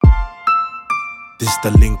This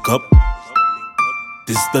the link up.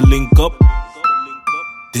 This the link up.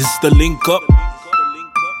 This the link up.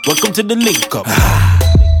 Welcome to the link up.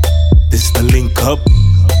 This the link up.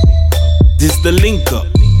 This the link up.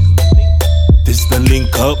 This the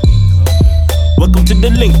link up. Welcome to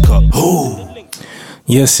the link up. Oh.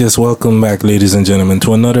 Yes, welcome back, ladies and gentlemen,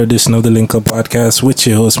 to another edition of the Link Up Podcast with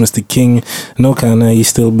your host, Mr. King. No, Kana, he's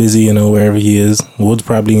still busy, wherever he is. Wood's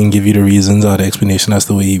probably going to give you the reasons or the explanation as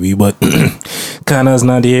to where he be, but Kana's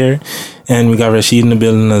not here, and we got Rashid in the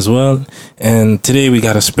building as well, and today we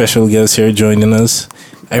got a special guest here joining us.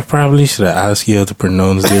 I probably should have asked you how to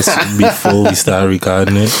pronounce this before we start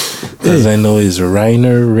recording it, because I know it's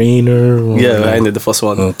Rainer. Yeah, Rainer, the first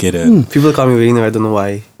one. Okay, then. People call me Rainer, I don't know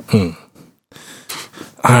why.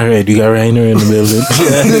 All right, we got Rainer in the building.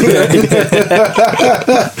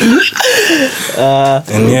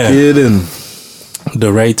 And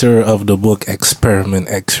the writer of the book Experiment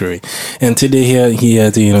X-Ray. And today he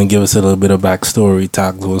had to, give us a little bit of backstory,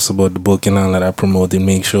 talk to us about the book and all that, promote it,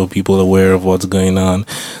 make sure people are aware of what's going on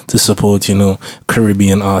to support,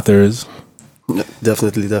 Caribbean authors.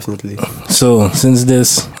 Definitely. So, since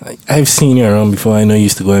this, I've seen you around before. I know you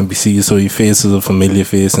used to go NBC, so your face is a familiar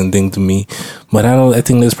face and thing to me. But I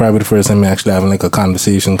think this is probably the first time we're actually having like a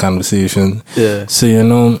conversation. Yeah.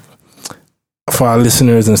 So, for our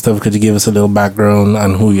listeners and stuff, could you give us a little background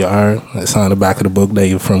on who you are? It's on the back of the book that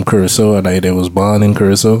you're from Curacao, or that you was born in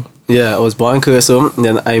Curacao. Yeah, I was born in Curacao, and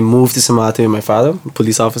then I moved to Samata with my father,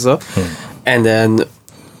 police officer. And then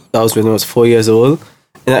that was when I was 4 years old.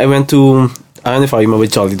 And I went to... I don't know if I remember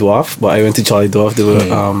Charlie Dwarf, but I went to Charlie Dwarf.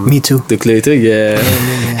 Me too. The Clayton, yeah.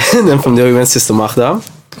 And then from there we went to Sister Magda.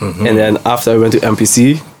 And then after I went to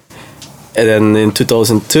MPC. And then in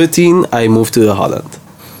 2013, I moved to Holland.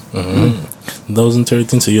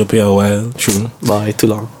 2013, so you're up here a while, true? Bye, too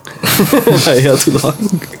long. Yeah, too long.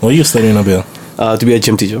 What are you studying up here? To be a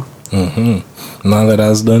gym teacher. Now that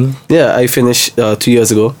that's done? Yeah, I finished 2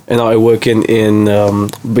 years ago. And now I work in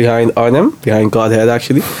behind Arnhem, behind Godhead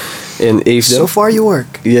actually. In Avesdale. So far you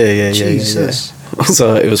work? Yeah. Jesus. Yeah.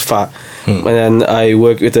 So it was far. And then I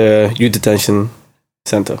work with a youth detention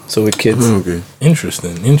center, so with kids. Okay.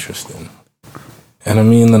 Interesting. And I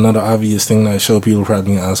mean, another obvious thing that I show people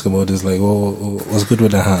probably ask about is like, what's good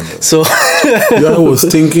with the hand? So I was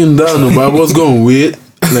thinking that, but I was going to wait.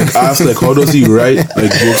 Like ask, like how does he write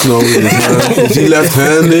like books now with his hand? Is he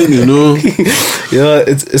left-handed? Yeah,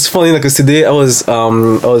 it's funny because today I was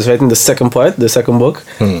writing the second book.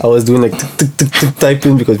 I was doing like tick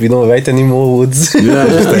typing because we don't write anymore words.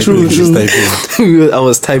 Yeah, true. I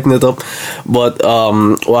was typing it up, but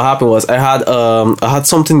what happened was I had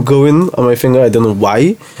something going on my finger. I don't know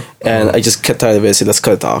why, and I just got tired of it. I said, let's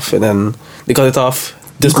cut it off, and then they cut it off.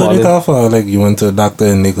 You cut it off, or like you went to a doctor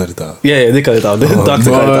and they cut it off? Yeah, they cut it off. The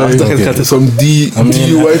doctor cut it off. Okay. Some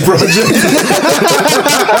DUI project.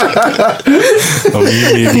 I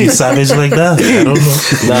mean, maybe savage like that. I don't know.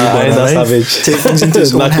 Nah, I'm not savage. Take things into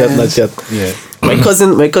his own hands. Not yet. Yeah. My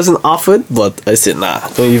cousin offered, but I said nah.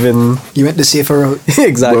 Don't even. You went the safer route.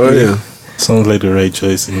 Exactly. Oh, yeah. Sounds like the right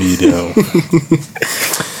choice indeed.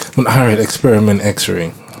 All right, Experiment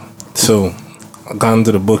X-Ray. So, gone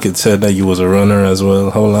to the book, it said that you was a runner as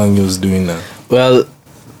well. How long you was doing that? Well,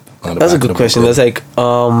 that's a good question. That's like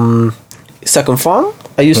second form.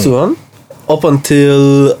 I used to run up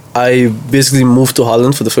until I basically moved to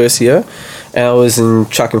Holland for the first year, and I was in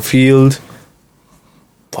track and field.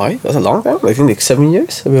 Boy, that's a long time. I think like 7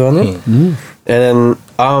 years I've been running. And then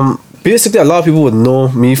basically a lot of people would know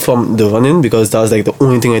me from the running because that was like the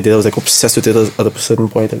only thing I did. I was like obsessed with it at a certain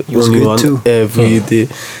point. Like, was only good run too. every day.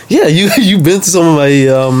 Yeah, you've been to some of my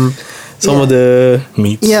of the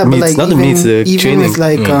meets. Yeah, but like not the meets, the even training. with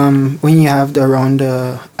like when you have the around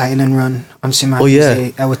the island run on St. Matthew's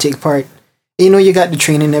Day, I would take part. You got the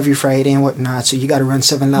training every Friday and whatnot, so you got to run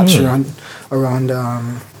 7 laps around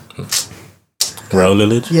Raoul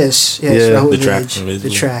Village? Yes, Yeah, Raoul the Village. track. The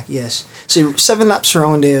track, yes. So 7 laps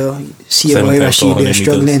around there, see a boy Rashid there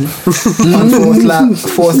struggling. On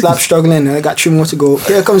fourth lap struggling, and I got 3 more to go.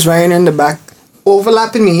 Here comes Ryan in the back,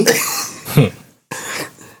 overlapping me.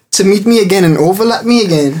 To meet me again and overlap me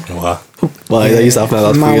again. Wow. Well, I used to have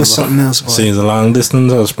that Man was something else. So it's a long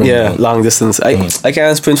distance or sprint? Yeah, long distance. I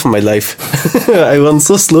can't sprint for my life. I run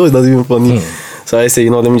so slow, it's not even funny. So I say,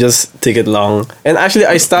 let me just take it long. And actually,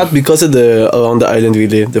 I start because of the around the island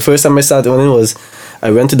relay. The first time I started running was,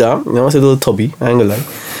 I went to that, I was a little tubby, I ain't gonna lie.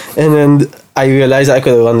 And then I realized I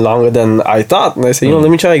could run longer than I thought. And I said,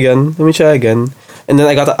 let me try again. And then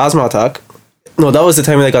I got an asthma attack. No, that was the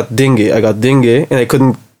time when I got dengue. And I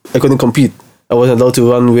couldn't compete. I wasn't allowed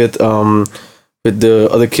to run with with the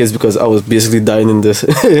other kids because I was basically dying in this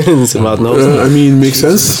in this mountain house. I mean, makes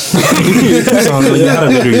sense. Sounds like you had a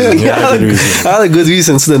good reason. I had a good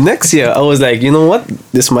reason. So the next year, I was like, you know what?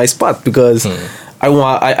 This is my spot because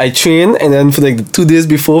I train, and then for like 2 days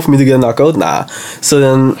before for me to get a knockout, nah. So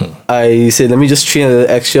then I said, let me just train a little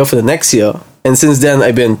extra for the next year. And since then,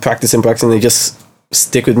 I've been practicing. They just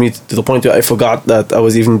stick with me to the point where I forgot that I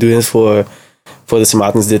was even doing this for the St.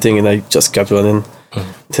 Martin's Day thing, and I just kept running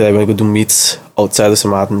until I went to go do meets outside of St.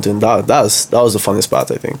 Martin's. And that was the funnest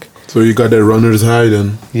part, I think. So you got that runner's high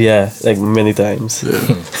then? Yeah, like many times.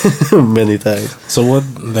 Yeah. Many times. So what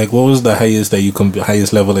was the highest that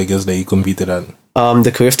highest level, I guess, that you competed at?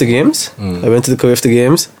 The Carifta Games. I went to the Carifta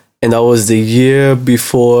Games, and that was the year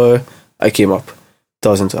before I came up.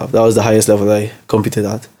 2012. That was the highest level I competed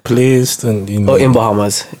at. Placed and in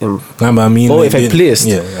Bahamas. But I mean, if I placed?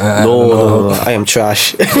 Yeah. No. I am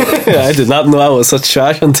trash. I did not know I was such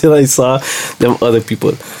trash until I saw them other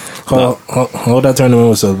people. How that tournament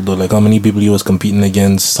was though? Like how many people you was competing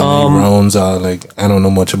against? How many rounds? Like I don't know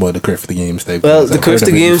much about the Carifta Games. Well, the Carifta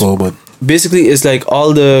Games basically is like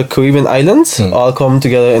all the Caribbean islands all come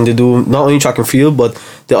together and they do not only track and field, but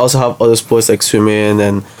they also have other sports like swimming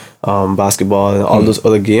and basketball and all those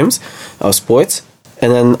other games, sports.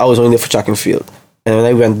 And then I was only there for track and field. And when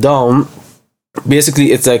I went down,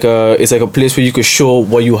 basically it's like a place where you could show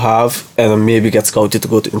what you have and then maybe get scouted to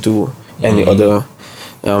go into any other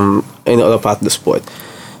part of the sport.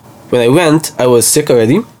 When I went, I was sick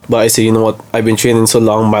already, but I said, you know what, I've been training so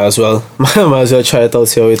long, might as well try it out,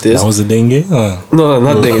 see how it is. That was a dengue? No,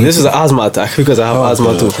 not dengue. This is an asthma attack because I have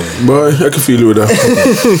asthma too. Okay. But I can feel you with that.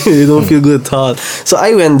 You don't feel good at all. So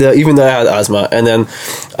I went there even though I had asthma, and then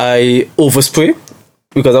I overspray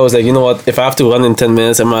because I was like, you know what, if I have to run in 10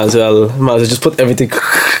 minutes, I might as well just put everything.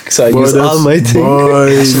 So I used all my thing.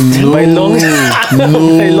 My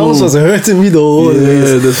lungs was hurting me the whole way.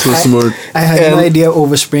 Yeah, that's so smart. I had no idea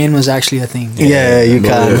overspraying was actually a thing. Yeah, you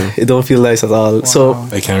can. Yeah. It don't feel nice at all. Wow. So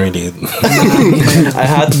I can't relate. I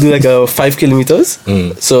had to do like a 5 kilometers.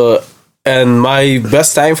 So, and my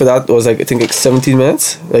best time for that was I think 17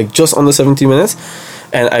 minutes, like just under 17 minutes.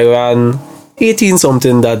 And I ran 18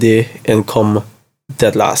 something that day and come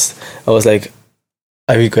dead last. I was like,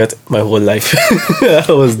 I regret my whole life.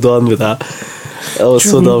 I was done with that. I was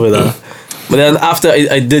so done with that. But then after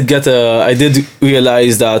I did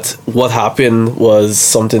realize that what happened was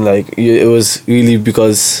something like it was really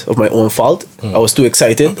because of my own fault. I was too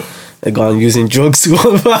excited. I gone using drugs to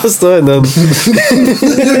run faster and then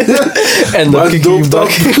end up kicking me back.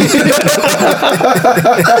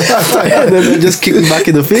 And then they just kicked me back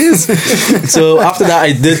in the face. So after that,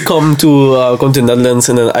 I did come to Netherlands,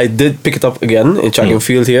 and then I did pick it up again in track and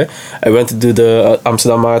field here. I went to do the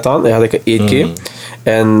Amsterdam Marathon. I had like an 8K,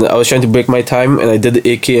 and I was trying to break my time, and I did the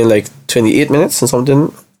 8K in like 28 minutes and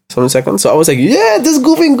something seconds. So I was like, yeah, this is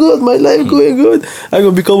going good. My life going good. I'm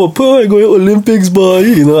going to become a pro. I'm going to Olympics, boy.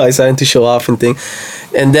 You know, I started to show off and thing.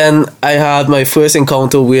 And then I had my first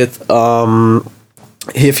encounter with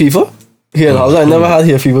hay fever. Here in Holland. I never had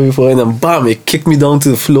hay fever before. And then bam, it kicked me down to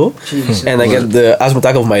the floor. Jeez. And I get the asthma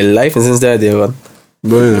attack of my life. And since then, they run.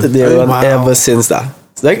 They run ever since that.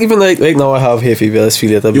 Like even like right now I have hay fever. Let's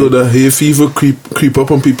feel it a bit. Yo, the hay fever creep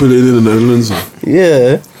up on people in the Netherlands.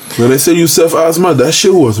 Yeah. When I said you self-asthma, that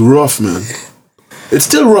shit was rough, man. It's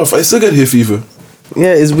still rough. I still get hay fever.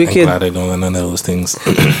 Yeah, it's wicked. I'm glad I don't learn none of those things.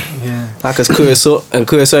 Yeah. Because Curacao I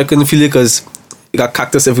couldn't feel it because you got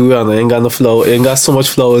cactus everywhere and I ain't got no flower. I ain't got so much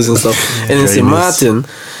flowers and stuff. And in St. Martin,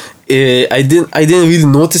 I didn't really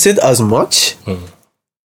notice it as much.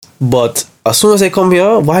 But as soon as I come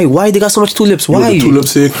here, why they got so much tulips? Why? Yo, the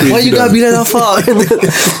tulips here crazy. Why you gotta be like that far?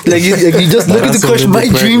 Like you just looking to crush my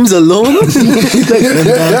dreams alone.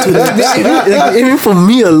 like, even for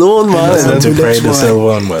me alone, man. That's to pride yourself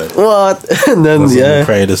on, man. What? And then to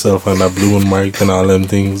pride yourself on that blue and white and all them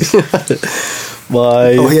things.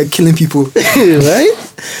 Why? Oh yeah, killing people. Right?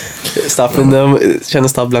 Stopping them, trying to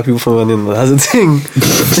stop black people from running. That's the thing.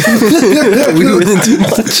 We winning too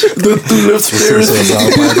much. The tulips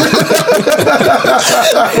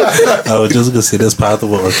I was just gonna say this part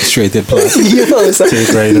of an orchestrated plan.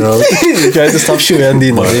 Take right around. Trying to stop shooting and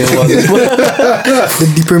the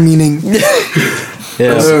deeper meaning.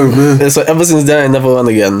 Yeah. Oh, man. So ever since then, I never run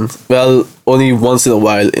again. Well, only once in a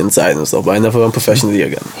while inside and stuff, but I never run professionally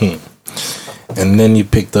again. And then you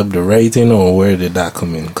picked up the writing, or where did that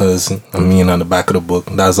come in? Because, I mean, on the back of the book,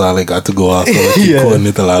 that's all I got to go off. So I keep quoting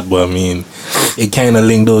it a lot, but I mean, it kind of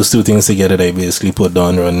linked those two things together. That I basically put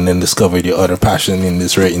down running and discovered your other passion in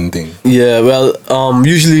this writing thing. Yeah, well,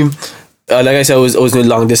 usually like I said, I was doing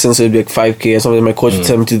long distance, so it'd be like 5K and something. My coach would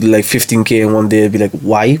tell me to do like 15K in one day. I'd be like,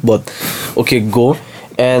 why? But okay, go.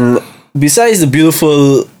 And besides the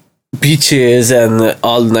beautiful beaches and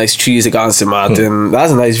all the nice trees like St. Martin,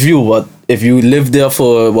 that's a nice view, but if you live there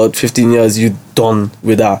for about 15 years, you're done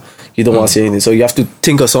with that. You don't want to see anything, so you have to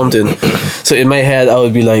think of something. So in my head, I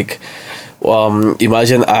would be like,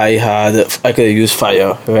 imagine I could have used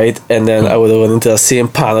fire, right? And then I would have run into the same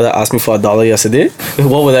panel that asked me for $1 yesterday.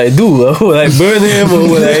 What would I do? Would I burn him, or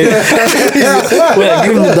would I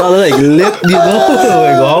give him the $1 like lit? You know,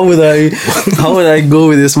 like how would I go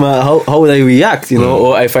with this man? How would I react? You know,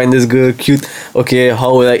 or I find this girl cute. Okay,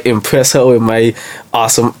 how would I impress her with my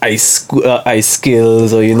awesome ice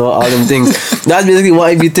skills, or you know, all them things? That's basically what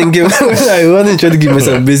I be thinking when I run and try to keep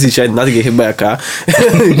myself busy, trying not to get hit by a car.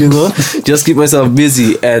 You know, just keep myself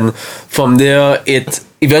busy. And from there,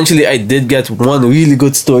 eventually I did get one really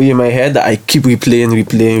good story in my head that I keep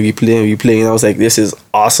replaying. I was like, this is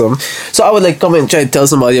awesome. So I would like come and try to tell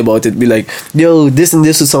somebody about it, be like, yo, this and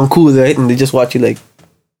this would sound cool, right? And they just watch you like,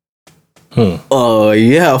 oh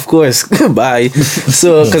yeah, of course. Bye.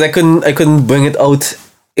 So because I couldn't bring it out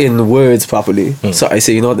in words properly. So I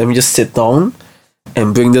say, you know what, let me just sit down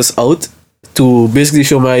and bring this out to basically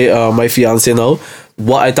show my fiance now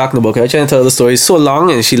what I talking about. Cause I try to tell the story so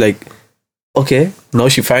long, and she like, okay, now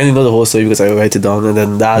she finally know the whole story because I write it down, and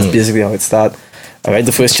then that's basically how it starts. I write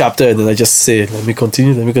the first chapter, and then I just say, let me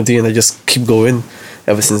continue, and I just keep going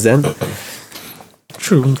ever since then.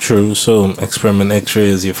 True. So, Experiment X-Ray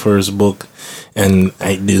is your first book, and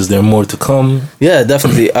is there more to come? Yeah,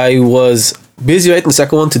 definitely. I was busy writing the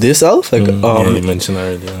second one today, self. Like, you mentioned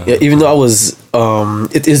already. Yeah, even though I was,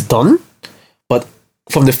 it is done, but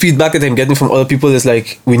from the feedback that I'm getting from other people, it's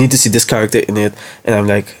like, we need to see this character in it, and I'm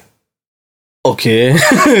like, okay,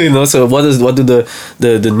 you know. So what do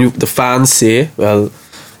the fans say? Well,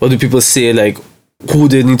 what do people say? Like, who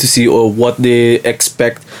they need to see or what they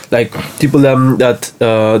expect? Like, people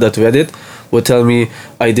that read it would tell me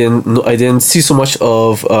I didn't see so much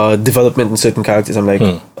of development in certain characters. I'm like,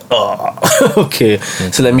 oh, okay.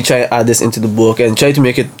 So let me try and add this into the book and try to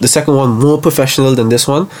make it, the second one, more professional than this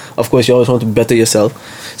one. Of course, you always want to better yourself.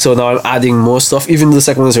 So now I'm adding more stuff. Even though the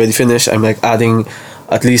second one is already finished, I'm like adding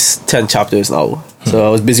at least 10 chapters now. So I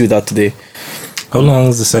was busy with that today. How long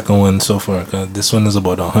is the second one so far? This one is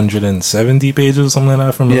about 170 pages or something like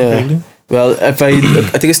that from correctly? Well, I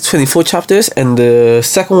think it's 24 chapters, and the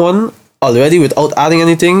second one already, without adding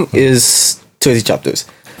anything, is 30 chapters.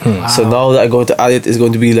 Wow. So now that I'm going to add it, it's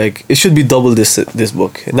going to be like, it should be double this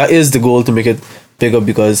book. And that is the goal, to make it bigger,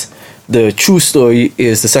 because the true story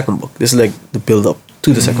is the second book. This is like the build up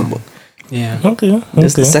to the second book. Yeah. Okay.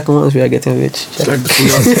 This the second one is we are getting rich. It's like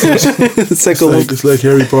the second book. It's like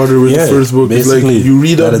Harry Potter with the first book. It's like you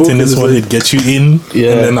read that book and this one, it gets you in,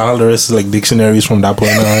 and then all the rest is like dictionaries from that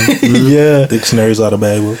point on. Yeah, dictionaries out of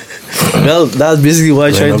Bible. Well, that's basically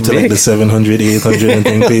what I tried to make. Like the 700, 800 and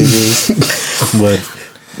 10 pages. But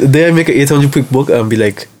then I make an 800 quick book and be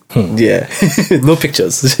like, yeah, no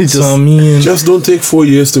pictures. Just don't take 4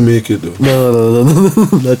 years to make it though. No,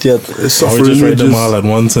 not yet. Or just write them all at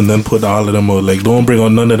once and then put all of them out. Like, don't bring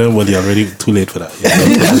on none of them. Well, you're already too late for that.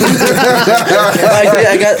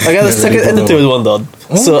 I got a second and the third one done.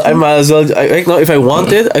 So I might as well. Right now, if I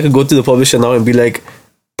wanted, I could go to the publisher now and be like,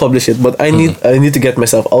 publish it. But I need to get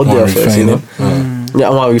myself out there first. You know. Yeah, I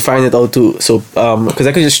want to refine it out too. So because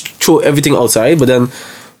I could just throw everything outside, but then,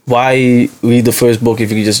 why read the first book if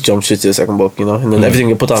you can just jump straight to the second book, you know? And then everything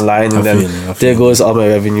you put online, and then there goes all my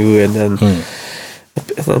revenue, and then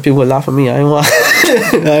people will laugh at me. I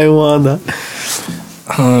want that.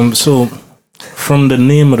 So from the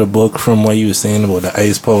name of the book, from what you were saying about the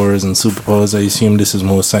ice powers and superpowers, I assume this is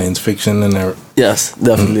more science fiction than Yes,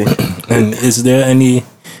 definitely. And is there any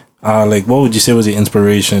like, what would you say was the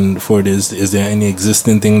inspiration for this? Is there any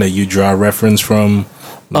existing thing that you draw reference from?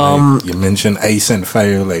 Like you mentioned ice and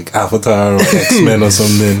fire, like Avatar or X-Men or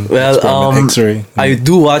something. Well, X-Ray. I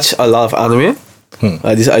do watch a lot of anime.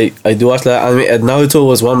 I do watch a lot of anime, and Naruto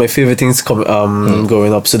was one of my favorite things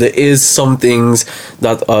growing up. So there is some things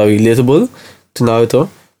that are relatable to Naruto,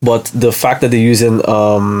 but the fact that they're using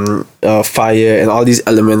fire and all these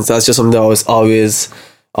elements, that's just something that I was always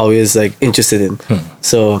like interested in.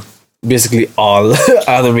 So basically all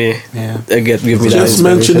anime give me that. Just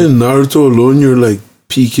mentioning Naruto alone, you're like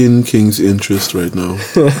piquing King's interest right now.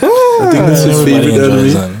 I think that's his favorite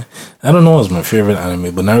anime. I don't know what's my favorite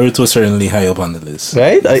anime, but Naruto is certainly high up on the list.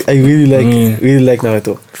 Right? I really like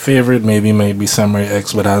Naruto. Favorite might be Samurai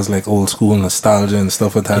X, but has like old school nostalgia and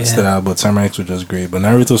stuff attached to that. But Samurai X was just great. But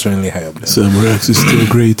Naruto is certainly high up there. Samurai X is still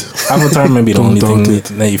great. Avatar may be the only thing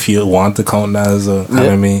that if you want to count that as an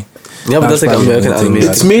anime. Yeah, but that's like probably American the thing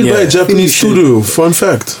animation. It's made by a Japanese Should. studio. Fun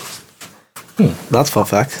fact. That's fun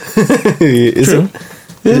fact. Is True. it?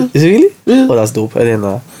 Yeah. Is it really? Yeah. Oh, that's dope. I didn't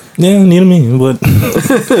know. Yeah, near me, but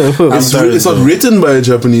It's not written by a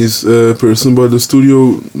Japanese person, but the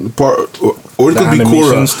studio part, or it The could be animation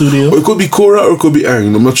Korra, studio? or it could be Korra, or it could be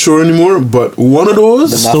Ang. I'm not sure anymore, but one of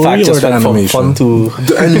those, That Story fact or just the went from animation? fun to.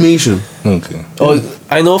 the animation. okay. Oh,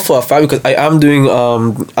 I know for a fact because I am doing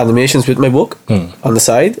animations with my book on the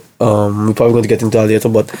side. We're probably going to get into that later,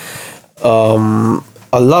 but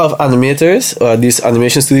a lot of animators or these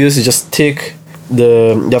animation studios you just take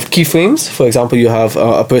you have keyframes. For example, you have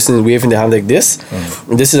a person waving their hand like this.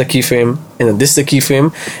 And this is a keyframe, and then this is a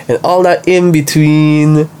keyframe, and all that in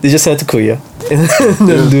between, they just send it to Korea and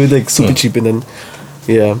then do it like super cheap, and then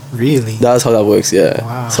Really? that's how that works. Yeah.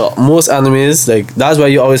 Wow. So most animes, like that's why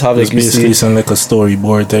you always have like It's you basically see, something like a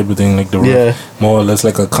storyboard type of thing, like the Yeah. more or less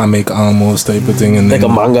like a comic almost type of thing, and like a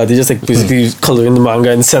then manga. They just like basically color in the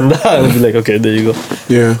manga and send that, and be like, okay, there you go.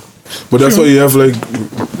 Yeah, but that's why you have like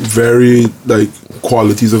very like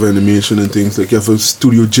qualities of animation and things. Like you have a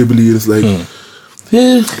Studio Ghibli. It's like,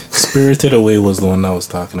 Spirited Away was the one I was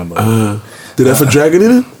talking about. did it have a dragon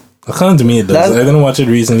in it? According to me, it does. That- I didn't watch it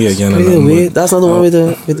recently again. and I'm Wait, like, that's not the one with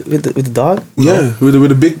the dog. Yeah, with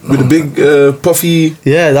the big puffy.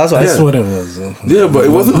 Yeah, that's what. That's Yeah. what it was. Yeah, but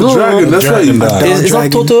it wasn't a dragon. That's dragon right. dog. Is that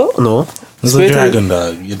Dragon. Totoro? No. It's a Spirited- dragon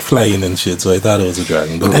dog. You'd fly in and shit, so I thought it was a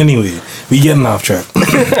dragon. But anyway, we getting off track.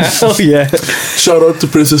 Oh yeah. Shout out to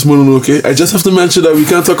Princess Mononoke. I just have to mention that we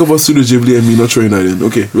can't talk about Studio Ghibli and me not throwing that in.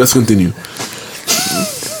 Okay, let's continue.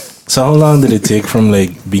 So how long did it take from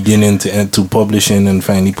like beginning to end to publishing and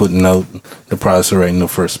finally putting out the process of writing the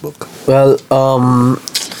first book? Well,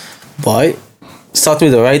 starting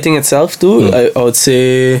with the writing itself too, I would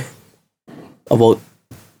say about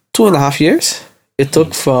 2.5 years. It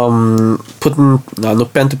took from putting no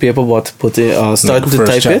pen to paper, but putting starting to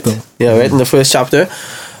first type chapter. it. Yeah, writing the first chapter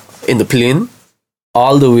in the plane,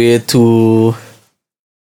 all the way to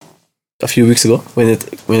a few weeks ago when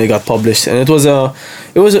it got published, and it was a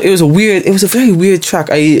very weird track.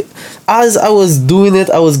 As I was doing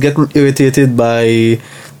it, I was getting irritated by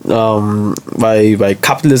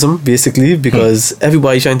capitalism basically, because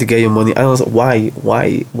everybody trying to get your money. I was like,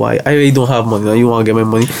 why I really don't have money. Now you want to get my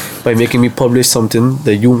money by making me publish something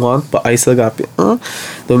that you want, but I still got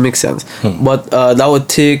don't make sense. But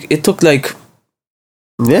it took like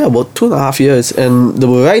about 2.5 years, and the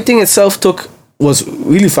writing itself was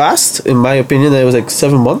really fast in my opinion. It was like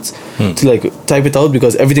 7 months to like type it out,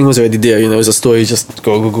 because everything was already there. It was a story, just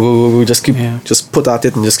go, just keep just put at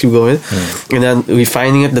it and just keep going. And then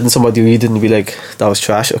refining it, then somebody read it and be like, that was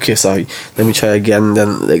trash, okay, sorry, let me try again.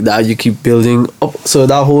 Then like that you keep building up, so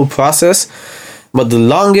that whole process. But the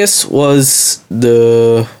longest was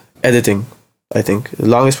the editing. I think the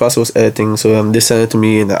longest process was editing. So they sent it to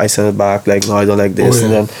me and I sent it back like, no, I don't like this.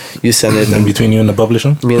 And then you send it, And between you and the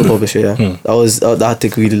publisher? me and the publisher, yeah. That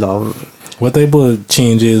took really long. What type of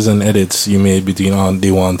changes and edits you made between all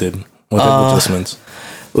they wanted? What type of adjustments?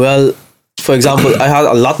 Well, for example, I had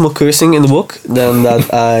a lot more cursing in the book than that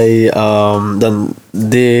than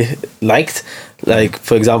they liked. Like,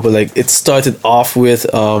 for example, like it started off with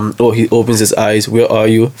he opens his eyes, where are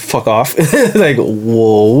you? Fuck off. Like,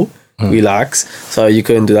 whoa, relax. So you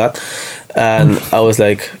couldn't do that. And I was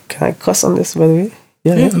like, can I cuss on this, by the way?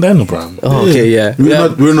 Yeah, that's no problem. Oh, okay, yeah.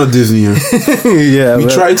 We're not Disney here. Yeah, We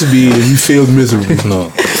tried to be, we failed miserably.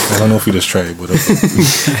 No, I don't know if we just tried, but okay.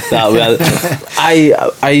 well,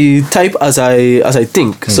 I type as I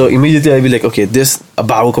think. So immediately I'd be like, okay, this a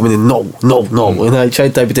bar will come in. No. And I try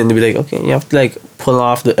to type it in. They'd be like, okay, you have to like pull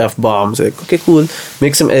off the F-bombs. Like, okay, cool.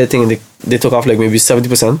 Make some editing, and they took off like maybe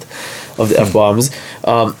 70% of the F-bombs.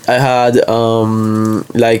 I had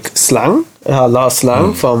like slang. I had a lot of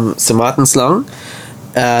slang from Samaritan slang,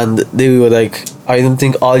 and they were like, I don't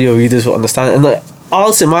think all your readers will understand. And like,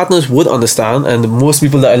 all Samaritans would understand, and most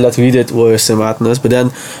people that I let read it were Samaritans. But then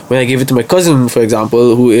when I gave it to my cousin, for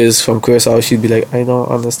example, who is from Curacao, she'd be like, I don't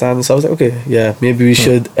understand. So I was like, okay, yeah, maybe we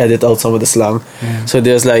should edit out some of the slang. So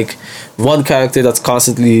there's like one character that's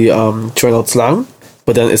constantly throwing out slang,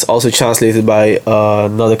 but then it's also translated by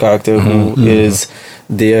another character who is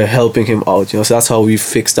there helping him out. So that's how we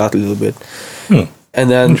fixed that a little bit. And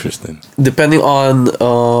then, Interesting. depending on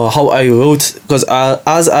how I wrote, because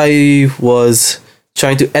as I was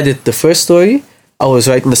trying to edit the first story, I was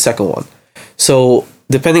writing the second one. So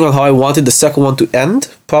depending on how I wanted the second one to end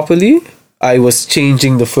properly, I was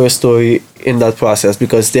changing the first story in that process,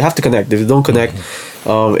 because they have to connect. If they don't connect,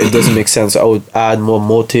 it doesn't make sense. I would add more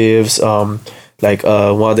motives, Like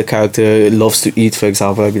one of the character loves to eat, for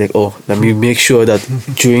example. I'd be like, oh, let me make sure that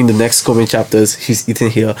during the next coming chapters, he's eating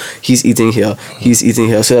here, he's eating here, he's eating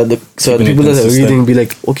here, so that the people that are reading be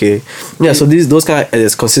like, okay, yeah. So those kind of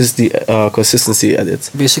edits, consistency edits,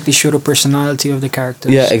 basically show the personality of the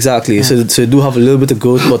characters. Yeah, exactly. Yeah. So they do have a little bit of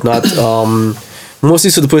growth, but not mostly.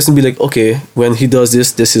 So the person be like, okay, when he does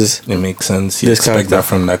this is it makes sense. You expect that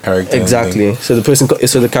from that character. Exactly. So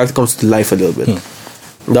the character comes to life a little bit.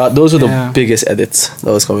 Those were the biggest edits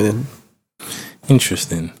that was coming in.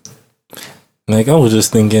 Interesting. Like, I was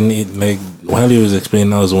just thinking, while he was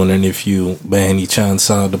explaining, I was wondering if you, by any chance,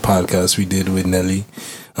 saw the podcast we did with Nelly.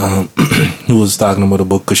 Who was talking about a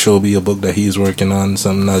book, Khashoggi, a book that he's working on,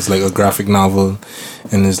 something that's like a graphic novel.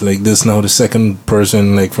 And it's like this now the second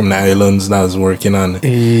person, like, from the islands that's working on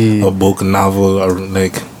a book, novel, or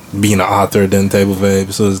like being an author, then type of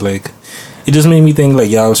vibe. So it's like, it just made me think like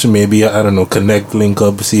y'all should maybe, I don't know, connect, link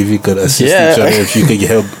up, see if you could assist each other, if you could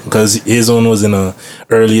help, because his own was in a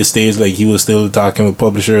earlier stage, like he was still talking with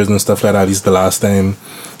publishers and stuff like that. At least the last time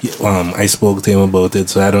I spoke to him about it,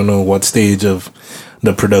 so I don't know what stage of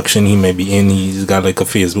the production he may be in. He's got like a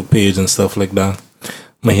Facebook page and stuff like that.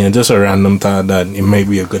 But yeah, just a random thought that it might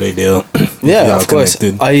be a good idea. Yeah, of course.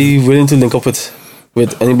 I'm willing to link up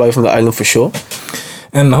with anybody from the island for sure.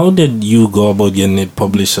 And how did you go about getting it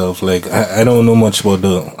published? Like, I don't know much about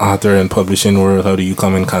the author and publishing world. How do you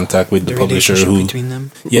come in contact with the publisher? Between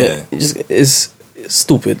them? Yeah, it's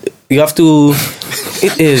stupid. You have to.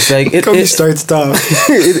 It is like it starts tough.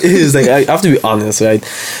 It is like, I have to be honest, right?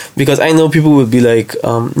 Because I know people would be like,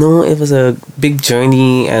 no, it was a big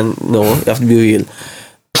journey, and no, you have to be real.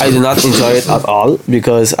 I did not enjoy it at all,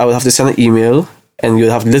 because I would have to send an email, and you'd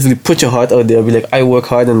have to literally put your heart out there, be like, I work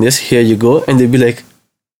hard on this, here you go, and they'd be like,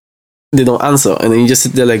 they don't answer, and then you just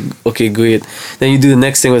sit there like, okay, great. Then you do the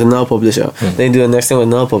next thing with another publisher. Then you do the next thing with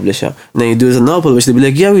another publisher. And then you do it with another publisher. They'll be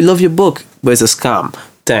like, yeah, we love your book, but it's a scam.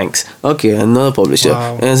 Thanks. Okay, another publisher.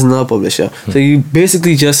 Wow. And it's another publisher. So you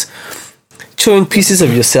basically just throwing pieces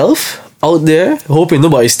of yourself out there, hoping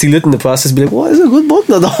nobody steal it in the process. Be like, what, is a good book?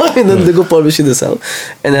 And then they go publish it themselves.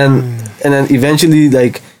 And then eventually,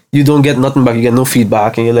 like, you don't get nothing back. You get no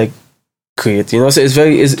feedback, and you're like, great, you know. So it's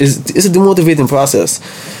a demotivating process.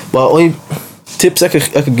 But only tips I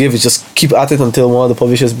could give is just keep at it until one of the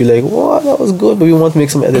publishers be like, "Wow, that was good, but we want to make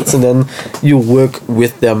some edits," and then you work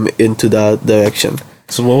with them into that direction.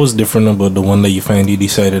 So what was different about the one that you finally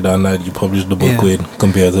decided on that you published the book with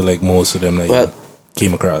compared to like most of them that you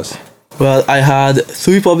came across? Well, I had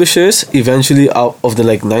 3 publishers eventually out of the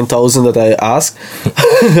like 9,000 that I asked.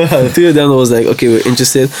 3 of them was like, okay, we're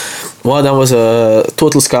interested. One of them was a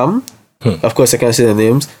total scam. Of course, I can't say the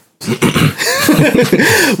names.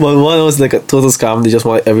 But one was like a total scam. They just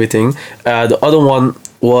wanted everything. The other one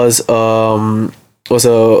was a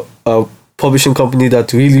publishing company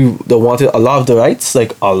that wanted a lot of the rights,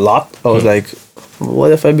 like a lot. I was like,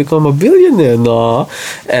 what if I become a billionaire? Nah.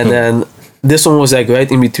 And then this one was like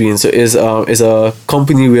right in between. So is a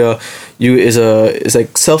company where it's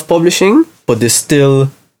like self-publishing, but they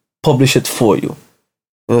still publish it for you.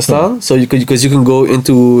 Understand? So you can go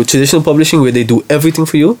into traditional publishing where they do everything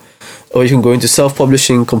for you, or you can go into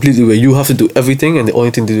self-publishing completely where you have to do everything and the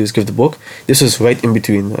only thing to do is give the book. This was right in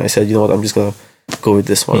between. I said, you know what, I'm just gonna go with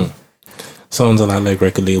this one. Sounds a lot like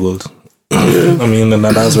record labels. I mean,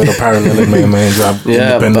 that's where the parallel in my mind drop.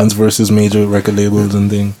 Independence versus major record labels and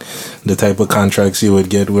thing. The type of contracts you would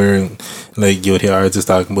get where, like, you would hear artists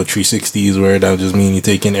talking about 360s, where that would just mean you're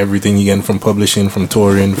taking everything you get from publishing, from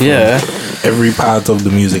touring, from every part of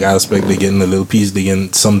the music aspect. They're getting a little piece, they're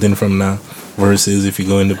getting something from that. Versus if you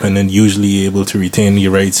go independent, usually you're able to retain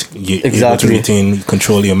your rights, you're able to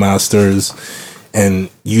control your masters. And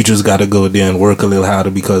you just gotta go there and work a little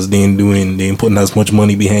harder because they ain't putting as much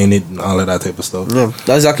money behind it and all of that type of stuff. Yeah,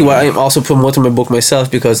 that's exactly why I'm also promoting my book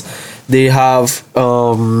myself, because they have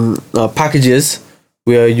packages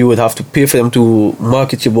where you would have to pay for them to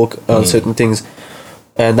market your book on certain things.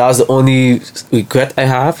 And that's the only regret I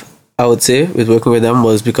have, I would say, with working with them,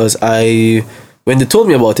 was because when they told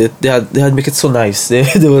me about it, they had make it so nice. They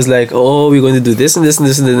was like, oh, we're going to do this and this and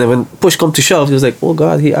this, and then when push come to shove, it was like, oh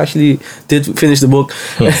God, he actually did finish the book.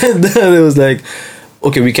 And then it was like,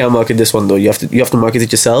 okay, we can't market this one though. You have to market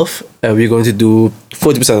it yourself, and we're going to do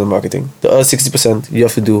 40% of the marketing. The other 60% you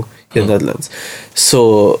have to do in the Netherlands.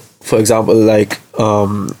 So, for example, like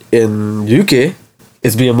in UK,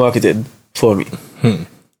 it's being marketed for me.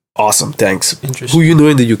 Awesome, thanks. Who you know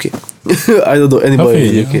in the UK? I don't know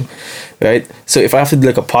anybody in the UK. Right? So if I have to do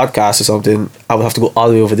like a podcast or something, I would have to go all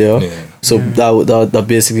the way over there. Yeah. So that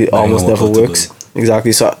basically almost never works.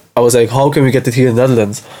 Exactly. So I was like, how can we get it here in the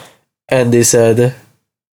Netherlands? And they said,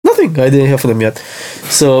 nothing. Nothing. I didn't hear from them yet.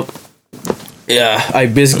 So yeah, I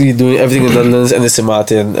basically doing everything in the Netherlands and the St.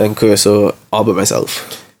 Martin and Curacao all by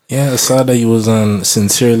myself. Yeah, I saw that you was on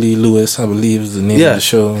Sincerely Lewis, I believe is the name of the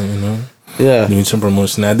show, you know. Yeah. Doing some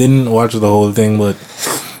promotion. I didn't watch the whole thing, but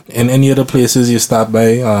in any other places you stopped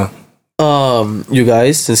by? You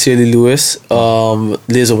guys, Sincerely Lewis,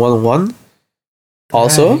 Laser 101.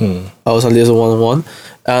 Also, I was on Laser 101.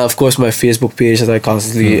 And of course, my Facebook page that I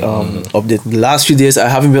constantly update. The last few days, I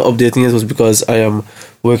haven't been updating it was because I am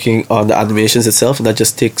working on the animations itself, and that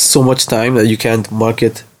just takes so much time that you can't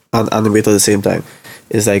market and animate at the same time.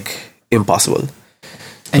 It's like impossible.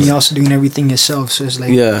 And you're also doing everything yourself, so it's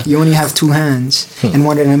like you only have two hands, and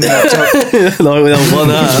one of them is up. No, we have one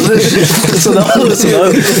hand. so now,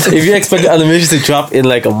 if you expect the animation to drop in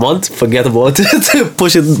like a month, forget about it.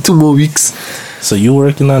 Push it 2 more weeks. So you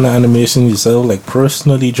working on the animation yourself, like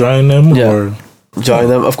personally drawing them, or drawing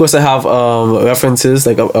them? Of course, I have references,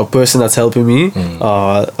 like a person that's helping me.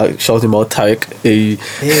 I shout him out, Tarek.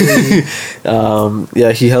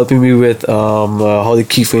 He helping me with how the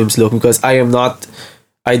keyframes look, because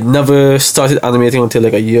I never started animating until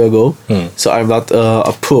like a year ago, so I'm not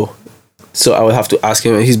a pro. So I would have to ask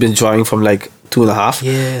him. He's been drawing from like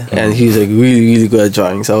 2.5, and he's like really, really good at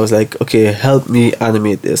drawing. So I was like, okay, help me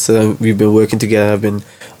animate this. So then we've been working together. I've been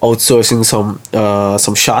outsourcing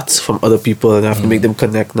some shots from other people, and I have to make them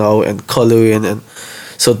connect now and coloring, and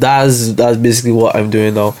so that's basically what I'm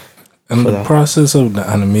doing now. And the process of the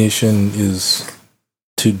animation is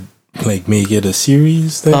to like make it a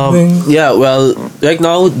series type thing? Yeah, well, right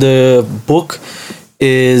now the book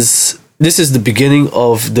is the beginning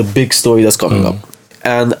of the big story that's coming up.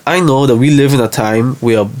 And I know that we live in a time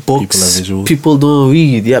where books, people don't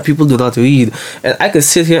read. Yeah, people do not read. And I could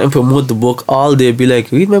sit here and promote the book all day, be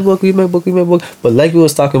like, read my book, read my book, read my book. But like we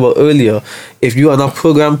was talking about earlier, if you are not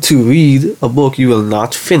programmed to read a book, you will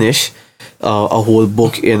not finish a whole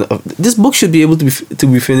book. This book should be able to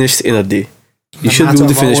be finished in a day. You should be able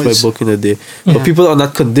to finish my book in a day. But people are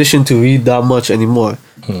not conditioned to read that much anymore.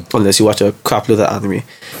 Unless you watch a crap load of anime.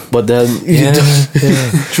 But then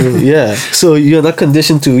true. Yeah. So you're not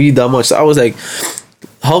conditioned to read that much. So I was like,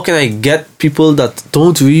 how can I get people that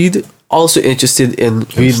don't read also interested in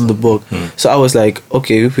reading the book? So I was like,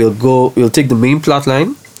 okay, we'll take the main plot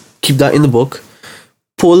line, keep that in the book,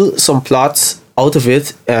 pull some plots out of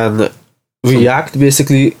it, and react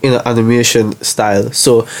basically in an animation style.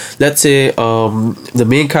 So let's say the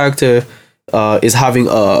main character is having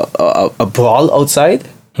a brawl outside,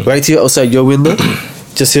 right here outside your window,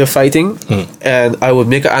 just here fighting, and I would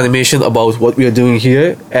make an animation about what we are doing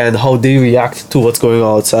here and how they react to what's going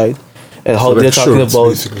on outside, and how they're talking about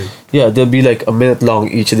basically. Yeah, they'll be like a minute long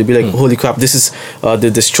each, and they'll be like, holy crap, this is they're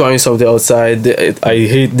destroying something outside, I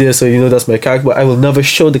hate this, so that's my character. But I will never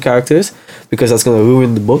show the characters because that's gonna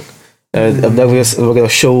ruin the book, and I'm never gonna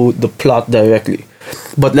show the plot directly.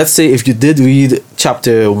 But let's say if you did read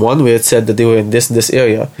chapter 1 where it said that they were in this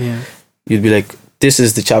area, you'd be like, this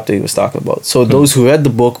is the chapter he was talking about. So those who read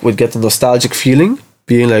the book would get the nostalgic feeling,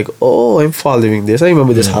 being like, oh, I'm following this, I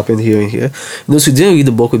remember this happened here and here. And those who didn't read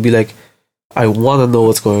the book would be like, I want to know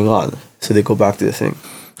what's going on, so they go back to the thing.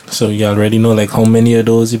 So you already know like how many of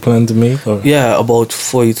those you plan to make? Or? Yeah, about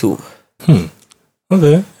 42.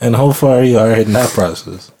 Okay. And how far you are in that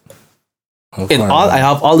process? I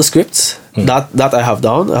have all the scripts that I have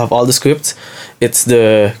down. I have all the scripts. It's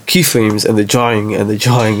the keyframes and the drawing and the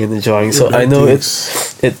drawing and the drawing. So I know it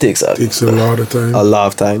takes a lot of time. A lot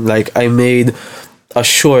of time. Like I made a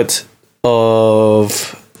short of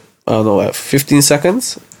 15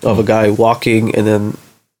 seconds of a guy walking and then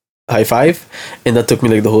high five, and that took me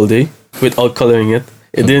like the whole day without coloring it.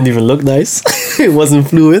 It didn't even look nice. It wasn't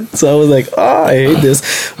fluid, so I was like, I hate this.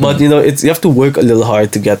 But you have to work a little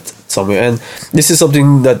hard to get somewhere, and this is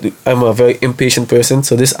something that I'm a very impatient person,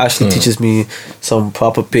 so this actually teaches me some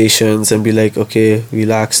proper patience and be like, okay,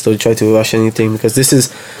 relax, don't try to rush anything, because this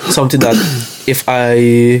is something that if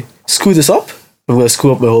I screw this up, I'm gonna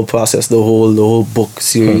screw up my whole process, the whole book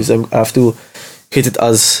series. I have to hit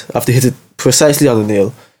it precisely on the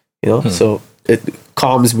nail, so it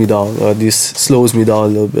calms me down, or at least slows me down a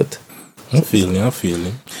little bit. I'm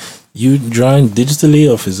feeling. You drawing digitally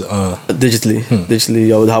or digitally?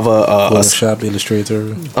 Digitally, I would have a Photoshop,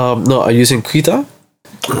 Illustrator. No, I'm using Krita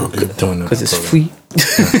because it's free.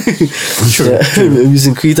 Sure. I'm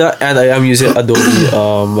using Krita, and I am using Adobe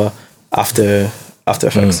After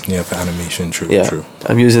Effects. For animation, true.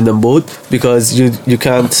 I'm using them both because you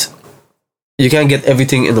can't get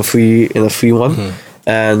everything in a free one,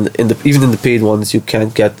 and even in the paid ones you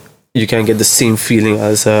can't get you can't get the same feeling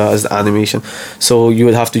as the animation. So you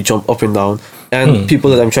would have to jump up and down. And people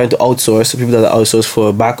that I'm trying to outsource, people that I outsource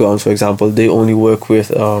for background, for example, they only work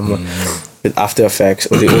with After Effects,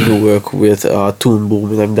 or they only work with Toon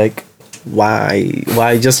Boom, and I'm like, why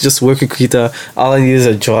just work with Krita? All I need is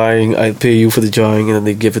a drawing. I pay you for the drawing, and then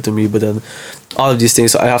they give it to me. But then all of these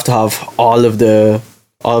things, so I have to have all of the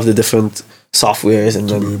different softwares, and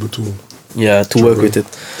then be able to to work with it.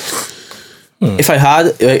 If I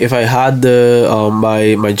had the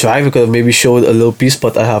my drive, I could have maybe showed a little piece,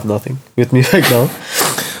 but I have nothing with me right now.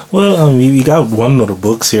 Well, we got one of the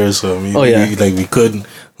books here, so we could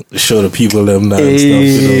show the people them that and stuff.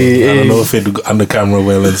 You know? I don't know if it on the camera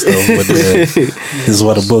well and stuff, but this is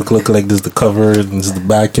what a book look like. This is the cover, and this is the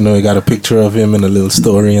back. You know, you got a picture of him and a little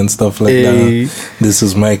story and stuff like that. This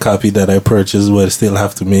is my copy that I purchased, but I still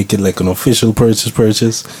have to make it like an official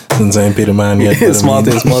purchase since I ain't paid the man yet. Smart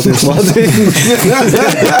thing. 2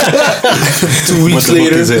 weeks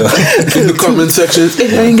later, in the comment section,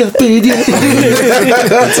 I ain't got paid yet.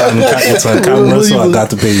 It's on camera, so I got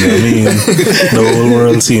to pay you. I mean, the whole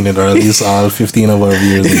world seen it, or at least all 15 of our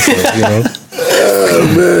viewers and stuff, you know.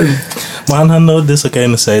 Man, I know this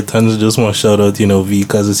kind of side tons. Just want to shout out, V,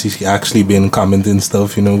 because he's actually been commenting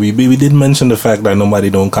stuff. We did mention the fact that nobody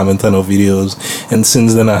don't comment on our videos, and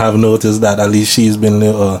since then I have noticed that at least she's been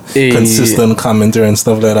a consistent commenter and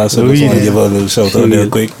stuff like that. So just want to give her a little shout out there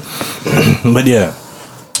quick. But yeah,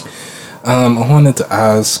 I wanted to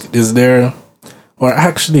ask: is there? Or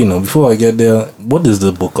actually, no, before I get there, what is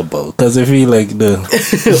the book about? Because I feel like we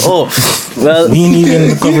ain't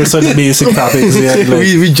even cover such basic topics yet. Like,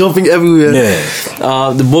 we jumping everywhere.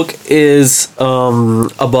 Yeah. The book is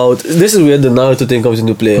about, this is where the Naruto thing comes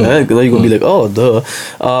into play. Now you're going to be like, oh, duh.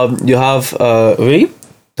 You have Ray,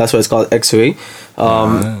 that's why it's called X-Ray.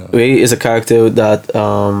 Ray is a character that,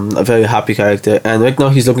 a very happy character, and right now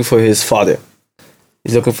he's looking for his father.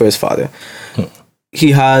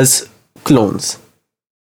 He has clones.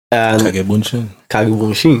 And Kagebunshin.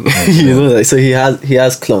 So he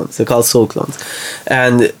has clones. They're called soul clones,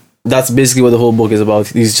 and that's basically what the whole book is about.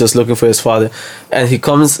 He's just looking for his father, and he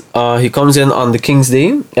comes in on the King's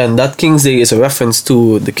Day, and that King's Day is a reference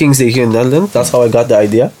to the King's Day here in Netherlands. That's how I got the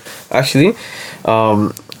idea, actually.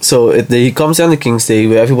 He comes in on the King's Day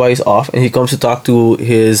where everybody's off, and he comes to talk to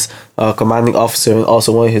his commanding officer and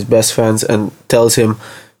also one of his best friends, and tells him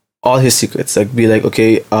all his secrets, be like,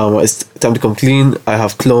 okay, it's time to come clean. I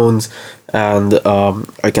have clones, and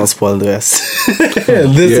I can't spoil the rest.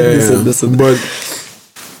 Listen. But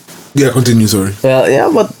continue. Sorry.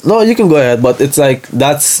 But no, you can go ahead. But it's like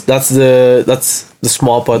that's the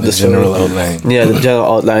small part, the general outline. Yeah, the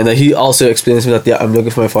general outline. And he also explains to me that I'm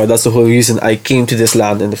looking for my father. That's the whole reason I came to this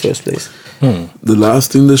land in the first place. The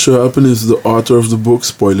last thing that should happen is the author of the book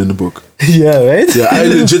spoiling the book. Yeah, right? Yeah, I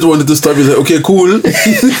legit wanted to stop. He's like, okay, cool. I'm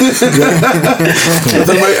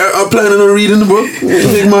planning on reading the book.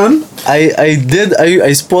 Big man. I did.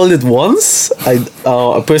 I spoiled it once.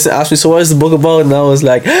 A person asked me, so what is the book about? And I was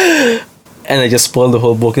like, and I just spoiled the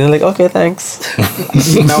whole book. And I'm like, okay, thanks.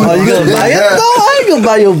 Now are you gonna buy it? No, I ain't gonna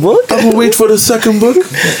buy your book. I'm gonna wait for the second book.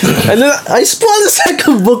 And then I spoiled the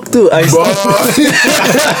second book too.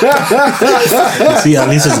 See, at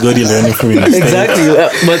least it's good you're learning from your mistakes. Exactly,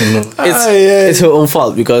 but it's her own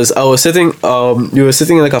fault, because I was sitting. We were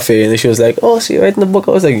sitting in a cafe, and she was like, "Oh, so you're writing the book?"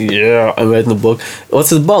 I was like, "Yeah, I'm writing the book.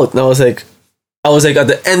 What's it about?" And I was like at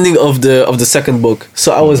the ending of the second book,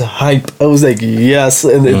 so I was hyped. I was like, yes,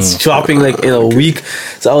 and it's dropping like in a week.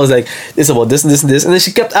 So I was like, it's about this and this and this, and then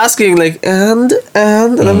she kept asking like, and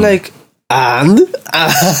I'm like, and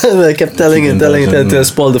I kept telling her to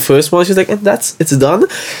spoil the first one. She's like, and it's done?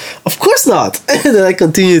 Of course not. And then I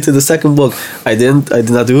continued to the second book. I did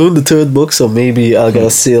not ruin the third book, so maybe I'll get a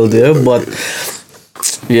sale there. But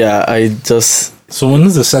yeah, So when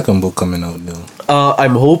is the second book coming out though?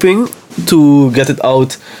 I'm hoping to get it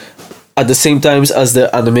out at the same times as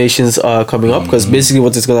the animations are coming up, because basically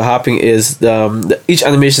what is going to happen is each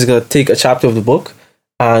animation is going to take a chapter of the book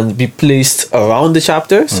and be placed around the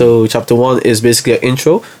chapter. So chapter 1 is basically an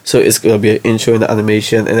intro, so it's going to be an intro in the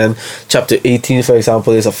animation, and then chapter 18, for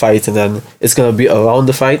example, is a fight, and then it's going to be around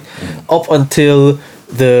the fight up until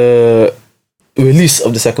the release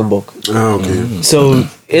of the second book. Okay. So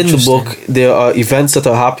in the book there are events that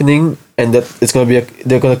are happening, and that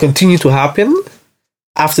they're going to continue to happen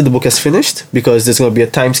after the book is finished, because there's going to be a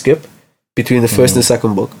time skip between the first and the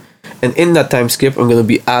second book. And in that time skip, I'm going to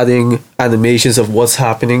be adding animations of what's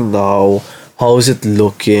happening now, how is it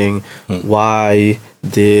looking, why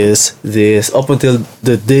this, up until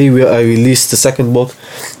the day where I release the second book,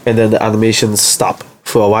 and then the animations stop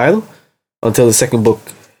for a while until the second book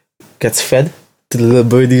gets fed. to the little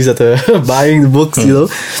birdies that are buying the books, you know,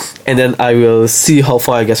 and then I will see how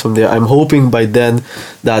far I get from there. I'm hoping by then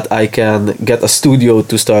that I can get a studio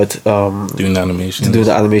to start doing animation. To do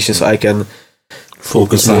the animation, so I can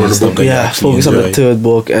focus on the stuff. Focus on the third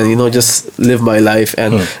book, and you know, just live my life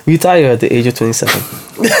and retire at the age of 27.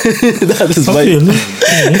 That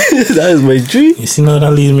is my dream. You see, now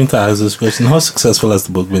that leads me to ask this question: how successful has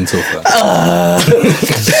the book been so far?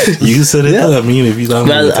 You said it. I mean, if you don't.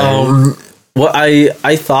 Well, what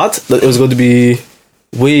I thought that it was going to be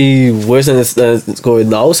way worse than it's going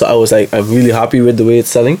now. So I was like, I'm really happy with the way it's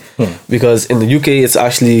selling, because in the UK it's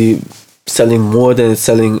actually selling more than it's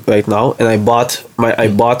selling right now. And I bought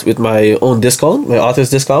with my own discount, my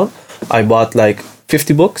author's discount. I bought like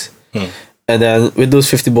 50 books, and then with those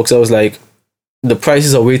 50 books, I was like, the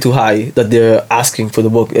prices are way too high that they're asking for the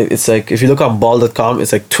book. It's like, if you look on ball.com,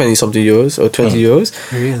 it's like 20 something euros or 20 euros.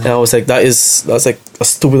 Really? And I was like, that's like a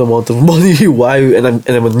stupid amount of money. Why? And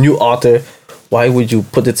I'm a new author. Why would you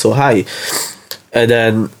put it so high? And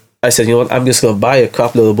then I said, you know what? I'm just gonna buy a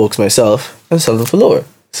crap load of books myself and sell them for lower.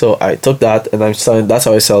 So I took that and I'm selling. That's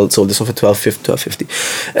how I sold this one for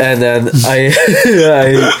 $12.50, and then and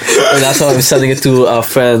that's how I'm selling it to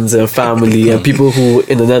friends and family and people who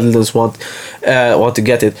in the Netherlands want to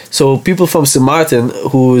get it. So people from St. Martin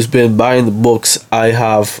who's been buying the books, I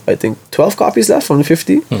have I think 12 copies left from the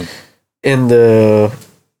 50. In the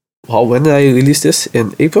when did I release this?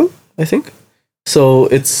 In April, I think. So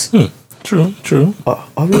it's. True.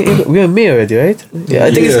 We're in May already, right? Yeah,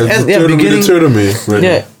 I think it's beginning. 3rd of May. Right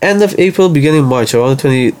now. End of April, beginning March, around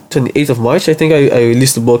the 28th of March. I think I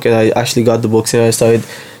released the book and I actually got the books and I started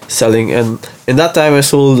selling. And in that time, I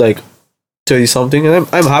sold like 30 something, and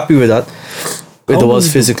I'm happy with that. It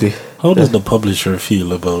was physically. How does the publisher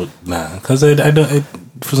feel about that? Because I don't.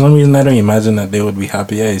 For some reason, I don't imagine that they would be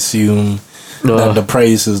happy. I assume. That the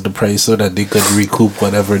price is the price, so that they could recoup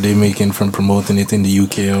whatever they're making from promoting it in the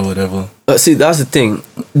UK or whatever. See, that's the thing.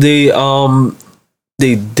 They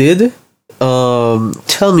did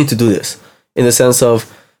tell me to do this, in the sense of,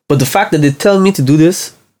 but the fact that they tell me to do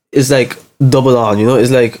this is like double on. You know,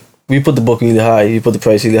 it's like we put the book really high, you put the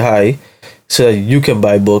price really high, so that you can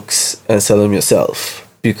buy books and sell them yourself,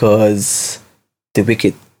 because they're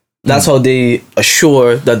wicked. That's how they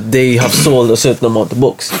assure that they have sold a certain amount of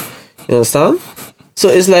books. You understand? So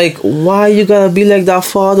it's like, why you gotta be like that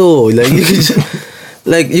for though? Like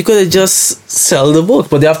you could have just sell the book,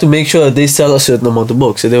 but they have to make sure that they sell a certain amount of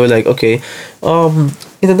books. So they were like, okay,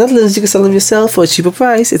 in the Netherlands you can sell them yourself for a cheaper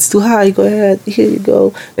price. It's too high. Go ahead, here you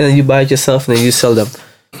go, and then you buy it yourself and then you sell them.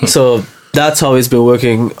 So that's how it's been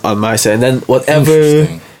working on my side. And then whatever,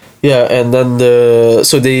 and then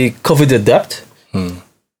so they cover the debt.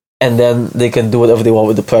 And then they can do whatever they want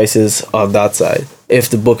with the prices on that side,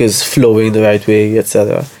 if the book is flowing the right way,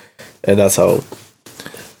 etc. And that's how.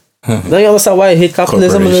 Now you understand why I hate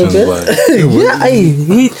capitalism a little bit. I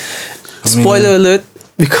hate. Spoiler alert!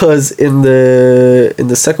 Because in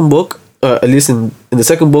the second book, at least in the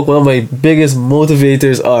second book, one of my biggest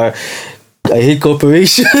motivators are, I hate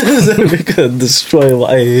corporations. We can destroy them.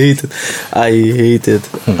 I hate it.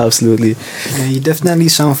 Absolutely. Yeah, you definitely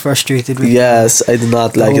sound frustrated with Yes, I do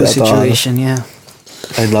not like it at situation, all. yeah.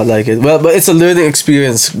 I do not like it. Well, but it's a learning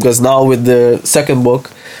experience, because now with the second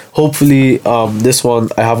book, hopefully this one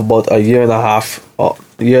I have about a year and a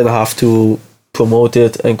half to promote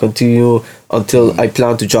it and continue until I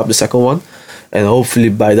plan to drop the second one. And hopefully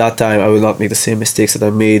by that time I will not make the same mistakes that I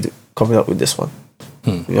made coming up with this one.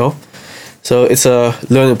 You know? So it's a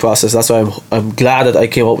learning process. That's why I'm glad that I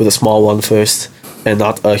came up with a small one first and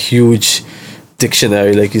not a huge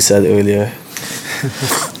dictionary like you said earlier.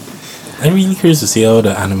 I'm really curious to see how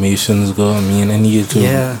the animations go. I mean, I need to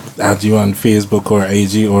add you on Facebook or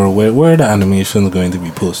IG, or where are the animations going to be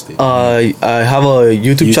posted? I have a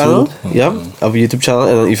YouTube channel. Okay. Yeah, I have a YouTube channel,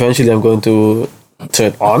 and eventually I'm going to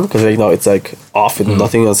turn it on, because right now it's like off with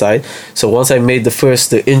nothing inside. So once I made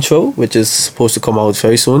the intro, which is supposed to come out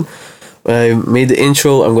very soon, when I made the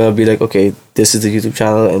intro, I'm gonna be like, okay, this is the YouTube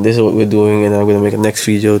channel and this is what we're doing, and I'm gonna make a next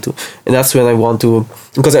video too. And that's when I want to,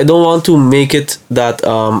 because I don't want to make it that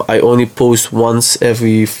I only post once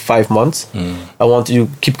every 5 months. I want to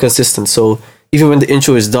keep consistent. So even when the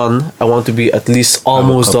intro is done, I want to be at least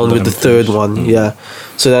almost done with the third one. Yeah.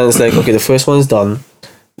 So then it's like, okay, the first one is done,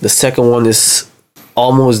 the second one is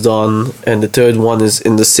almost done, and the third one is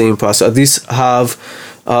in the same process. At least I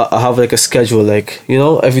have like a schedule, like, you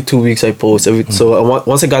know, every 2 weeks I post. So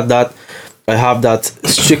once I got that, I have that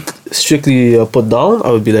strictly put down.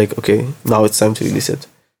 I would be like, okay, now it's time to release it,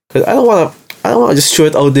 because I don't want to just throw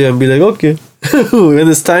it out there and be like, okay, when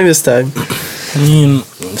it's time, it's time. I mean,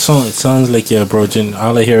 so it sounds like you're approaching.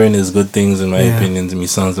 All I'm hearing is good things, in my opinion. To me,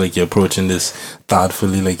 sounds like you're approaching this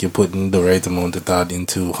thoughtfully, like you're putting the right amount of thought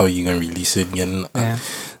into how you're gonna release it.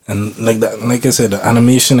 And like that, like I said, the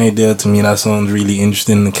animation idea to me that sounds really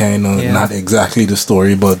interesting. Kind of not exactly the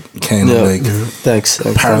story, but kind of like thanks.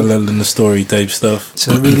 parallel in the story type stuff. It's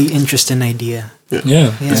a really interesting idea.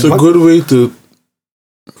 Yeah. It's a good way to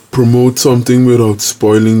promote something without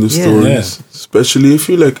spoiling the stories. Especially if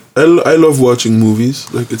you like, I love watching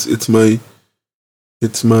movies. Like it's my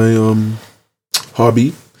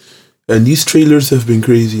hobby, and these trailers have been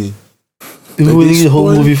crazy. Ruining the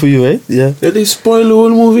whole movie for you, right? Yeah, they spoil the whole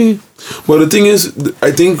movie. But the thing is,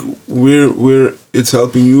 I think where it's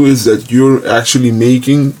helping you is that you're actually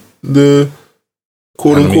making the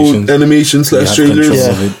quote-unquote animation /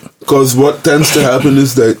 trailers. Because what tends to happen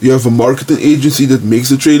is that you have a marketing agency that makes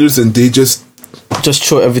the trailers, and they just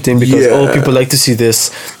show everything because people like to see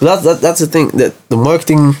this. That's the thing, that the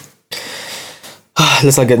marketing.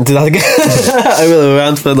 Let's not get into that again. I will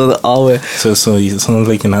rant for another hour. So it sounds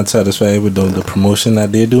like you're not satisfied with the promotion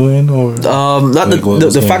that they're doing, or not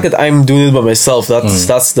the fact that I'm doing it by myself.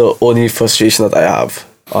 That's the only frustration that I have.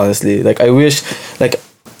 Honestly, like I wish, like.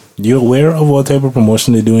 You aware of what type of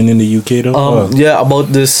promotion they're doing in the UK though? Yeah, about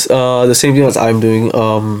this the same thing as I'm doing.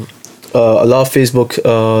 A lot of Facebook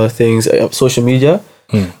things, social media,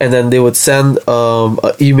 and then they would send an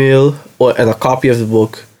email and a copy of the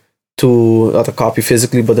book to, not a copy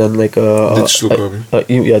physically, but then like a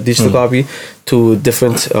digital copy to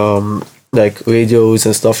different like radios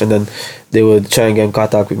and stuff, and then they would try and get in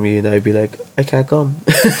contact with me, and I'd be like, I can't come.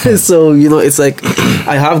 So it's like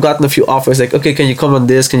I have gotten a few offers like, okay, can you come on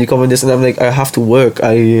this, and I'm like, I have to work,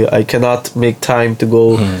 I cannot make time to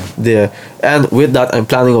go there, and with that I'm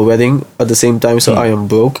planning a wedding at the same time, so I am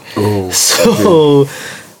broke.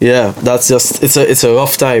 Yeah, that's just it's a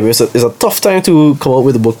rough time. It's a tough time to come out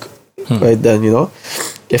with a book right then,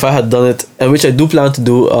 if I had done it, and which I do plan to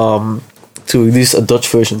do, to release a Dutch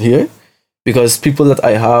version here, because people that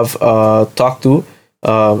I have talked to,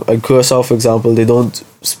 at Curaçao, for example, they don't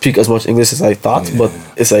speak as much English as I thought, but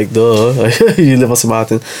it's like, duh, you live on St.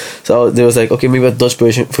 Martin. So they was like, okay, maybe a Dutch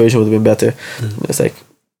version would have been better. It's like,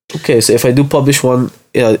 okay, so if I do publish one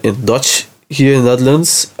in Dutch here in the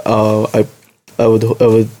Netherlands, I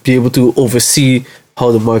would be able to oversee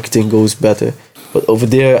how the marketing goes better. But over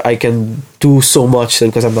there, I can do so much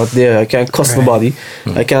because I'm not there. I can't cuss nobody.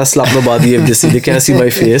 I can't slap nobody if they can't see my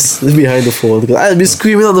face behind the phone. Because I'll be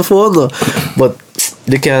screaming on the phone, but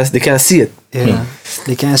they can't see it. Yeah,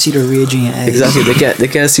 they can't see the rage in your eyes. Exactly, they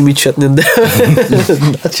can't see me threatening them.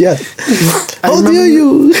 Not yet. How dare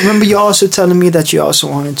you? Remember, you also telling me that you also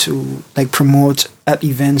wanted to like promote at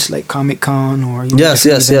events like Comic-Con or yes,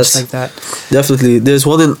 like that. Definitely, there's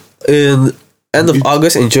one in end of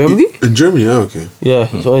August in Germany. In Germany, okay. Yeah,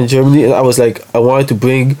 so in Germany, and I was like, I wanted to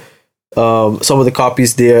bring some of the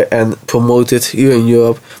copies there and promote it here in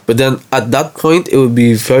Europe. But then at that point, it would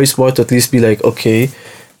be very smart to at least be like, okay,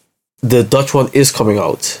 the Dutch one is coming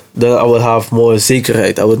out. Then I will have more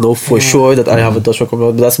zekerheid. I would know for sure that I have a Dutch one coming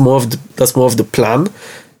out. But that's more of the plan.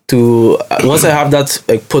 To once I have that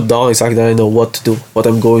like put down exactly, then I know what to do, what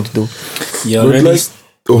I'm going to do.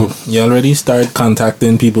 You already start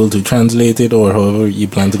contacting people to translate it, or however you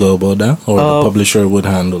plan to go about that, or the publisher would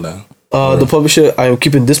handle that? The publisher, I'm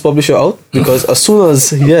keeping this publisher out because as soon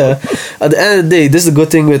as, at the end of the day, this is a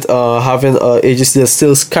good thing with having an agency that's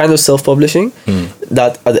still kind of self-publishing,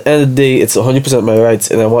 that at the end of the day, it's 100% my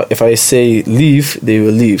rights, and if I say leave, they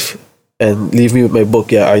will leave. And leave me with my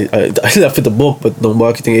book. Yeah, I left with the book, but no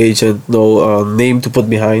marketing agent, no name to put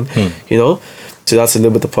behind, So that's a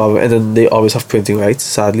little bit the problem. And then they always have printing rights,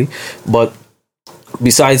 sadly. But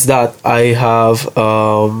besides that, I have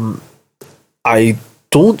I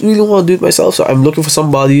don't really want to do it myself, so I'm looking for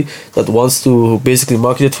somebody that wants to basically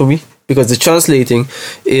market it for me, because the translating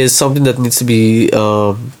is something that needs to be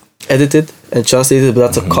edited and translated, but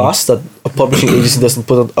that's a cost that a publishing agency doesn't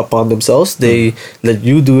put upon themselves. They let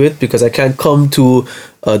you do it, because I can't come to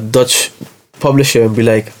a Dutch publisher and be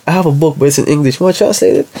like, I have a book but it's in English, you want to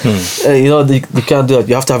translate it? You can't do that.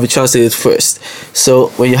 You have to have it translated first. So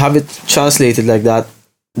when you have it translated like that,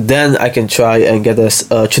 then I can try and get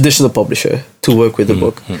a traditional publisher to work with the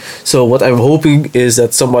book. So what I'm hoping is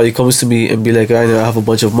that somebody comes to me and be like, I have a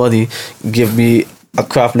bunch of money, give me a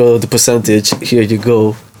crap load of the percentage, here you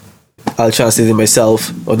go, I'll translate it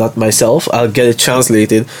myself, or not myself, I'll get it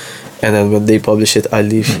translated, and then when they publish it, I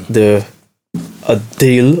leave a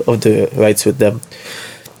deal of the rights with them.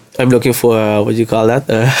 I'm looking for what do you call that?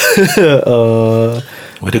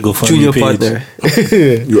 What a GoFundMe junior page. partner. I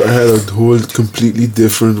had a whole completely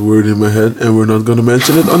different word in my head, and we're not going to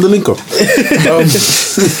mention it on the link up.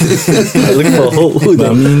 But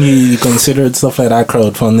I mean, you considered stuff like that,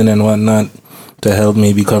 crowdfunding and whatnot, to help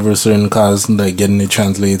maybe cover certain costs, like getting it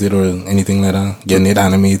translated or anything like that, getting it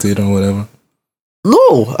animated or whatever.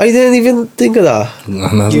 No, I didn't even think of that. And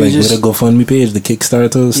I was like, with a GoFundMe page, the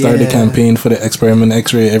Kickstarter, start the campaign for the Experiment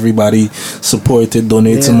X-Ray. Everybody support it,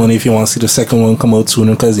 donate some money if you want to see the second one come out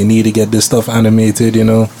sooner, because you need to get this stuff animated, you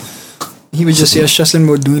know. He would just see us stressing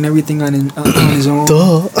about doing everything on his own.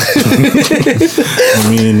 Duh. I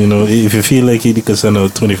mean, you know, if you feel like you could send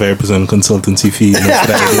out 25% consultancy fee,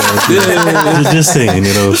 just saying,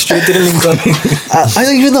 you know. Straight to the link up. I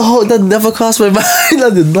don't even know how that never crossed my mind.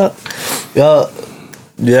 I did not.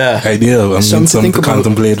 Yeah. Idea. I mean, something to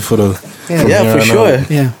contemplate for the. Yeah, for sure.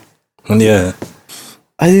 Yeah. And yeah.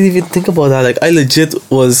 I didn't even think about that. Like, I legit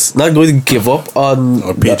was not going to give up on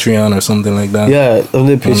or Patreon or something like that. Yeah, on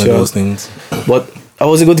the Patreon. One of those things. But I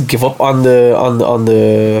wasn't going to give up on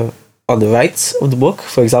the rights of the book,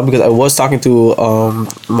 for example, because I was talking to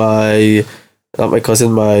my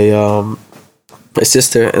cousin, my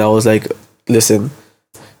sister, and I was like, listen,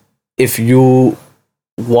 if you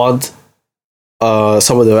want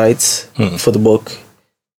some of the rights for the book,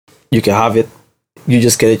 you can have it. You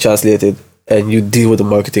just get it translated. And you deal with the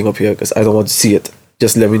marketing up here, because I don't want to see it.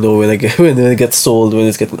 Just let me know when it gets sold, when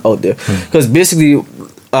it's getting out there. Because basically,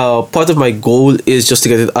 part of my goal is just to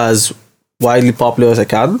get it as widely popular as I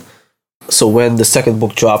can. So when the second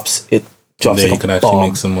book drops, it drops. Then you can actually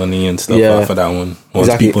make some money and stuff off of that one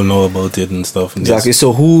once people know about it and stuff. And exactly.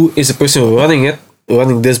 So who is the person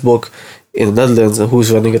running this book in the Netherlands, and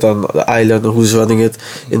who's running it on the island, and who's running it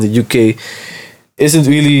in the UK, isn't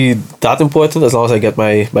really that important as long as I get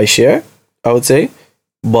my share, I would say.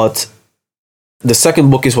 But the second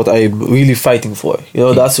book is what I'm really fighting for. You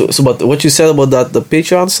know, that's so. But what you said about that, the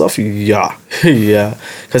Patreon stuff, yeah,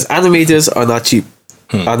 because animators are not cheap.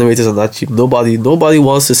 Animators are not cheap. Nobody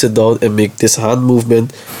wants to sit down and make this hand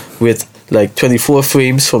movement with like 24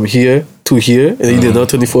 frames from here to here, and then another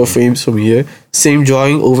 24 frames from here. Same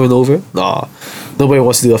drawing over and over. Nah, nobody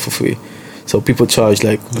wants to do that for free. So people charge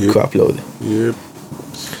like a crap load. Yep.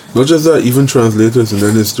 Not just that, even translators, and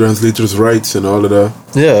then there's translators' rights and all of that.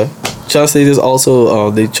 Yeah, translators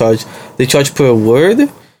also they charge per word,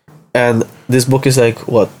 and this book is like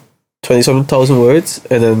what 20,000 words,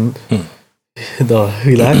 and then no,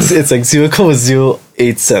 relax, it's like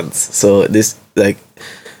 0.08 cents. So this like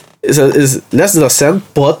is less than a cent,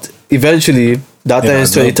 but eventually that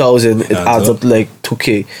times 20,000, it adds up to like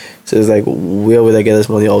 2K. So it's like, where would I get this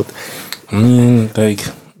money out? I mean, like,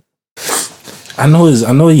 I know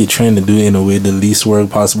you're trying to do it in a way the least work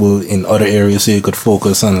possible in other areas, so you could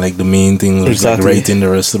focus on like the main thing, like writing the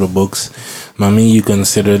rest of the books. I mean, you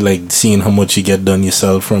consider like seeing how much you get done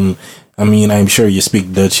yourself from. I mean, I'm sure you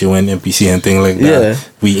speak Dutch, you went NPC and things like that. Yeah.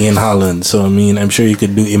 We in Holland, so I mean, I'm sure you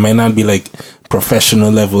could do. It might not be like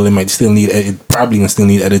professional level. It might still need. It probably can still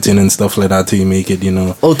need editing and stuff like that till you make it. You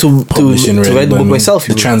know. Oh, to write the book myself.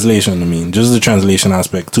 The translation. I mean, just the translation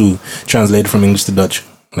aspect to translate from English to Dutch.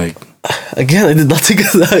 Like again, I did not think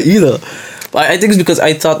of that either. But I think it's because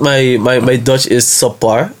I thought my Dutch is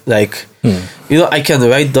subpar. Like, you know, I can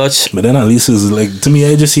write Dutch. But then at least it's like, to me,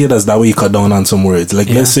 I just see it as that way you cut down on some words. Like,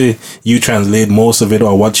 let's say you translate most of it,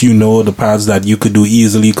 or what you know, the parts that you could do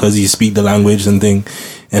easily because you speak the language and thing.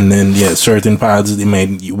 And then, certain parts, it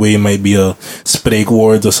might be a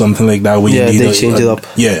spreekwoord or something like that. Where you need they change it up.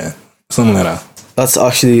 Yeah, something like that. That's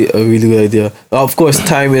actually a really good idea. Of course,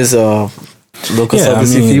 time is no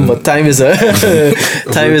consultancy fee, but time is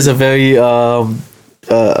a very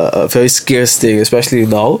very scarce thing, especially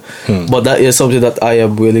now. But that is something that I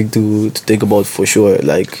am willing to think about for sure.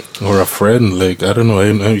 Like, or a friend, like I don't know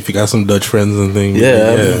if you got some Dutch friends and things.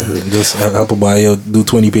 Just help buy out, do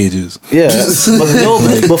 20 pages. Yeah,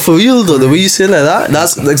 but for real though, the way you say it like that,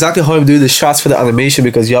 that's exactly how I'm doing the shots for the animation.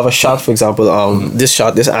 Because you have a shot, for example, this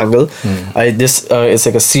shot, this angle, it's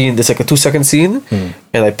like a scene, it's like a 2-second scene,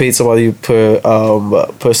 and I paid somebody per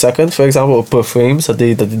second, for example, or per frame, so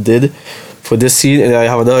that they did for this scene, and I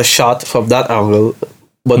have another shot from that angle,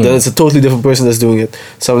 but then it's a totally different person that's doing it.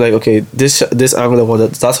 So I'm like, okay, this angle I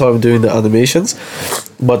want, that's how I'm doing the animations,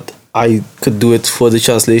 but I could do it for the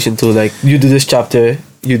translation too. Like, you do this chapter,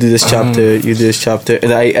 you do this chapter, you do this chapter,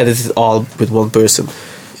 and I edit it all with one person.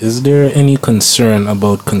 Is there any concern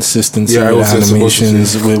about consistency with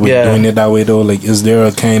animations with doing it that way though? Like, is there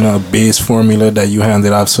a kind of base formula that you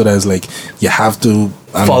handed off so that's like you have to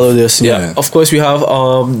follow this? Yeah, of course we have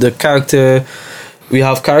the character we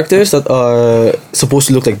have characters that are supposed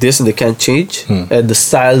to look like this and they can't change. And the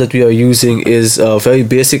style that we are using is a very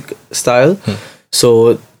basic style.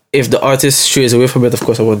 So if the artist strays away from it, of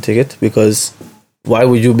course I won't take it, because why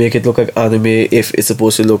would you make it look like anime if it's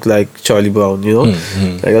supposed to look like Charlie Brown, you know?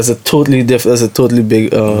 Like that's a totally different, that's a totally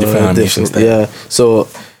big difference. Yeah. So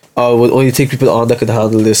I would only take people on that could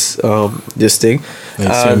handle this this thing.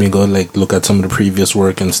 Like, so we go like look at some of the previous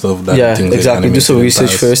work and stuff. That yeah, exactly. Do some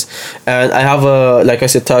research first. And I have like I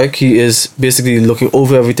said, Tarek, he is basically looking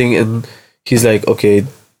over everything, and he's like, okay,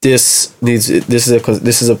 this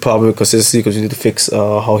is a problem with consistency, because you need to fix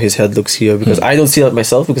how his head looks here, because I don't see that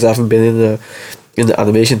myself, because I haven't been in the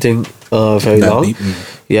animation thing very long.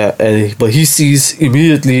 Yeah, but he sees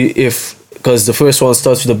immediately because the first one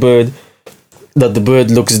starts with a bird, that the bird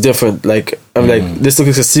looks different. Like I'm like, this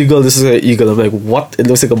looks like a seagull, this is like an eagle. I'm like, what? It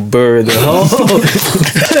looks like a bird.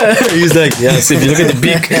 He's like, yeah. So if you look at the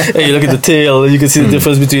beak and you look at the tail, you can see the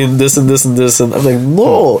difference between this and this and this. And I'm like,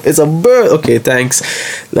 no, it's a bird. Okay, thanks.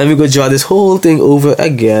 Let me go draw this whole thing over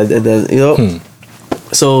again, and then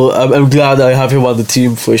So I'm glad I have him on the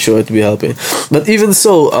team for sure to be helping. But even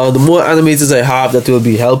so, the more animators I have that will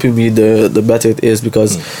be helping me, the better it is,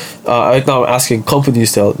 because right now I'm asking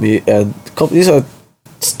companies to help me, and companies are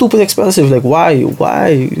stupid expensive. Like why you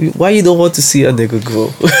don't want to see a nigga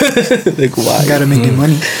grow? Like why? Gotta make the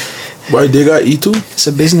money. Why they got E2? It's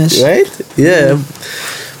a business, right? Yeah.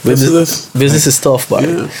 Business is tough, but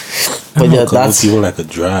that's people like a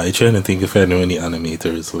draw. I'm trying to think if I know any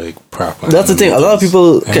animators like proper. That's the thing. A lot of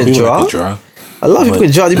people can draw. A lot of people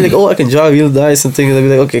can draw. They be like, "Oh, I can draw real nice," and things. They'll be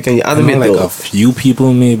like, "Okay, can you animate?" Like a few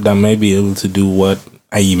people maybe that might be able to do what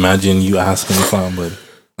I imagine you asking for, but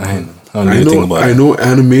I know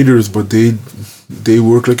animators, but they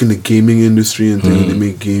work like in the gaming industry and they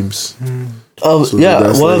make games. So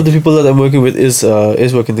one of the people that I'm working with is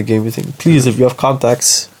working the gaming thing. Please, if you have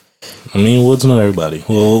contacts. I mean, Woods know everybody.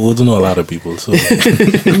 Well, Woods know a lot of people. So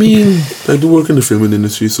I mean, I do work in the film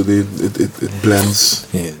industry, so it blends.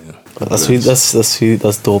 Yeah, that's sweet. That's sweet.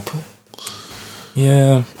 That's dope.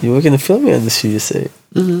 Yeah, you work in the film industry, you say.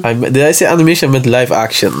 Did I say animation? I meant live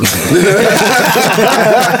action.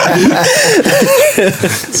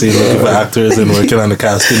 So you're looking for actors and working on the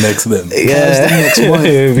casting next to them. Yeah, the next one.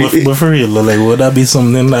 But for real, like, would that be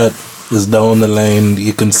something that is down the line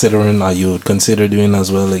you considering, or you would consider doing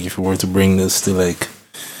as well? Like, if you were to bring this to like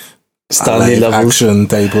Stanley live level action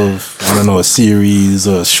type of, I don't know, a series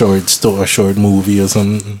or a short story, a short movie or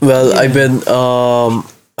something. Well, I've been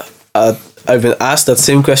asked that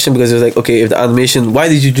same question, because it was like, okay, if the animation, why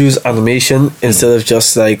did you choose animation instead of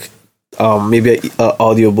just like maybe an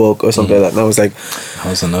audiobook or something like that? And I was like, that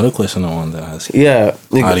was another question I wanted to ask. Yeah,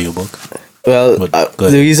 audiobook. Well,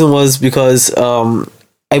 the reason was because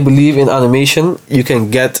I believe in animation you can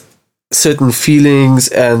get certain feelings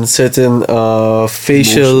and certain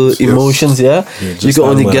facial emotions. Yeah, you can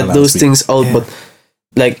only get those things out, but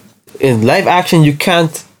like in live action you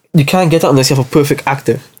can't get it unless you have a perfect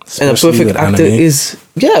actor. Especially, and a perfect actor is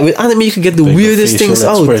with anime you can get the like weirdest things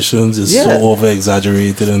out. Expressions is so over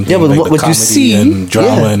exaggerated, and but like what you see and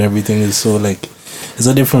drama and everything is so like, it's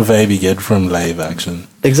a different vibe you get from live action.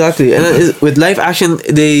 Exactly, and with live action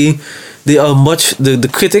they are much the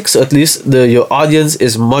critics, or at least your audience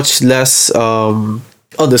is much less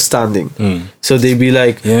understanding. So they be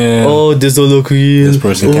like, oh, this don't look real, this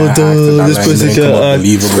person can't act,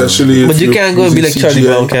 especially but you can't go and be like Charlie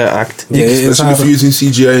Brown can't act. Especially if you're using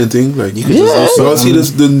CGI and things like, you all see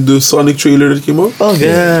the Sonic trailer that came out. Oh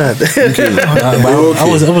god. I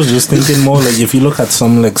was just thinking more like, if you look at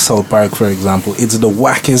some like South Park for example, it's the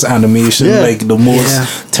wackest animation, like the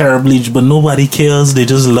most terribly, but nobody cares. They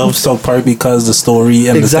just love South Park because the story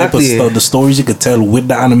and the type of stuff, the stories you could tell with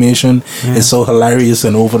the animation is so hilarious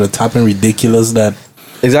and over the top and ridiculous that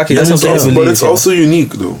that's something. But it's also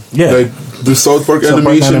unique though. Yeah, like the South Park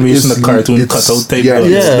animation is the cartoon cutout type,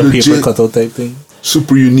 the paper cutout type thing.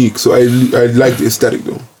 Super unique. So I like the aesthetic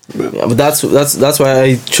though. Yeah, but that's why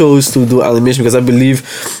I chose to do animation, because I believe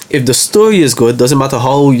if the story is good, doesn't matter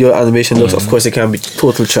how your animation looks. Of course, it can be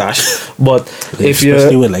total trash, but like, if you're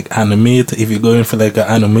especially with like animate, if you're going for like an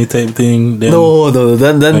anime type thing, then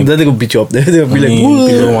then like, they're gonna beat you up. They're gonna be like,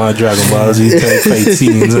 people want Dragon Ball Z type fight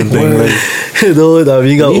scenes and things like. We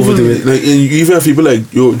got overdo it. Like, you even have people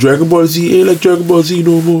like, yo, Dragon Ball Z ain't like Dragon Ball Z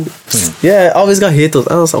no more. Yeah, I always got haters.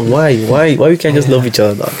 I don't know why we can't just love each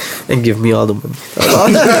other, dog, and give me all the money.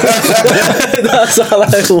 That's all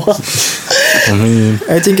I want.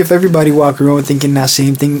 I think if everybody walk around thinking that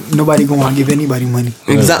same thing, nobody gonna want to give anybody money.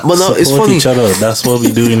 Exactly. But no, it's funny. Each other. That's what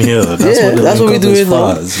we do in here. That's what we do in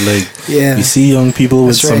here. Like, you see young people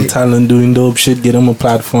with some talent doing dope shit, get them a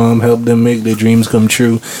platform, help them make their dreams come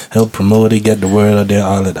true, help promote it, get the word out there,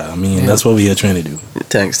 all of that. I mean, that's what we are trying to do.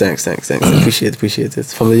 Thanks. Appreciate it.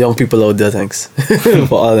 From the young people out there, thanks.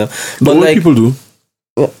 For all of them. But the old people do.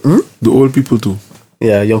 The old people do.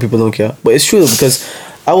 Yeah, young people don't care. But it's true because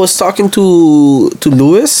I was talking to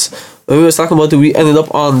Lewis when we were talking about it. We ended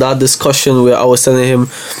up on that discussion where I was telling him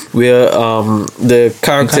where the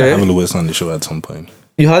character. I have Lewis on the show at some point.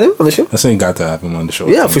 You had him on the show? I think got to have him on the show.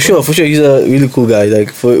 Yeah, for sure. He's a really cool guy.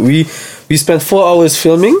 Like we spent 4 hours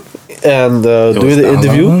filming and doing the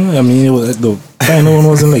interview. Long? I mean, it was the final one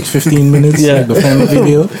was in like 15 minutes. Like the final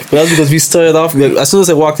video. But that's because we started off. Like, as soon as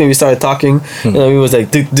I walked in, we started talking. And we was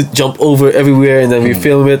like jump over everywhere, and then we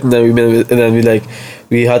film it, and then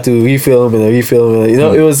we had to refilm and refilm. And,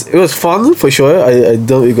 it was fun for sure. I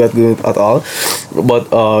don't regret doing it at all. But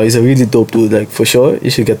he's a really dope dude. Like for sure, you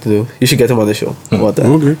should get him on the show. About that.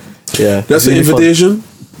 Okay. Yeah. That's the invitation.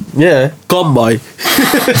 Fun. Yeah. Come by.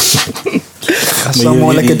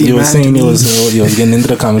 You were saying you was getting into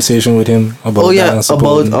the conversation with him about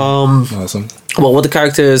awesome. About what the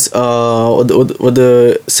character is, what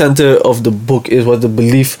the center of the book is, what the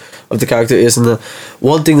belief of the character is, and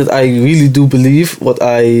one thing that I really do believe, what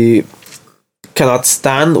I cannot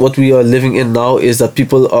stand, what we are living in now, is that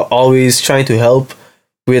people are always trying to help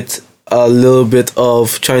with a little bit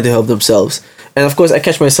of trying to help themselves, and of course I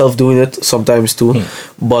catch myself doing it sometimes too,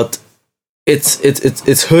 but.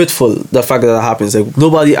 It's hurtful, the fact that happens. Like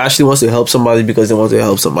nobody actually wants to help somebody because they want to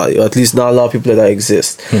help somebody, or at least not a lot of people that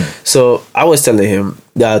exist. So I was telling him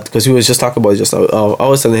that because we was just talking about it just now. I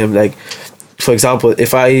was telling him, like, for example,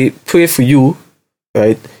 if I pray for you,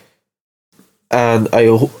 right, and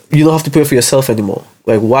you don't have to pray for yourself anymore.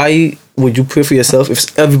 Like, why would you pray for yourself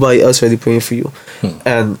if everybody else already praying for you?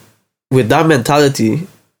 And with that mentality,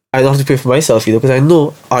 I don't have to pray for myself either because I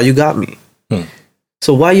know, you got me.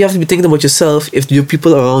 So why you have to be thinking about yourself if your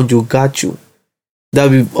people around you got you? That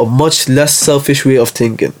would be a much less selfish way of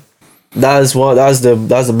thinking. That's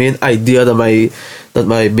the main idea that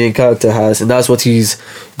my main character has, and that's what he's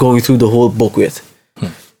going through the whole book with.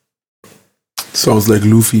 Sounds like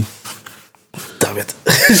Luffy. Damn it.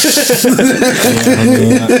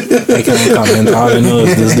 I can't comment. All I know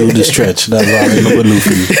is this dude is stretch. That's all I know about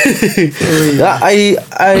Luffy.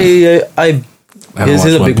 Here's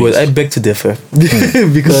a big word. I beg to differ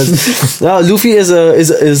because Luffy is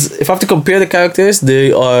if I have to compare the characters,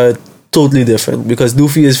 they are totally different because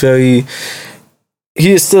Luffy is he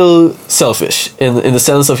is still selfish in the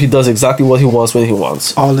sense of he does exactly what he wants when he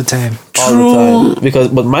wants all the time.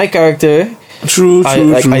 But my character. True. I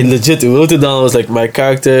legit wrote it down. I was like, my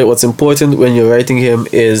character, what's important when you're writing him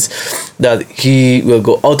is that he will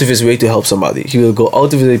go out of his way to help somebody. He will go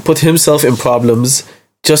out of his way, put himself in problems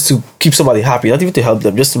just to keep somebody happy, not even to help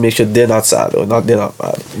them, just to make sure they're not sad or they're not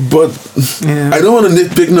mad. But I don't want to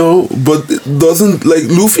nitpick now, but it doesn't, like,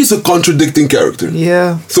 Luffy's a contradicting character.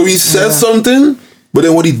 Yeah. So he says something, but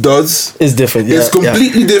then what he does is different. It's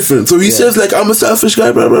completely different. So he says, like, I'm a selfish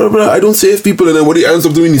guy, blah, blah, blah. I don't save people. And then what he ends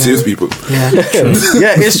up doing, he saves people. Yeah.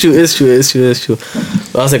 It's true.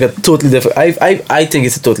 I was like a totally different. I think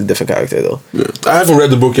it's a totally different character, though. Yeah. I haven't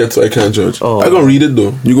read the book yet, so I can't judge. Oh. I'm going to read it,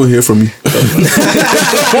 though. You're going to hear from me.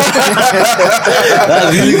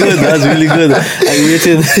 That's really good.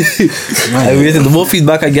 I waited. The more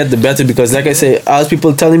feedback I get, the better, because like I say, as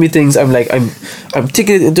people telling me things, I'm like, I'm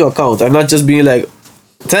taking it into account. I'm not just being like,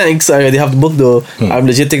 thanks, I already have the book though. I'm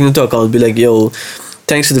legit taking it into account. Be like, yo,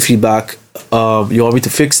 thanks for the feedback. You want me to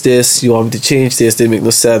fix this? You want me to change this? They make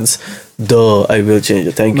no sense. Duh, I will change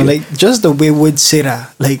it. Thank you. Like, just the way Wood say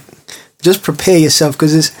that, like, just prepare yourself,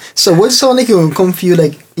 because it's so. Would sound like it will come for you.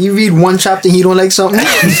 Like, you read one chapter, and you don't like something.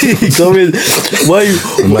 Why you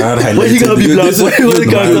gotta be black?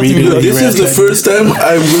 This is the first time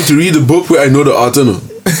I'm going to read a book where I know the author now.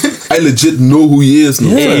 I legit know who he is now.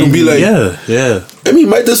 So I can be like, yeah. I mean,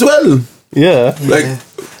 might as well. Yeah. Like,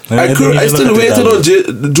 I still waited on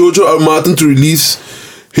Jojo R. Martin to release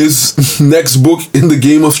his next book in the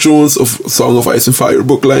Game of Thrones of Song of Ice and Fire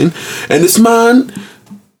book line. And this man,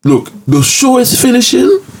 look, the show is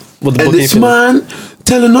finishing, and this man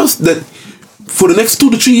telling us that for the next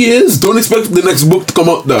 2 to 3 years, don't expect the next book to come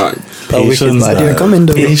out there. Patience, they're coming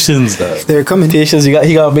though. Patience, they're coming. Patience, he got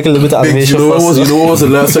to make a little bit of animation. You know what was the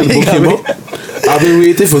last time the book came out? I've been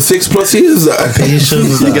waiting for 6+ years.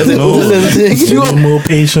 Patience. You need more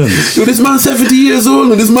patience. Yo, this man's 70 years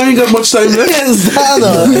old and this man ain't got much time left. I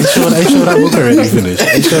showed that book already finished.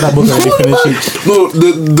 No,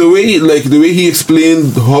 the way he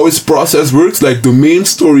explained how his process works, like the main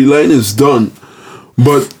storyline is done,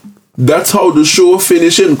 but that's how the show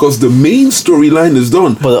finishing, because the main storyline is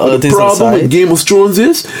done. But the problem with Game of Thrones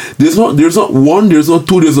is there's not 1, there's not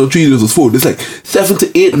 2, there's not 3, there's 4. There's like 7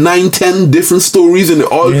 to 8, 9, 10 different stories, and they're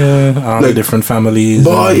all all the different families.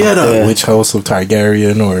 Which house of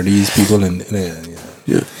Targaryen or these people and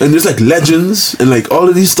yeah, and there's like legends and like all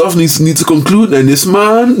of these stuff needs to conclude. And this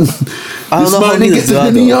man ain't getting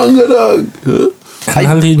any younger, dog.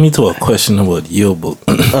 That lead me to a question about your book.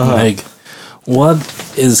 Like, what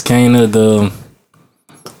is kind of the,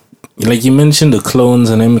 like you mentioned the clones,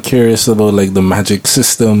 and I'm curious about like the magic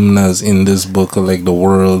system that's in this book, or like the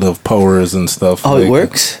world of powers and stuff. How like, it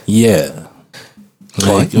works? Yeah.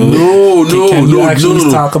 Like, can you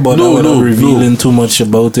actually talk about that without revealing too much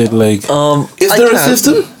about it? Like, is there a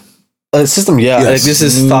system? A system, yeah. Yes. Like this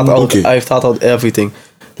is thought out. Okay. I've thought out everything.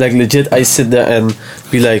 Like legit, I sit there and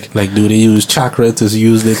be like, do they use chakra to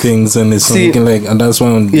use the things, and it's something like, and that's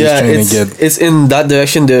what I'm just trying to get. It's in that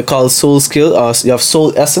direction. They're called soul skill. You have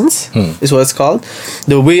soul essence, is what it's called.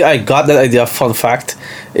 The way I got that idea, fun fact,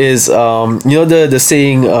 is the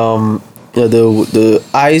saying, the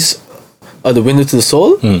eyes are the window to the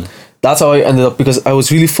soul. That's how I ended up, because I was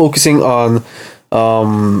really focusing on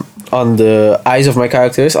the eyes of my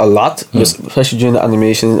characters a lot, especially during the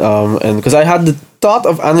animation, and because I had the thought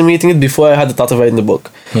of animating it before I had the thought of writing the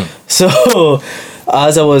book. So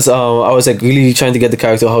as I was like really trying to get the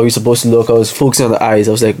character, how he's supposed to look, I was focusing on the eyes.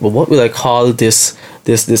 I was like, well, what would I call this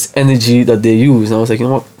energy that they use? And I was like, you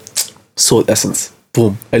know what, soul essence.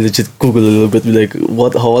 Boom. I legit Googled a little bit, like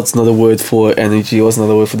what's another word for energy, what's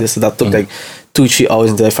another word for this. So that took like 2-3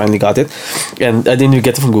 hours until I finally got it. And I didn't even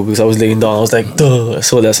get it from Google, because I was laying down, I was like, duh,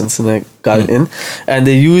 soul essence, and I got it in. And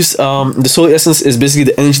they use the soul essence is basically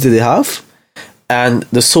the energy that they have, and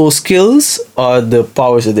the soul skills are the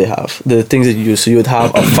powers that they have, the things that you use. So you would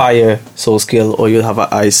have a fire soul skill, or you'd have an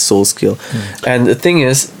ice soul skill. And the thing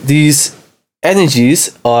is, these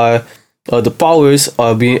energies are, the powers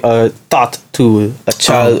are being taught to a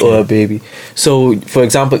child or a baby. So, for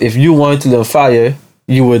example, if you wanted to learn fire,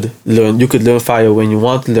 you could learn fire when you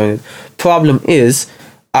want to learn it. Problem is,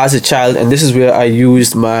 as a child, and this is where I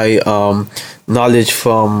used my knowledge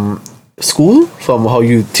from school, from how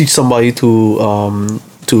you teach somebody to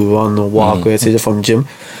run or walk, or etc., from gym.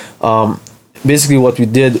 Basically, what I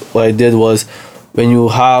did was, when you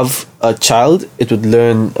have a child, it would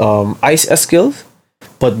learn ice skills,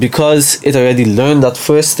 but because it already learned that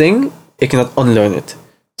first thing, it cannot unlearn it.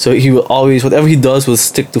 So he will always, whatever he does will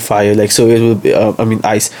stick to fire. Like, so it will be,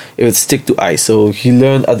 ice. It would stick to ice. So he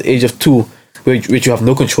learned at the age of 2, which you have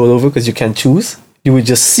no control over because you can't choose. You would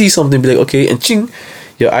just see something, be like, okay, and ching,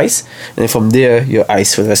 you're ice. And then from there, you're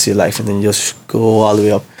ice for the rest of your life. And then you just go all the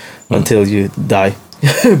way up until you die,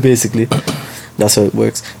 basically. That's how it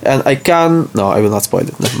works. And I will not spoil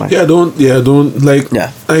it. Never mind.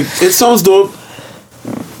 Like, it sounds dope.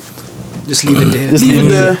 Just leave it there. Just leave it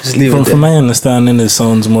there. From my understanding, it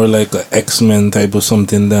sounds more like an X-Men type of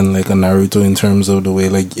something than like a Naruto, in terms of the way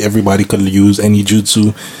like everybody could use any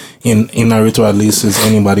jutsu. In Naruto, at least, is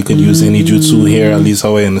anybody could use any jutsu. Here, at least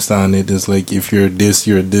how I understand it, is like if you're this,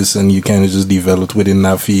 and you kind of just develop within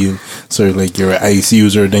that field. So like you're an ice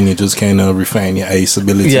user, then you just kind of refine your ice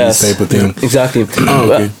abilities, type of thing. Exactly.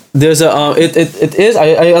 There's a it is.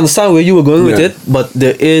 I understand where you were going with it, but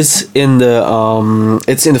there is in the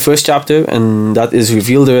it's in the first chapter, and that is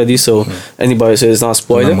revealed already. So anybody, so it's not a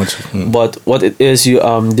spoiler. But what it is, he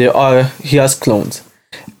has clones,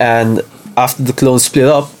 and after the clones split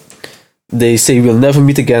up, they say we'll never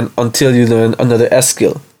meet again until you learn another S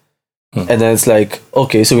skill. And then it's like,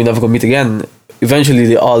 okay, so we're never gonna meet again. Eventually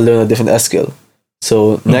they all learn a different S skill.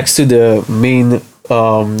 So next to the main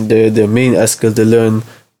the main S skill, they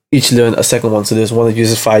each learn a second one. So there's one that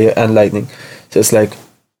uses fire and lightning. So it's like,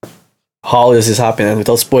 how does this happen? And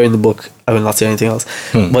without spoiling the book, I will not say anything else.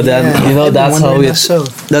 But then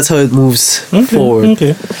that's how it moves forward.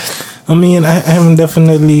 Okay. I mean, I'm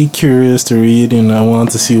definitely curious to read, and I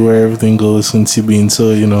want to see where everything goes, since you've been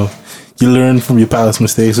so, you learn from your past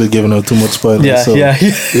mistakes with giving out too much spoilers.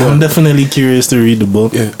 I'm definitely curious to read the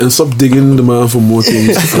book. Yeah, and stop digging the man for more things.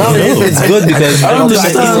 It's good because I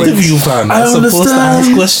understand.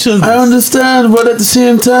 I understand, but at the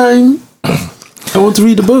same time, I want to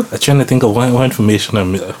read the book. I'm trying to think of what information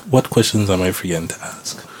what questions am I forgetting to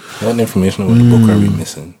ask? What information about the book are we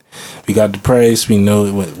missing? we got the price. We know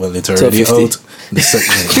it's already out.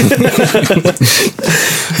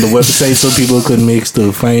 The website so people could make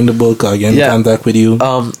to find the book or get in contact with you.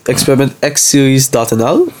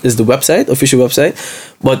 experimentxseries.nl is the website, official website,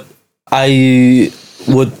 but I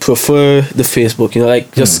would prefer the Facebook.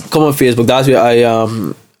 Just come on Facebook. That's where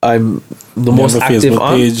I'm the most active Facebook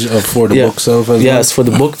on. Page for the book itself as well? For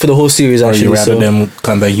the book, for the whole series actually. Or you rather them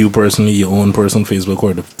contact you personally, your own personal Facebook,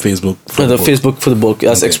 or the Facebook for the book? Facebook for the book.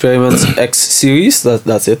 That's Experiment X series.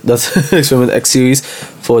 That's it. That's Experiment X series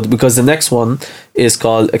because the next one is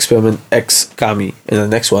called Experiment X Kami, and the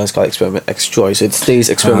next one is called Experiment X Joy. So it stays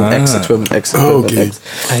Experiment X, Experiment X, Experiment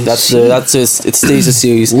X. It stays a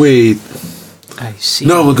series. Wait, I see.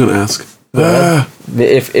 now we're gonna ask.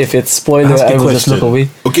 If it's spoiler, I will just look away.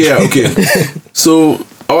 Okay. So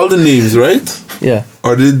all the names, right? Yeah.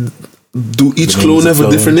 Or do each clone have a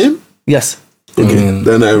different name? Yes. Okay,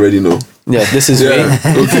 then I already know. Yeah, this is Ray.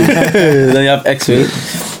 Okay. Then you have X-Ray,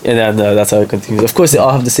 and then that's how it continues. Of course, they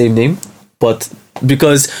all have the same name, but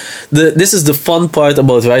because this is the fun part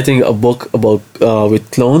about writing a book about with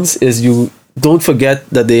clones is you don't forget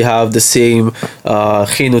that they have the same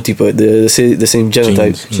genotype, the same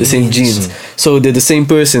genotype, the same genes. So they're the same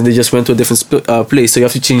person. They just went to a different place. So you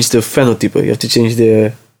have to change the phenotype. You have to change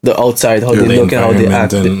the outside, how they look and how they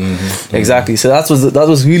act. Exactly. So that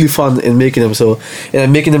was really fun in making them. So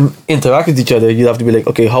and making them interact with each other, you have to be like,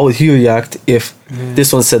 okay, how would he react if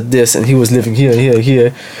this one said this and he was living here.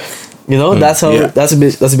 That's how that's a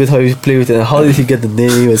bit how you play with it. And how did he get the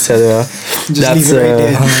name, etc. Just leave it right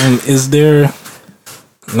there. Is there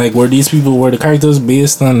were the characters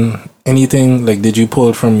based on anything? Like, did you pull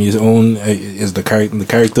it from your own? Is the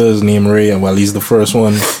character's name Ray? And he's the first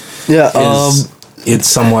one. Yeah. It's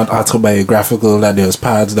somewhat autobiographical that there's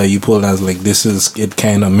parts that you pull as it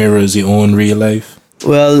kind of mirrors your own real life.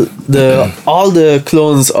 Well, all the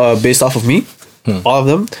clones are based off of me, all of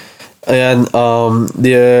them, and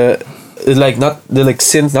they're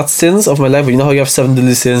sins, not sins of my life, but you know how you have 7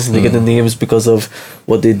 deadly sins and they get the names because of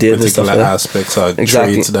what they did. Particular and stuff aspects or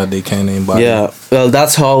traits that they can embody. Yeah, well,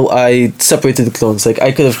 that's how I separated the clones. Like,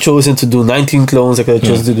 I could have chosen to do 19 clones, I could have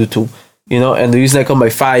chosen to do 2. And the reason I come by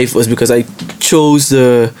 5 was because I chose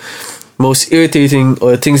the most irritating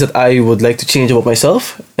or things that I would like to change about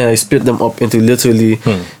myself, and I split them up into literally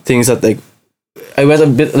things that I went a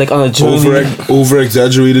bit on a journey. Over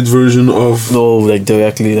exaggerated version of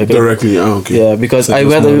directly. Directly, okay. Yeah, because I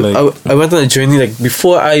went on a journey.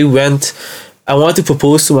 Before I went, I wanted to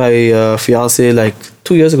propose to my fiance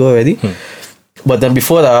 2 years ago already. But then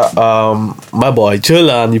before that, my boy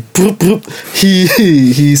Jolan,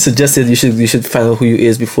 he suggested you should find out who you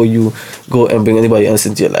is before you go and bring anybody else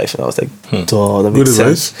into your life. And I was like, duh, that makes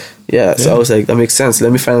sense. Yeah, so I was like, that makes sense.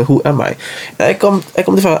 Let me find out who am I. And I come to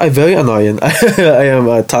find out I'm very annoying. I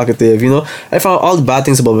am talkative. I found all the bad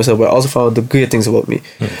things about myself, but I also found the great things about me.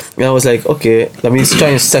 And I was like, okay, let me try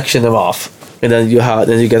and section them off. And then you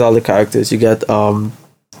get all the characters. You get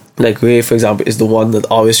Ray, for example, is the one that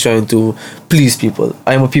always trying to please people.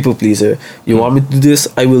 I am a people pleaser. You want me to do this,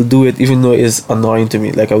 I will do it, even though it's annoying to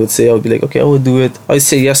me. I would be like, okay, I will do it. I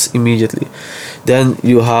say yes immediately. Then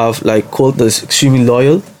you have Colt, that's extremely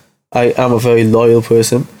loyal. I am a very loyal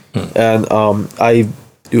person, and I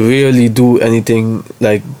rarely do anything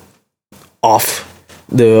off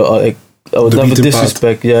the I would never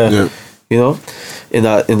disrespect. In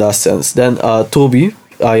that sense. Then Toby,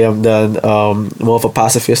 I am then more of a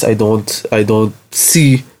pacifist. I don't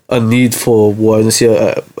see a need for war. I don't see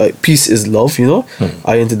peace is love.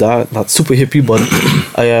 I into that. Not super hippie, but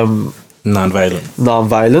I am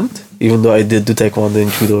non-violent. Even though I did do taekwondo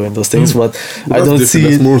and judo and those things, but I don't see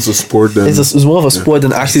it. It's more of a sport than it's more of a sport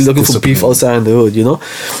than actually looking for beef outside on the road.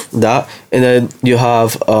 That, and then you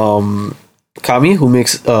have Kami,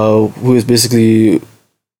 who is basically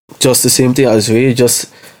just the same thing as Ray,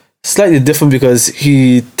 just slightly different because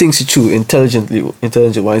he thinks it through intelligent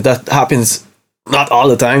wise. That happens not all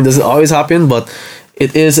the time, doesn't always happen, but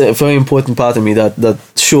it is a very important part of me that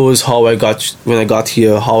shows how I got when I got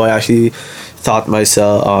here, how I actually thought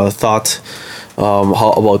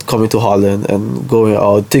how about coming to Holland and going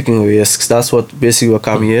out, taking risks. That's what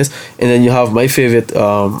Kami is. And then you have my favorite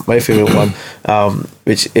one,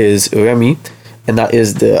 which is Remy. And that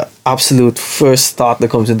is the absolute first thought that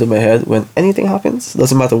comes into my head when anything happens.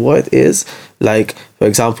 Doesn't matter what it is. For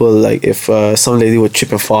example, if some lady would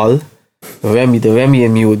trip and fall, the Remy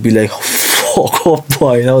in me would be like, fuck up,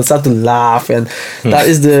 boy. And I would start to laugh, and that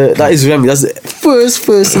is Remy. That's the first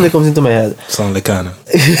thing that comes into my head. Sound like Anna.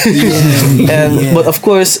 But of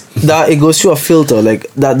course, that it goes through a filter.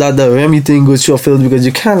 Like that the Remy thing goes through a filter because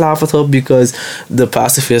you can't laugh at her because the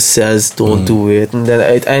pacifist says don't do it, and then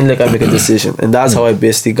I make a decision, and that's how I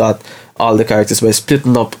basically got all the characters by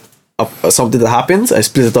splitting up something that happens. I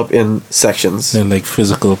split it up in sections. They're like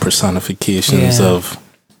physical personifications of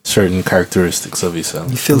certain characteristics of yourself.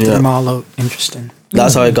 You filter them all out. Interesting.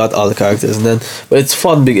 That's how I got all the characters, and then but it's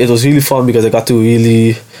fun. It was really fun because I got to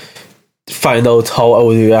really find out how I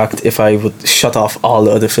would react if I would shut off all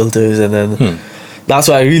the other filters, and then that's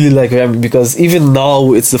why I really like Remy, because even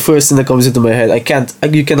now it's the first thing that comes into my head.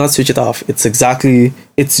 You cannot switch it off. It's exactly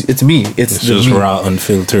it's me. It's just me. raw,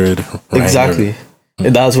 unfiltered. Exactly.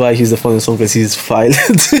 And that's why he's the funniest one, because he's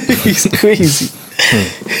violent. He's crazy.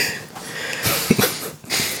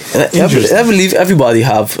 And I believe everybody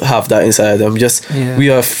have that inside them. Just we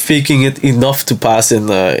are faking it enough to pass in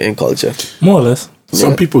culture. More or less.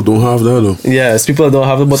 Some people don't have that though. Yes, people don't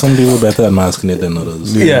have it, but some people better at masking it than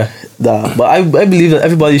others. But I believe that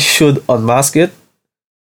everybody should unmask it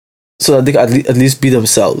so that they can at least be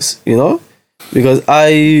themselves. You know. Because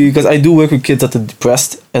I do work with kids that are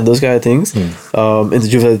depressed and those kind of things in the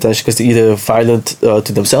juvenile detention, because they're either violent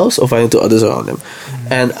to themselves or violent to others around them.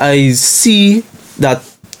 And I see that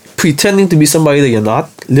pretending to be somebody that you're not,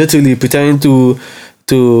 literally pretending to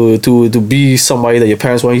be somebody that your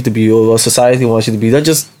parents want you to be or society wants you to be, that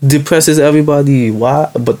just depresses everybody.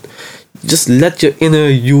 Why? But just let your inner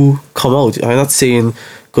you come out. I'm not saying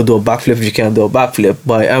go do a backflip if you can't do a backflip,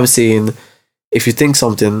 but I'm saying if you think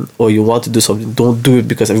something or you want to do something, don't do it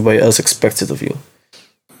because everybody else expects it of you.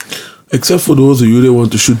 Except for those of you that want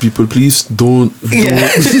to shoot people, please don't do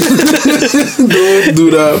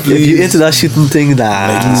that, please. If you're into that shooting thing,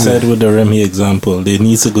 like you said with the Remy example, they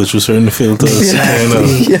need to go through certain filters.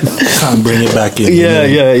 Can't bring it back in.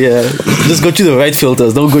 Yeah. Just go through the right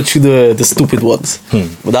filters. Don't go through the stupid ones.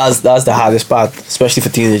 But that's the hardest part, especially for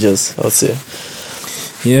teenagers, I would say.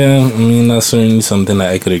 Yeah, I mean, that's certainly something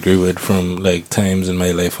that I could agree with from like times in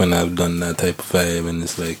my life when I've done that type of vibe, and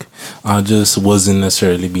it's like I just wasn't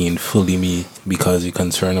necessarily being fully me because you're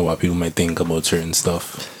concerned about what people might think about certain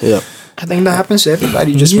stuff. Yeah, I think that happens to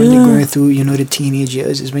everybody. Just when you're going through, the teenage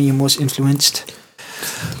years is when you're most influenced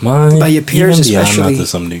by your peers, even especially. Beyond that to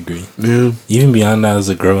some degree. Yeah. Even beyond that, as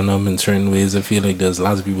a grown up in certain ways, I feel like there's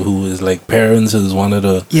lots of people who is like parents is one of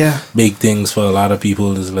the big things for a lot of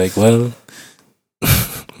people. Is like, well,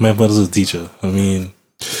 my mother's a teacher. I mean,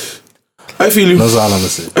 I feel you. That's all I'm gonna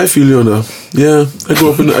say. I feel you on that. Yeah, I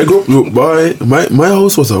grew up by my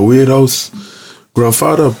house was a weird house.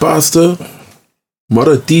 Grandfather pastor,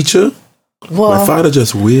 mother teacher. Wow. My father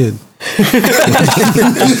just weird.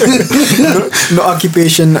 no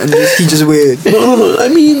occupation, and he just weird. No, I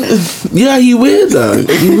mean, yeah, he weird.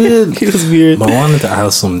 He weird. He was weird. But I wanted to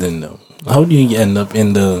ask something though. How do you end up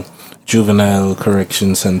in the juvenile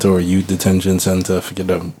correction center or youth detention center? I forget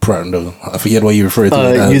what you refer to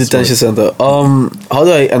it as. Youth detention center. How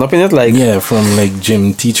do I end up in it? Like, from like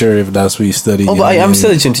gym teacher, if that's what you study. Oh, but I'm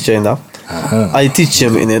still a gym teacher in that. I teach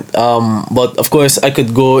gym in it. But of course, I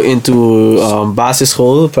could go into basic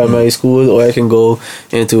school, primary school, or I can go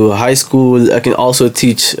into high school. I can also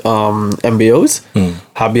teach MBOs.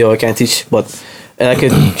 HBO I can't teach, and I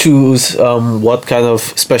can choose what kind of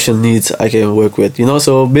special needs I can work with.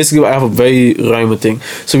 So basically I have a very rhyme thing.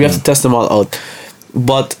 So we have to test them all out.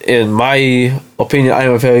 But in my opinion, I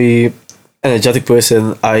am a very energetic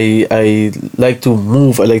person. I like to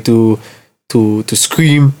move. I like to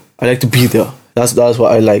scream. I like to be there. That's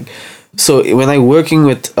what I like. So when I'm working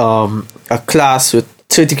with a class with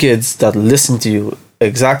 30 kids that listen to you,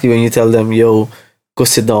 exactly when you tell them, yo, go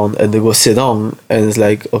sit down, and they go sit down, and it's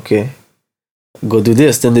like, okay, go do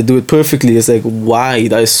this, then they do it perfectly. It's like, why?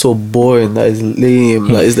 That is so boring. That is lame.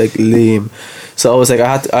 That is like lame. So I was like,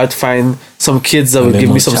 I had to find some kids that would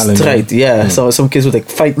give me some stride. Yeah. So some kids would like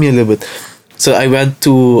fight me a little bit. So I went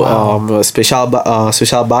to a special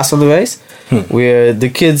bass on the rise, where the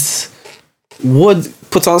kids would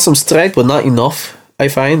put on some stride, but not enough. I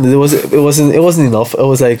find it wasn't enough. I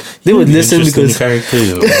was like, they would listen because like,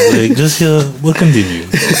 just we'll continue.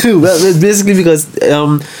 Well, it's basically because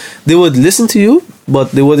they would listen to you,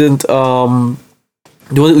 but they wouldn't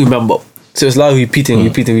remember. So it's a lot of repeating.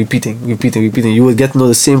 You would get to know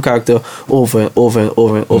the same character over and over and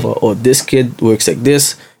over and over. Oh, this kid works like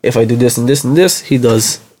this. If I do this and this and this, he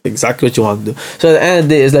does exactly what you want to do. So at the end of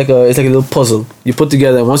the day, it's like a little puzzle you put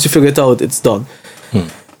together, and once you figure it out, it's done.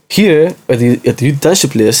 Here at the detention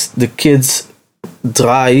place, the kids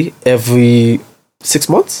dry every 6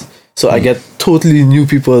 months. So I get totally new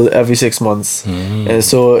people every 6 months. And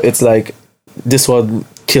so it's like, this one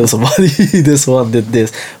killed somebody, this one did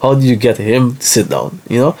this. How do you get him to sit down?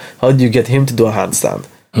 You know? How do you get him to do a handstand?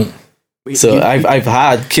 So I've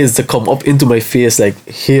had kids that come up into my face like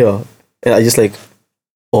here, and I just like,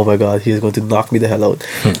 oh my god, he's going to knock me the hell out.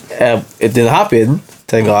 It didn't happen,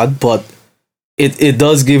 thank God, but it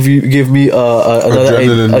does give me another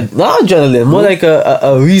adrenaline. Not adrenaline, more like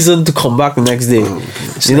a reason to come back the next day.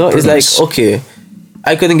 You know, it's like, okay,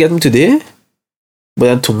 I couldn't get him today, but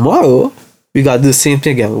then tomorrow we gotta do the same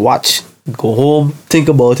thing again. Watch, go home, think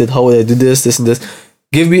about it. How would I do this and this?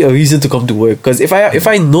 Give me a reason to come to work. Because if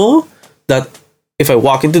I know that if I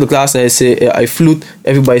walk into the class and I say I flute,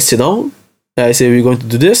 everybody sit down, and I say we're going to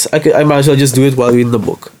do this, I might as well just do it while reading the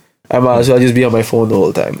book. I might as well just be on my phone the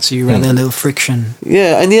whole time. So you run a little friction.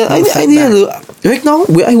 Yeah, I need a little. Right now,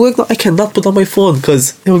 where I work now, I cannot put on my phone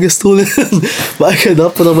because it will get stolen. But I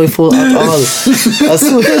cannot put on my phone at all.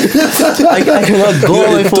 I cannot go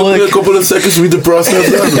on my phone. It took me a couple of seconds to read the process.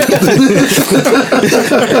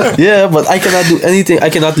 Yeah, but I cannot do anything. I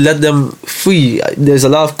cannot let them free. There's a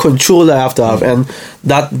lot of control I have to have, and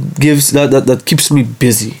that keeps me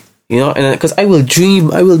busy. You know, and because I will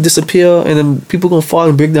dream, I will disappear, and then people gonna fall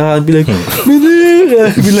and break their hand and be like, I'll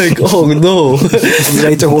be like, oh no.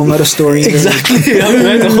 Write a whole nother story. Exactly. I'll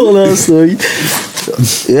write a whole other story.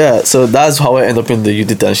 Yeah, so that's how I end up in the youth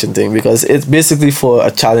detention thing, because it's basically for a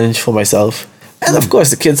challenge for myself. And of course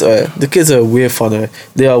the kids are way funner.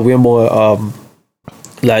 They are way more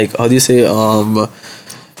like, how do you say,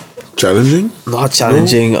 challenging? Not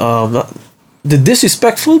challenging, not they're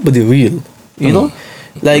disrespectful, but they're real. You know?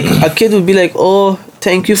 Like a kid would be like, oh,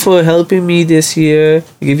 thank you for helping me this year.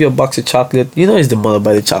 I give you a box of chocolate. You know, it's the mother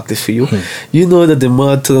buy the chocolate for you. You know that the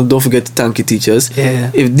mother tell them, don't forget to thank your teachers.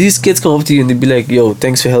 Yeah. If these kids come up to you and they be like, yo,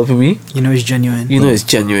 thanks for helping me. You know it's genuine. You know it's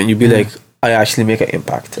genuine. You'd be like, I actually make an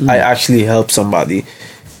impact. I actually help somebody.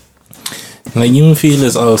 Like, you feel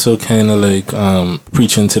it's also kind of like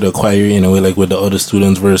preaching to the choir in a way, like with the other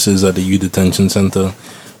students versus at the youth detention center,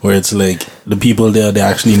 where it's like the people there, they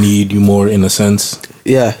actually need you more in a sense.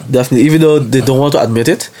 Yeah, definitely. Even though they don't want to admit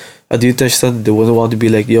it, at the youth detention center, they wouldn't want to be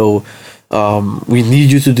like, yo, we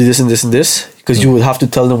need you to do this and this and this, because you would have to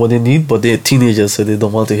tell them what they need, but they're teenagers, so they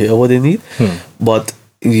don't want to hear what they need. But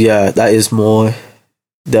yeah, that is more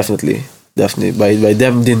definitely by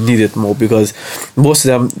them they need it more, because most of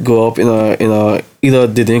them grow up in a either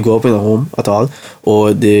they didn't grow up in a home at all,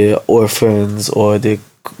 or they're orphans, or they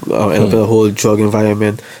end up in a whole drug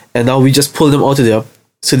environment, and now we just pull them out of there.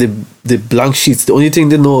 So the blank sheets, the only thing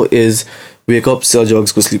they know is wake up, sell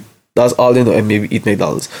drugs, go sleep. That's all they know, and maybe eat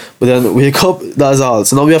McDonald's. But then wake up, that's all.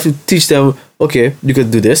 So now we have to teach them, okay, you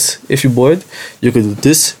could do this if you're bored. You could do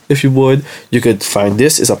this if you're bored. You could find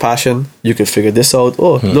this is a passion. You could figure this out.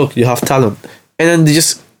 Oh, look, you have talent. And then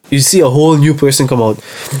you see a whole new person come out.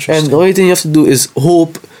 And the only thing you have to do is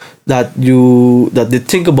hope that they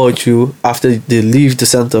think about you after they leave the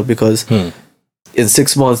center, because in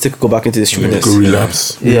 6 months they could go back into the street. They could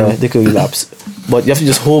relapse. Yeah, they could relapse. But you have to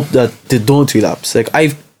just hope that they don't relapse. Like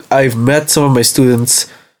I've met some of my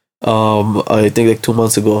students, I think like 2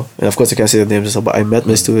 months ago, and of course I can't say the names and stuff, but I met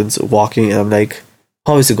my students walking, and I'm like,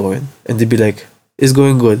 how is it going? And they'd be like, it's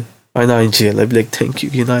going good. I'm not in jail. I'd be like, thank you,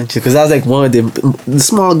 you're not in jail. Because that's like one of the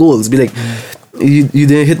small goals. Be like, you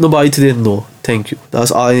didn't hit nobody today? No, thank you.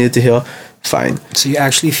 That's all I need to hear. Fine. So you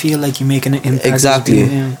actually feel like you're making an impact. Exactly.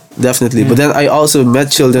 Definitely. But then I also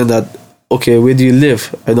met children that, okay, where do you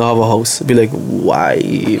live? I don't have a house. Be like, why?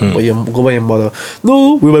 Go by your mother.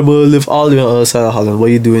 No, where my mother live all the way on the other side of Holland. What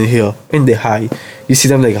are you doing here? And they high. You see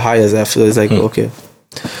them like high as F. So it's like, okay,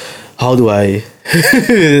 how do I?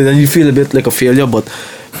 Then you feel a bit like a failure, but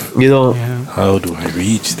you know, how do I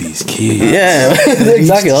reach these kids? Yeah,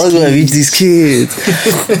 exactly. How do I reach these kids?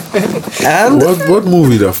 And what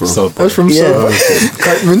movie that from? That's from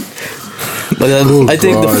Cartman. But then I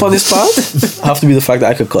think the funniest part have to be the fact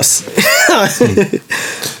that I could cuss.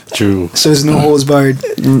 True. So there's no holds barred.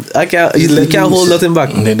 I can't. You can't hold nothing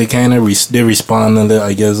back. They kind of they respond a little,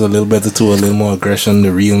 I guess, a little better to a little more aggression,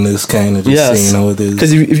 the realness, kind of just saying how it is.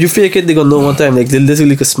 Because if you fake it, they gonna know one time. Like they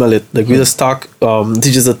literally could smell it. Like we just talk,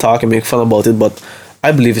 teachers that talk and make fun about it, but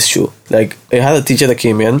I believe it's true. Like I had a teacher that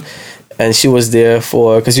came in, and she was there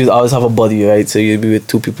because you always have a buddy, right? So you'd be with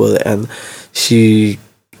two people, and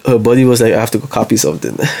her buddy was like, I have to go copy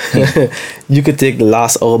something. You could take the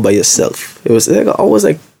last hour by yourself. It was like almost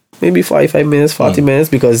like maybe 45 minutes, 40 minutes,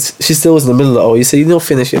 because she still was in the middle of the hour. You say,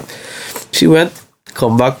 finish it. She went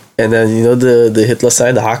come back, and then you know the Hitler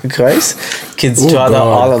sign, the Hakenkreis. Kids draw that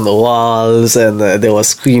all on the walls, and they were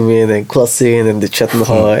screaming and cussing, and they threatened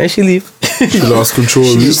her, and she leave. She lost control.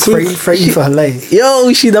 She's frightened for her life.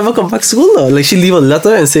 Yo, she never come back to school now. Like she leave a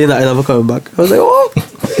letter and saying that I never coming back. I was like, oh,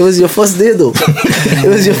 it was your first day though. It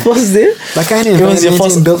was your first day. That kind of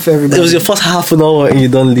environment built for everybody. It was your first half an hour and you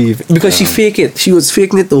don't leave because she fake it. She was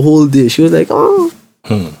faking it the whole day. She was like, oh,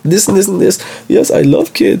 this and this and this. Yes, I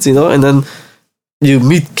love kids, you know. And then you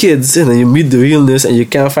meet kids and then you meet the realness and you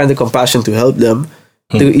can't find the compassion to help them.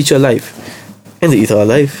 They will eat your life, and they eat our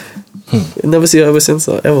life. You never see her ever since,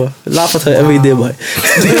 ever. Laugh at her every day, boy.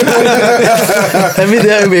 Every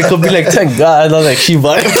day I wake up, be like, thank God, I'm like, she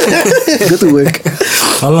boy. Go to work.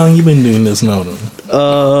 How long you been doing this now,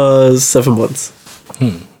 though? 7 months.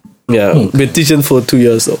 Yeah, been teaching for 2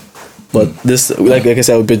 years though. But this, like I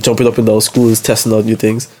said, I've been jumping up and down schools, testing out new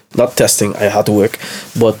things. Not testing, I had to work,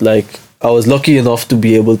 but like I was lucky enough to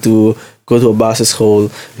be able to go to a Basset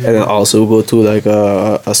school and then also go to like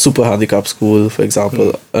a super handicap school, for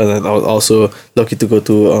example. And then I was also lucky to go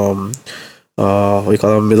to what you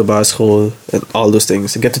call a middle bar school and all those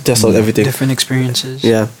things. Get to test out everything. Different experiences.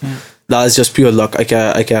 Yeah. That is just pure luck. I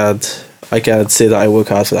can't say that I work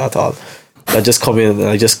hard for that at all. I just come in and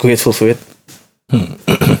I'm just grateful for it.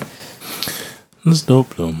 That's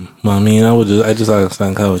dope though. I mean, I just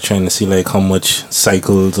think I was trying to see like how much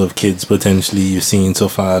cycles of kids potentially you've seen so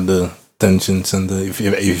far, the tensions and the if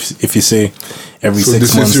you say every so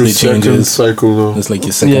 6 months they changes cycle though. It's like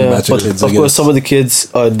your second batch of kids. Of course, some of the kids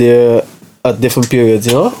are there at different periods,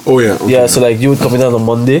 you know. Oh yeah. Okay. Yeah, so like you would come in on a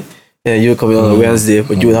Monday and you would come in on a Wednesday,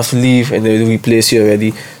 but you would have to leave and they would replace you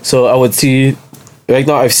already. So I would see right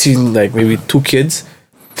now I've seen like maybe 2 kids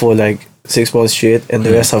for like 6 months straight, and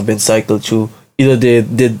the rest have been cycled through. Either they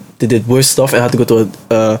did worse stuff and had to go to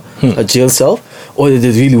a jail cell, or they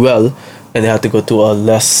did really well and they had to go to a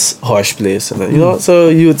less harsh place. And then, you know, so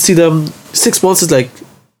you would see them. 6 months is like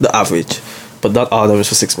the average, but not all of them is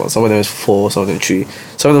for 6 months. Some of them is 4, some of them 3,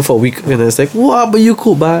 some of them for a week. And then it's like, wow, but you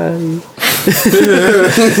cool, bye.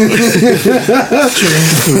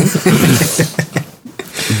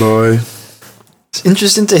 Bye. It's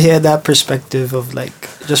interesting to hear that perspective of like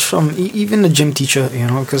just from even the gym teacher, you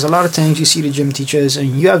know, because a lot of times you see the gym teachers and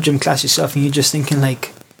you have gym class yourself and you're just thinking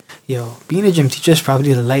like, yo, being a gym teacher is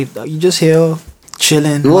probably the life. You just here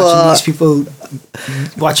chilling, watching these people,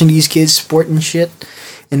 watching these kids sport and shit,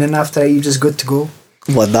 and then after that you just good to go.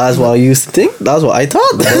 Well, that's what I used to think. That's what I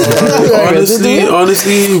thought.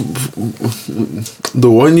 honestly,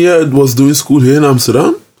 the 1 year I was doing school here in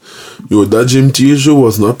Amsterdam, yo, that gym teacher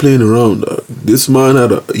was not playing around. This man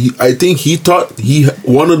had I think he thought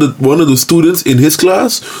one of the students in his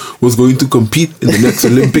class was going to compete in the next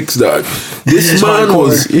Olympics. Dog. This man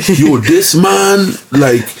was this man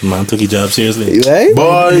like man took his job seriously. Right?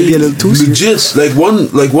 Boy, legit. Like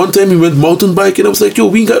one time he went mountain biking. I was like, yo,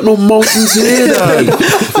 we ain't got no mountains here. Dog.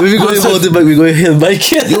 We going mountain bike. We going hill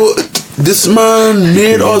biking. Yo, this man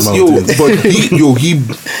made us but he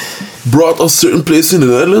brought us certain places in the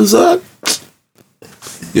Netherlands.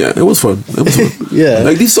 Yeah, it was fun. Yeah,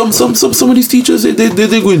 like these some of these teachers they're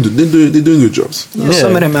doing good jobs. Yeah,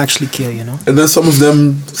 some of them actually care, you know. And then some of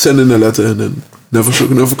them send in a letter and then never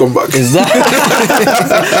come back. Is that?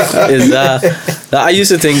 I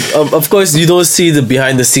used to think. Of course, you don't see the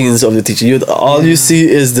behind the scenes of the teacher. All you see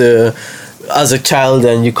is as a child,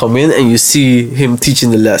 and you come in and you see him teaching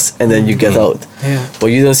the lesson, and then you get out. Yeah. But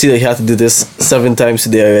you don't see that he had to do this 7 times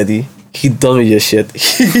today already. He done with your shit.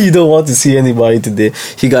 You don't want to see anybody today.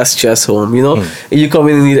 He got stressed home, you know. And you come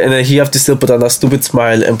in and then he have to still put on that stupid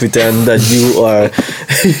smile and pretend that you are,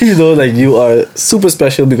 you know, like you are super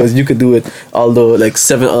special because you could do it. Although like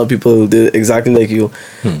 7 other people did exactly like you.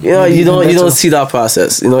 You know, you don't see that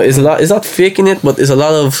process. You know, it's not faking it, but it's a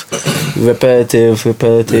lot of repetitive.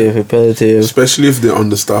 Especially if they're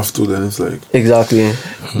understaffed too, then it's like exactly.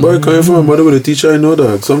 Boy, coming from a mother with a teacher, I know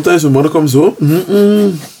that. Sometimes when mother comes home,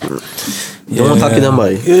 don't want to talk to them,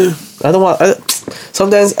 boy. Yeah. I don't want.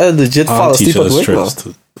 Sometimes I legit fall asleep at work now.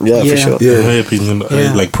 Yeah, for sure.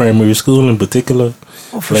 Yeah. Like primary school in particular.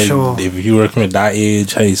 Oh, for like, sure. If you working at that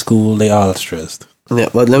age, high school, they all stressed. Yeah,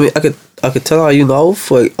 but I could tell you now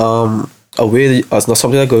for a way as not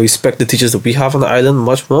something like I respect the teachers that we have on the island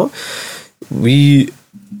much more. We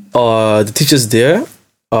the teachers there.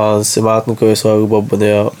 St. Maarten, Aruba,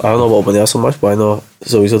 Bonaire. I don't know about Bonaire so much, but I know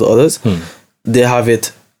so the others. They have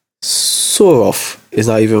it so rough. It's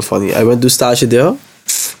not even funny. I went to stage there.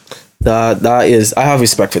 That is, I have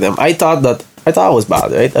respect for them. I thought I was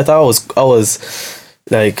bad, right? I thought I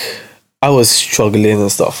was struggling and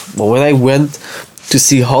stuff. But when I went to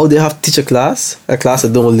see how they have to teach a class that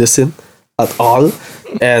don't listen at all,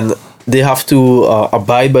 and they have to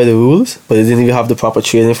abide by the rules, but they didn't even have the proper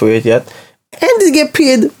training for it yet, and they get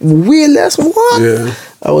paid way less. What? Yeah.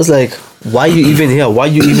 I was like, why you even here? Why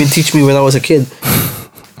you even teach me when I was a kid?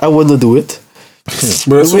 I wouldn't do it. But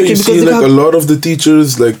that's why you see, like, a lot of the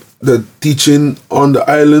teachers, like, that teaching on the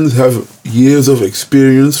islands have years of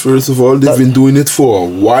experience. First of all, they've been doing it for a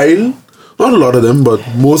while. Not a lot of them, but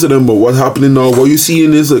most of them. But what's happening now, what you're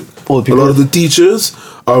seeing is like a lot of the teachers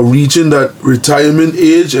are reaching that retirement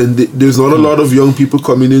age, and there's not a lot of young people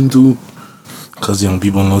coming into. Because young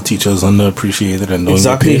people know teachers underappreciated and don't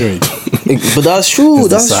get paid right. But that's true.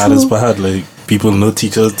 That's the saddest part. Like, people know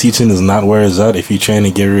teaching is not where it's at. If you're trying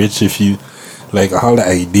to get rich, if you like all the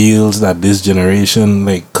ideals that this generation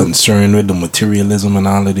like concerned with, the materialism and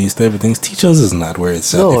all of these type of things, teachers is not where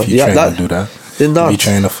it's at. If you're trying to do that, if you're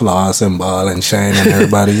trying to floss and ball and shine on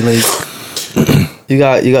everybody, like you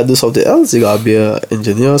got to do something else. You gotta be an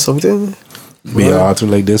engineer or something. We are to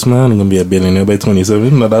like this, man. I'm gonna be a billionaire by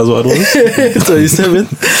 27. No, that's what it was. 27.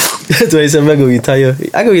 27. I go retire.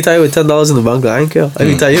 I go retire with $10 in the bank. I don't care. I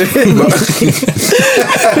retire.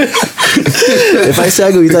 If I say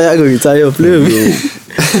I go retire.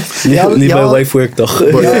 Please. Leave my wife work though.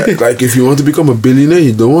 But like, if you want to become a billionaire,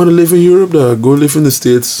 you don't want to live in Europe. Though. Go live in the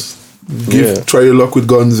States. Try your luck with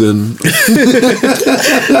guns and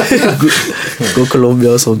go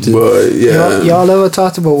Colombia or something. But yeah, y'all ever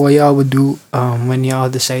talked about what y'all would do when y'all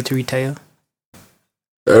decide to retire?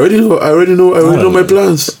 I already know my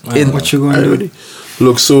plans. What you going to do?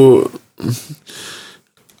 Look, so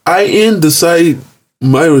I ain't decide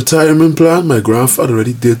my retirement plan. My grandfather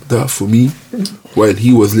already did that for me while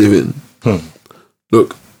he was living.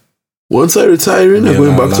 Look, once I retire, I'm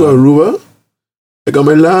going back to Aruba. I got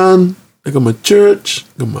my land, I got my church,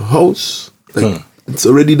 I got my house. Like, it's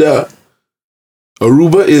already there.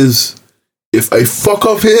 Aruba is, if I fuck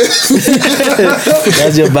up here,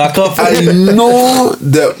 that's your backup. I know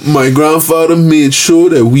that my grandfather made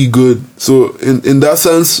sure that we good. So in that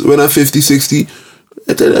sense, when I'm 50, 60,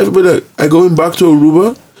 I tell everybody, I going back to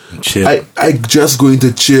Aruba. Chill. I just going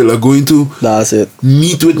to chill. I'm going to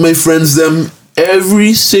meet with my friends them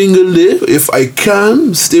every single day. If I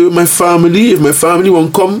can, stay with my family. If my family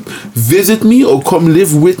won't come visit me or come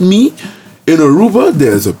live with me in Aruba,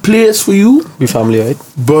 there's a place for you. Your family, right?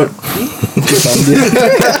 But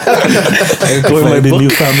my new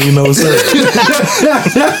family knows sir.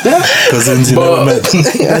 Cousins you never met.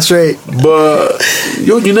 That's right. But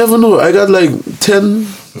you never know. I got like 10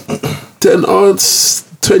 aunts,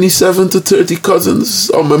 27 to 30 cousins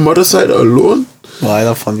on my mother's side alone. Well, I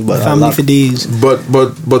love family, but family for days. But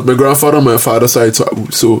my grandfather on my father's side,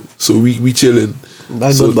 so we chilling.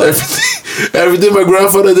 That's so good. Everything my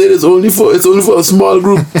grandfather did is only for a small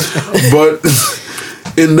group. But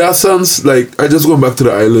in that sense, like, I just go back to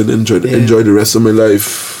the island and enjoy the rest of my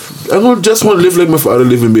life. I just want to live like my father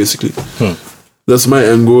living, basically. That's my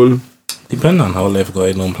end goal. Depending on how life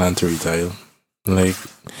goes, I don't plan to retire. Like,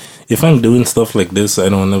 if I'm doing stuff like this, I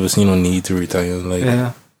don't never see no need to retire.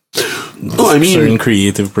 Like, I mean, certain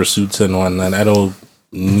creative pursuits and whatnot, I don't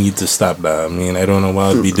need to stop that. I mean, I don't know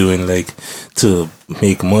what I'd be doing, like, to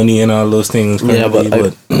make money and all those things. Yeah, but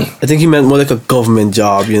I think he meant more like a government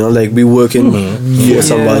job, you know, like be working for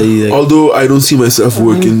somebody. Like, although I don't see myself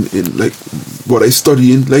working in like what I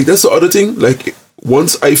study in. Like, that's the other thing. Like,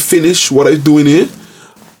 once I finish what I'm doing here,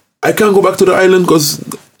 I can't go back to the island because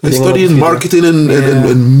I study in marketing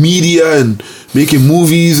and media and making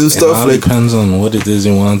movies and stuff. It all like, depends on what it is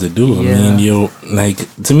you want to do. I mean,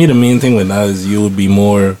 to me, the main thing with that is you would be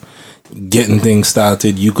more getting things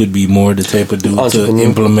started. You could be more the type of dude to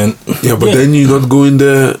implement. Yeah, but then you're not going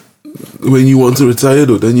there when you want to retire,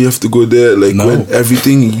 though. Then you have to go there like when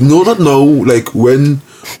everything, not now, like when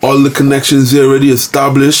all the connections are already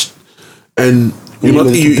established and you're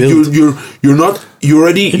not you're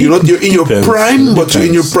in your prime, but you're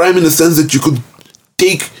in your prime in the sense that you could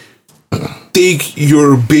take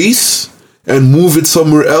your base and move it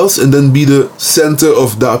somewhere else and then be the center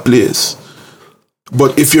of that place.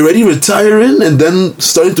 But if you're already retiring and then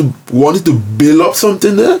wanting to build up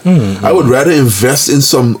something there, I would rather invest in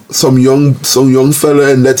some young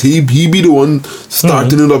fella and let he be the one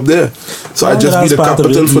starting it up there. So I just be the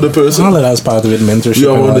capital for the person. All of that's part of it, mentorship. You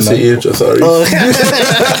don't want to say age, sorry.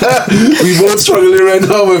 We both struggling right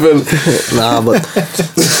now, my friend. Nah, but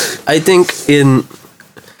I think in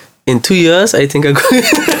 2 years, I think I'm going.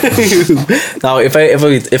 Now,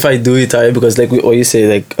 if I do retire, because like we always say,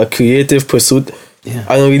 like a creative pursuit. Yeah.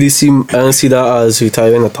 I don't see that as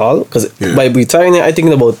retiring at all. Because by retiring, I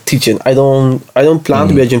think about teaching. I don't plan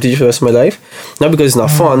to be a gym teacher for the rest of my life. Not because it's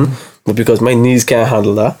not fun, but because my knees can't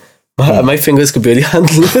handle that. My fingers could barely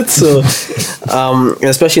handle it. So,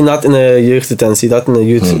 especially not in a youth detention,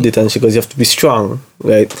 detention, because you have to be strong,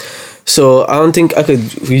 right? So I don't think I could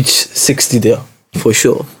reach 60 there for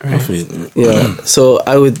sure. Right. Yeah. So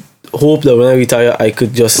I would hope that when I retire, I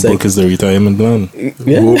could just book is the retirement plan.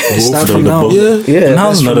 Yeah. Start from now. Yeah.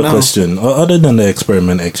 Now another question. Other than the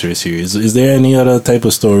Experiment X-ray series, is there any other type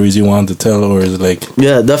of stories you want to tell, or is it like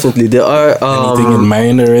definitely there are anything in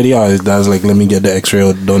mind already, or is that like let me get the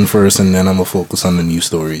X-ray done first and then I'm gonna focus on the new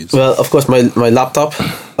stories? Well, of course, my laptop,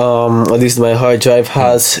 at least my hard drive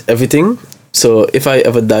has everything. So if I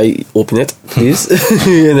ever die, open it, please.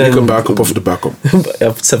 And then make a backup of the backup. I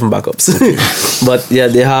have 7 backups. But yeah,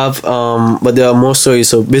 they have but there are more stories.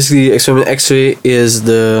 So basically, Experiment X-ray is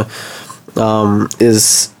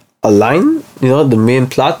is a line, the main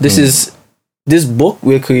plot. This book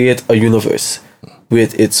will create a universe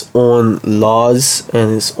with its own laws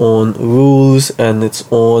and its own rules and its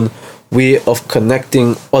own way of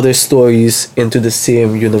connecting other stories into the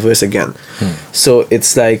same universe again. So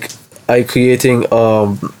it's like creating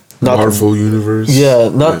not Marvel universe.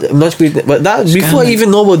 I'm not creating, but that it's before I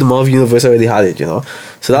even know about the Marvel universe, I already had it,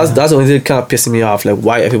 So that's the only thing that kind of pissing me off, like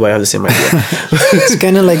why everybody have the same idea. It's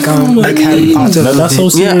kind of like Harry Potter. That's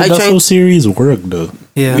how series work, though.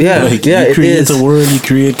 Yeah, you create a world, you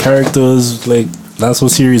create characters, like that's how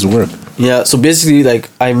series work. Yeah, so basically, like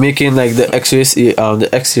I'm making like the X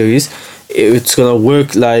series, it's gonna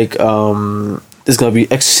work like there's gonna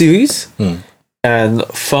be X series. And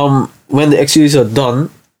from when the X series are done,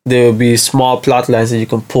 there will be small plot lines that you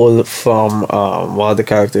can pull from one of the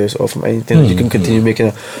characters or from anything that you can continue making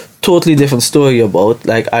a totally different story about.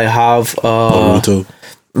 Like I have Naruto.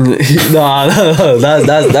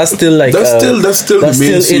 That's still like that's still the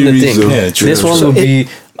main series. In the thing. Yeah, true. This one will be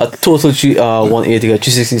a total 180,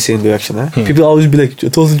 360 same direction. People always be like a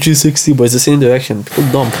total 360, but it's the same direction. People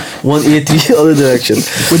dumb 180 other direction.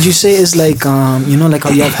 Would you say is like like how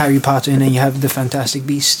you have Harry Potter and then you have the Fantastic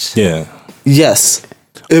Beasts? Yeah. Yes.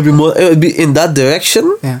 It would be in that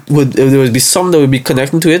direction. Yeah. There would be some that would be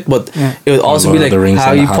connecting to it, but it would also be like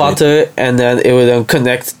Harry Potter, and then it would then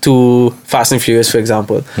connect to Fast and Furious, for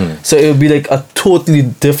example. So it would be like a totally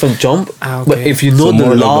different jump. Okay. But if you know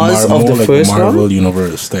the laws of the first Marvel one,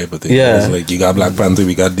 universe type of thing. Yeah. It's like you got Black Panther,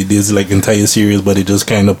 we got this like entire series, but it just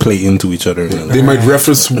kind of play into each other. They might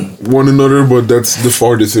reference one another, but that's the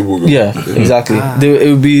farthest it will go. Yeah, exactly. It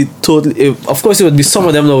would be totally. Of course, it would be some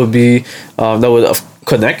of them that would be that would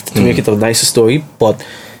connect to make it a nicer story, but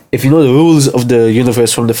if you know the rules of the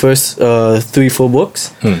universe from the first 3-4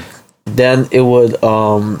 books, then it would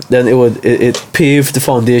pave the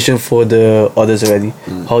foundation for the others already,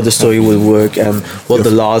 how the story will work and what the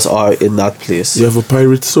laws are in that place. You have a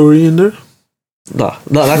pirate story in there? No,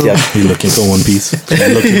 not yet. You're looking for One Piece.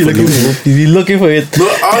 You're looking for it. No,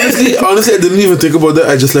 honestly, I didn't even think about that.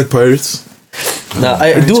 I just like pirates. Now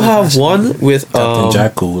I do have one with Captain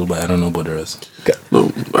Jack cool, but I don't know about the rest.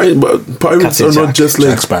 No, but pirates Captain are not Jack. just like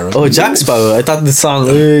Jack Sparrow. Oh, Jack Sparrow. I thought the song,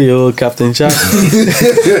 hey, yo, Captain Jack.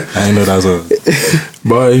 I know that's a.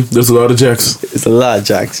 Bye. There's a lot of Jacks. It's a lot of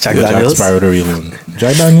Jacks. Jack Jack Daniels. Sparrow the real one.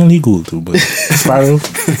 Jack Daniel he cool too, but Sparrow.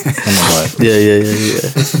 I know why. Yeah.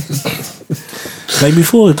 Like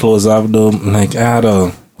before we close off though, like I had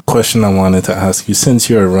a question I wanted to ask you. Since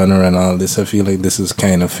you're a runner and all this, I feel like this is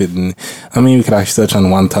kind of fitting. I mean, we could actually touch on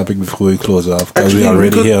one topic before we close off, because we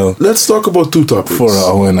already here. Let's talk about 2 topics for an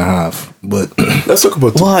hour and a half. But let's talk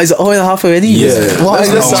about 2. Wow, is it hour and a half already? Yeah. Wow,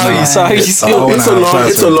 sorry. It's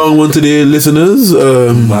a long one today, listeners.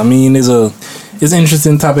 I mean, it's an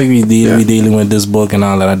interesting topic we dealing with this book and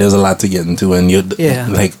all that. There's a lot to get into, and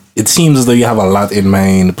like it seems as though you have a lot in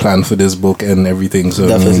mind planned for this book and everything. So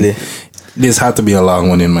definitely. I mean, this had to be a long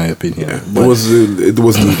one in my opinion. Yeah, it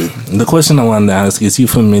was needed. The question I wanted to ask is: you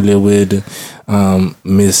familiar with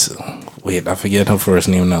Miss? Wait, I forget her first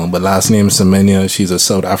name now, but last name Semenya. She's a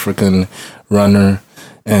South African runner,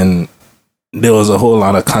 and there was a whole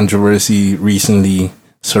lot of controversy recently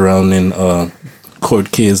surrounding a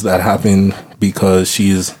court case that happened because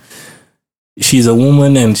she's a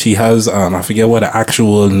woman and she has I forget what the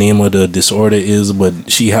actual name of the disorder is, but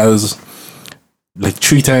she has like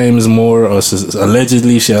 3 times more, or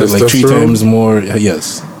allegedly she has like 3 times more,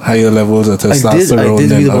 higher levels of testosterone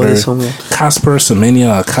than other. Casper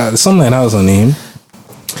Semenya, something like that was her name.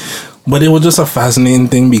 But it was just a fascinating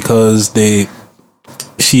thing because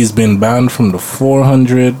she's been banned from the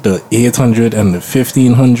 400, the 800, and the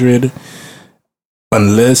 1500.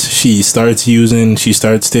 Unless she starts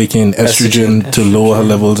taking estrogen to lower her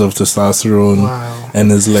levels of testosterone. Wow.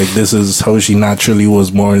 And it's like, this is how she naturally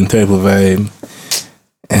was born type of vibe.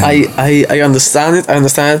 I understand it.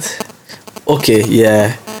 Okay,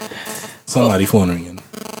 yeah. Somebody phone ringing.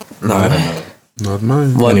 No, I don't know. Not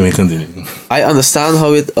mine. Well, anyway, continue. I understand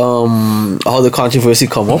how the controversy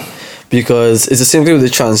come up, because it's the same thing with the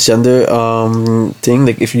transgender thing.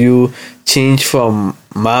 Like, if you change from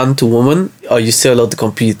man to woman, are you still allowed to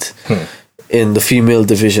compete in the female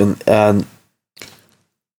division? And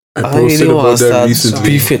I posted about that recently.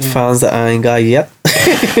 Pre-fit fans that I ain't got yet.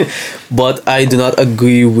 But I do not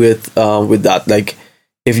agree with that. Like,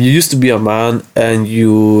 if you used to be a man and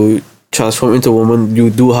you transform into a woman, you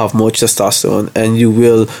do have more testosterone and you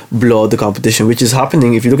will blow out the competition, which is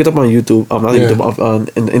happening. If you look it up on YouTube, on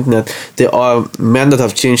the internet, there are men that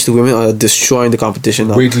have changed to women are destroying the competition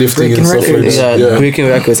now. Weightlifting and stuff like that. Yeah, breaking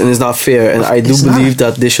records, and it's not fair. And I do believe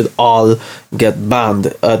that they should all get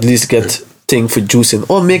banned, at least get thing for juicing,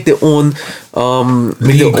 or make their own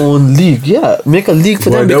league. Yeah, make a league for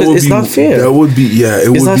them, because it's not fair. That would be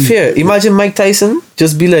it's not fair. Imagine Mike Tyson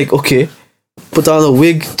just be like, okay, put on a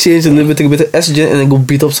wig, change a little bit, take a bit of estrogen, and then go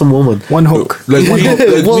beat up some woman. One hook. Like we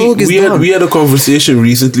had a conversation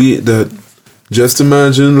recently that just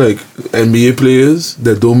imagine like NBA players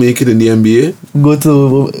that don't make it in the NBA go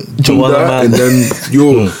to Joanna Man, and then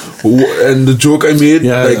and the joke I made,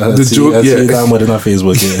 the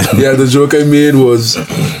joke I made was,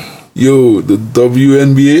 the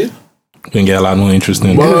WNBA can get a lot more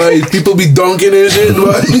interesting. Why people be dunking and shit?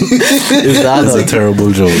 Why? That's a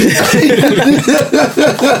terrible joke.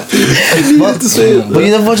 But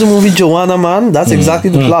you never watch the movie Joanna Man? That's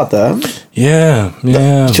exactly the plot, Yeah.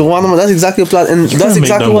 Joanna Man, that's exactly the plot, and that's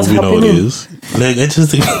exactly what's happening. Nowadays. Like, I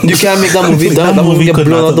just think you can't make that movie. That movie get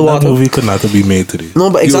blown out the water. That movie could not be made today.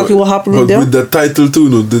 No, but exactly what happened there. With the title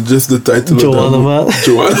too, just the title. Joanna Man.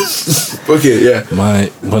 Joanna. Okay, yeah.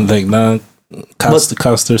 But like now.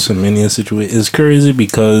 Casters and many a situation is crazy,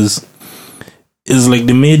 because it's like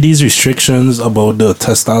they made these restrictions about the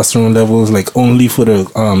testosterone levels like only for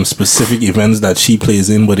the specific events that she plays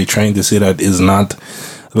in, but they're trying to say that is not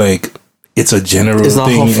like it's a general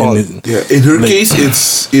thing. In her case,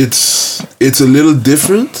 it's a little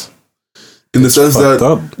different in the sense that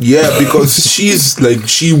because she's like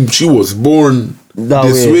she was born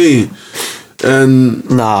this way. And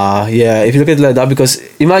if you look at it like that, because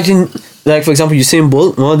imagine, like, for example, Usain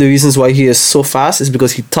Bolt, one of the reasons why he is so fast is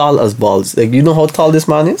because he's tall as balls. Like, you know how tall this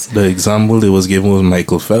man is? The example they was given was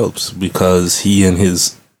Michael Phelps, because he and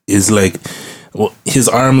his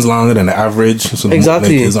arms longer than the average. So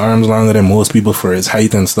exactly. Like, his arms longer than most people for his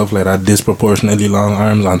height and stuff like that. Disproportionately long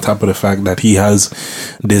arms, on top of the fact that he has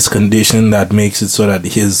this condition that makes it so that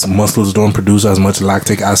his muscles don't produce as much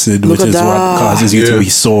lactic acid, which is what causes you to be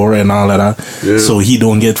sore and all of that. Yeah. So he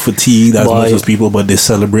don't get fatigued as much as people, but they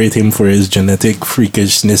celebrate him for his genetic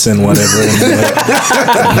freakishness and whatever.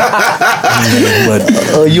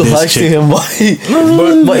 You harsh to him, but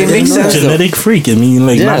it makes sense. Genetic freak. I mean,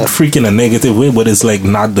 like, not freak in a negative way, but it's like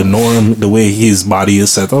not the norm, the way his body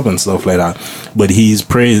is set up and stuff like that. But he's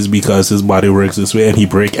praised because his body works this way, and he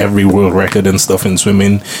break every world record and stuff in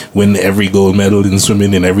swimming, win every gold medal in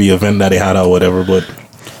swimming in every event that they had or whatever. But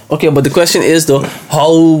okay, but the question is though,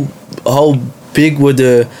 how big were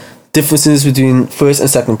the differences between first and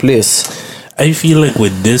second place? I feel like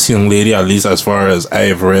with this young lady, at least as far as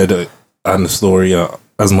I've read on the story,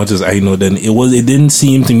 as much as I know, then it didn't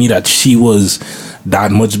seem to me that she was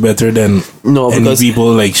that much better than any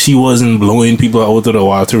people. Like, she wasn't blowing people out of the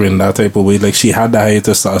water in that type of way. Like, she had the high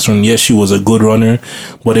testosterone. Yes, she was a good runner,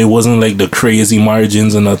 but it wasn't like the crazy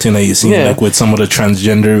margins or nothing that you see like with some of the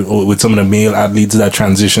transgender or with some of the male athletes that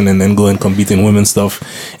transition and then go and compete in women's stuff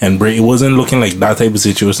and break. It wasn't looking like that type of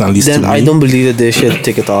situation, at least then to me. I don't believe that they should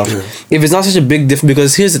take it off. If it's not such a big difference,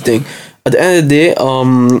 because here's the thing, at the end of the day,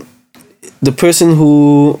 the person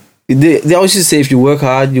who they always used to say, if you work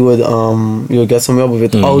hard, you would get somewhere, but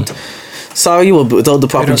without the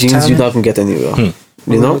proper genes, talent, you're not gonna get anywhere.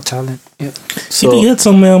 You know, talent. Yeah. So you can get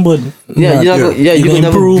somewhere, but you can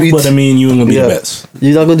improve. But I mean, you're gonna be the best.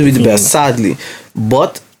 You're not going to be the best, sadly.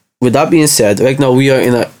 But with that being said, right now we are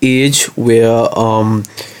in an age where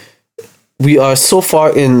we are so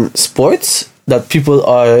far in sports that people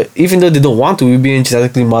are, even though they don't want to, we're being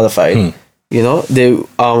genetically modified. You know,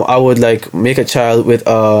 I would like make a child with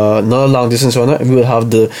not a long distance runner, and we would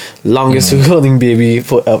have the longest running baby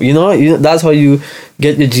forever. You know, that's how you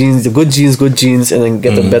get your genes, the good genes, and then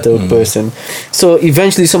get a better person. So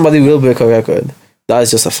eventually somebody will break a record. That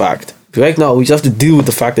is just a fact. Right now, we just have to deal with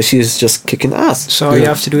the fact that she is just kicking ass. So all you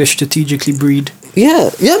have to do is strategically breed. But you know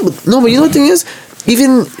the thing is,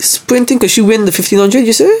 even sprinting, because she win the 1500,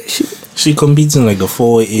 you say? She competes in like the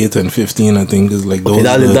 4, 8, and 15. I think is like those.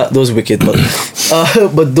 Okay, those wicked, but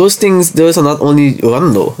but those things, those are not only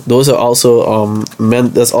run though. Those are also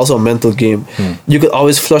That's also a mental game. You could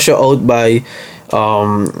always flush her out by,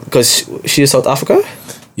 because she is South Africa.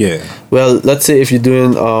 Yeah. Well, let's say if you're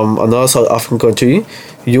doing another South African country,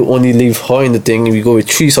 you only leave her in the thing, and you go with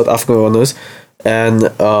 3 South African runners, and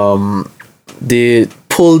they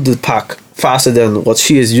pull the pack faster than what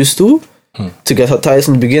she is used to get her ties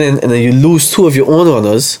in the beginning, and then you lose 2 of your own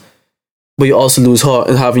runners, but you also lose her,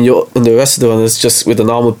 and having the rest of the runners just with the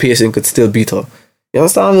normal pacing could still beat her. You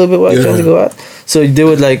understand a little bit what I'm trying to go at? So they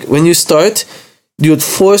would, like, when you start, you would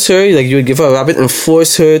force her, like you would give her a rabbit and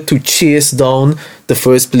force her to chase down the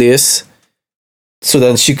first place, so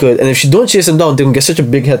then she could, and if she don't chase them down, they can get such a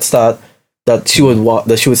big head start that she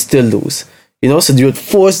would still lose. You know, so you would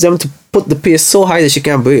force them to put the pace so high that she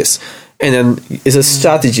can't brace. And then it's a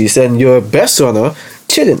strategy. So then your best runner,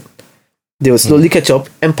 chilling. They would slowly catch up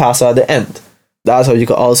and pass her at the end. That's how you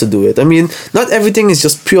could also do it. I mean, not everything is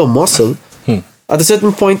just pure muscle. At a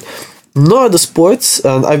certain point, none of the sports,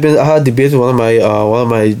 and I had a debate with one of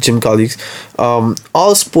my gym colleagues.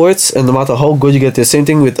 All sports, and no matter how good you get, the same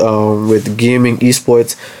thing with gaming,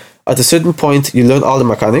 esports. At a certain point, you learn all the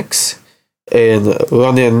mechanics. In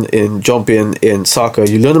running, in jumping, in soccer,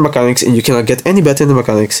 you learn the mechanics, and you cannot get any better in the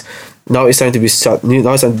mechanics. Now it's time to do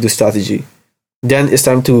strategy. Then it's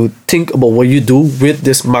time to think about what you do with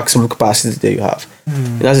this maximum capacity that you have.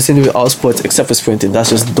 And that's the same with all sports except for sprinting. That's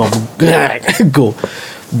just dumb. Go.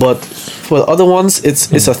 But for the other ones,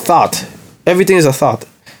 it's a thought. Everything is a thought.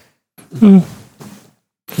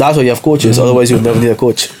 That's why you have coaches. Otherwise, you would never need a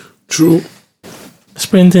coach. True.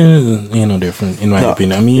 Sprinting is, different in my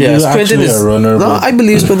opinion. I mean, you're actually a runner. No, I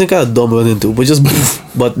believe sprinting kind of dumb running too,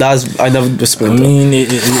 but I never just sprint. I mean,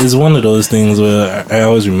 it's one of those things where I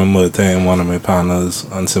always remember a time one of my partners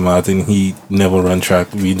on St. Martin, he never run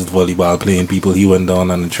track. We did volleyball playing people. He went down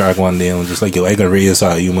on the track one day and was just like, yo, I got race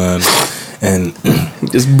out you, man. And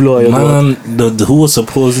just blow your man, who was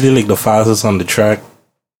supposedly like the fastest on the track,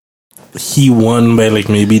 he won by like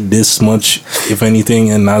maybe this much, if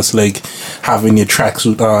anything, and that's like having your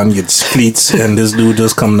tracksuit on, your cleats, and this dude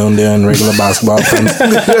just come down there in regular basketball pants,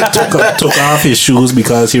 took off his shoes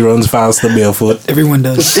because he runs faster barefoot. Everyone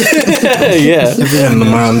does. Yeah. And the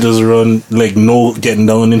man just run like getting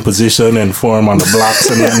down in position and form on the blocks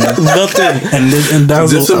and nothing. And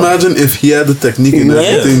that's just imagine if he had the technique and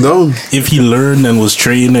everything down. If he learned and was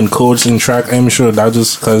trained and coached in track, I'm sure that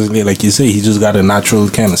just because, like you say, he just got a natural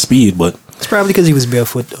kind of speed. But it's probably because he was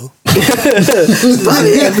barefoot, though.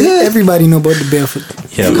 Everybody know about the barefoot.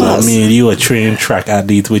 Yeah, but I mean, you a trained track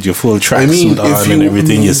athlete with your full track suit on and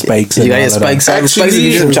everything, your spikes and all your spikes.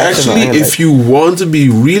 Actually, if you want to be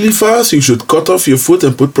really fast, you should cut off your foot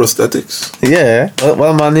and put prosthetics. Yeah.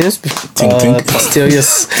 What my name is?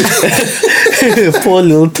 Posterius. Poor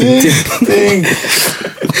little thing.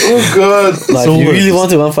 Oh God! Like, so if you really want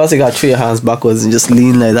to run fast, you gotta throw your hands backwards and just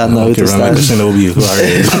lean like that. Now okay, run like Shinobi, who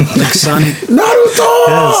are like Sonic. Naruto.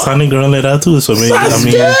 Yeah, Sonic run like that too. So maybe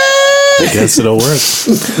I guess it'll work.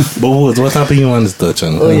 But what happened you want to touch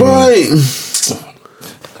on? Boy.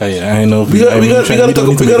 I know. We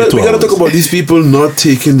gotta talk about these people not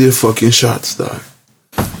taking their fucking shots, dog.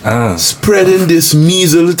 Spreading this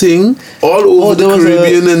measles thing all over the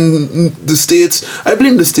Caribbean and the States. I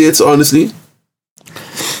blame the States, honestly.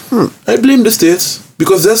 I blame the States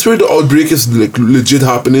because that's where the outbreak is like legit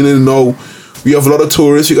happening, and now we have a lot of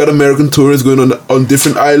tourists. We got American tourists going on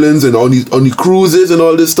different islands and on the cruises and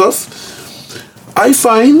all this stuff. I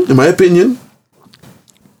find, in my opinion,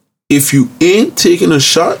 if you ain't taking a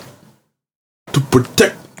shot to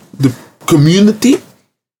protect the community,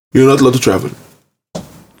 you're not allowed to travel.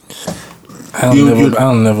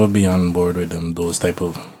 I'll never be on board with them. Those type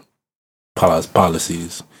of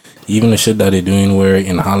policies. Even the shit that they're doing where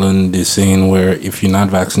in Holland they're saying where if you're not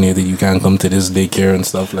vaccinated you can't come to this daycare and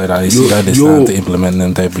stuff like that. I see that they start to implement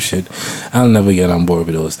them type of shit. I'll never get on board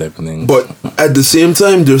with those type of things. But at the same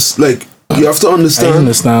time, there's like you have to understand. I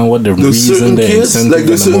understand what the reason, the incentive,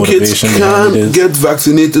 and the motivation can't get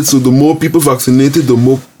vaccinated. So the more people vaccinated, the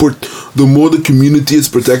more the community is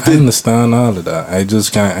protected. I understand all of that. I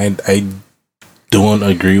just can't. I don't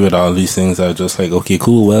agree with all these things. I'm just like, okay,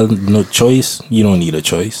 cool. Well, no choice. You don't need a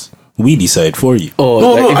choice. We decide for you.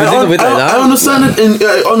 I understand it, and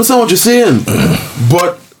I understand what you're saying.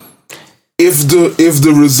 But if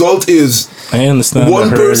the result is I understand one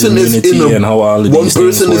person is in and how all of these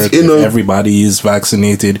things work. If everybody is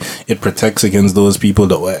vaccinated, it protects against those people,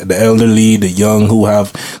 the elderly, the young, who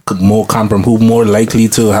have who more likely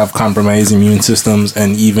to have compromised immune systems,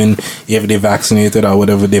 and even if they're vaccinated or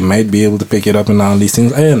whatever, they might be able to pick it up and all these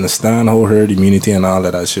things. I understand how herd immunity and all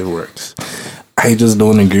of that shit works. I just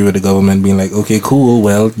don't agree with the government being like, okay, cool,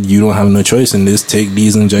 well, you don't have no choice in this. Take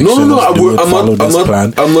these injections. Follow this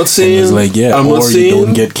plan. I'm not saying. And it's like, yeah, you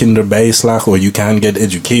don't get kinderbijslag, or you can't get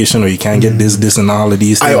education, or you can't get this, and all of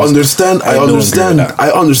these things. I understand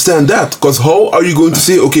that. Because how are you going to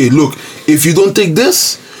say, okay, look, if you don't take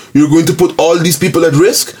this, you're going to put all these people at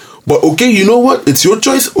risk? But okay, you know what? It's your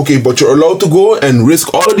choice. Okay, but you're allowed to go and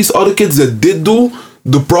risk all of these other kids that did do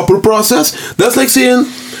the proper process. That's like saying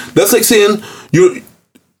you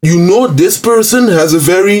know this person has a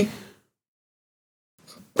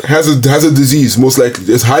disease. Most likely,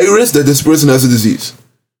 there's high risk that this person has a disease.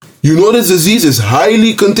 You know this disease is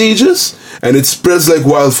highly contagious and it spreads like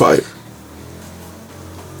wildfire.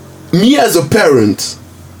 Me as a parent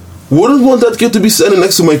wouldn't want that kid to be standing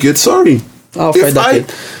next to my kid. Sorry.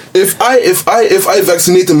 If I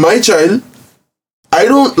vaccinated my child,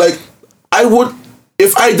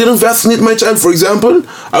 if I didn't vaccinate my child, for example,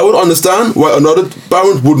 I would understand why another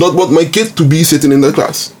parent would not want my kid to be sitting in the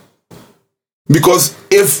class. Because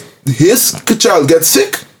if his child gets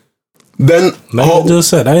sick, then... Like I just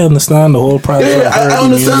said, I understand the whole process of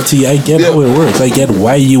herd immunity. I get how it works. I get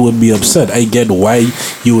why you would be upset. I get why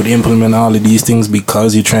you would implement all of these things,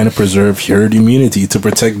 because you're trying to preserve herd immunity, to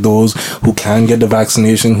protect those who can get the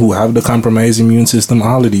vaccination, who have the compromised immune system,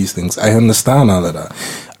 all of these things. I understand all of that.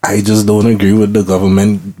 I just don't agree with the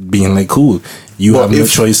government being like, cool, you have no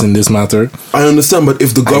choice in this matter. I understand, but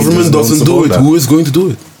if the government doesn't do it, who is going to do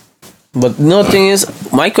it? But no, thing is,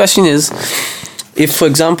 my question is, if, for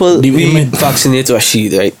example, we vaccinate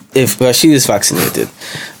Rashid, right? If Rashid is vaccinated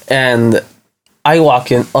and I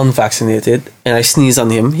walk in unvaccinated and I sneeze on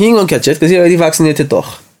him, he ain't gonna catch it because he already vaccinated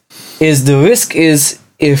toch. The risk is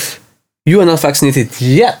if you are not vaccinated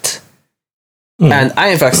yet, and I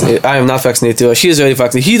am vaccinated, I am not vaccinated, or she is already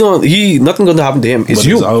vaccinated, nothing going to happen to him. It's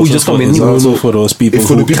you who just come in. It's also for those people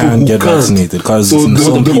who can't get vaccinated, because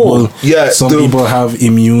some people have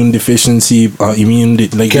immune deficiency, immune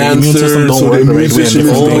system don't work the right way.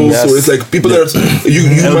 So it's like people that you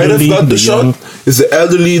might have got the shot. It's the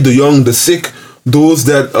elderly, the young, the sick, those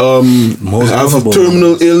that have a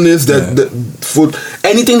terminal illness, that for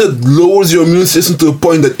anything that lowers your immune system to a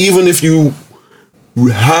point that even if you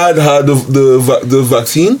had the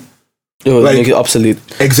vaccine, it would make it obsolete.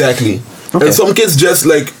 Exactly. Okay. And some kids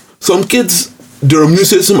their immune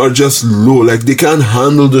system are just low, like they can't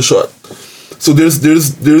handle the shot. So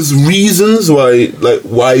there's reasons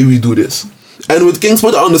why we do this. And with King's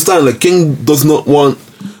point, I understand, like, King does not want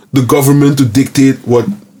the government to dictate what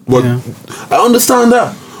I understand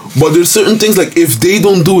that. But there's certain things, like, if they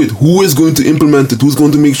don't do it, who is going to implement it? Who's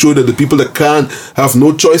going to make sure that the people that can't have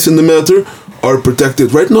no choice in the matter are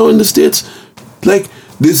protected? Right now in the States, like,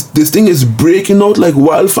 this thing is breaking out like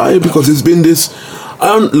wildfire because it's been this...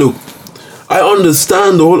 Look, I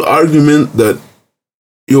understand the whole argument that,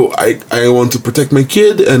 I want to protect my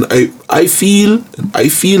kid, and I feel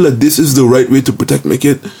that this is the right way to protect my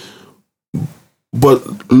kid.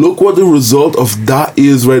 But look what the result of that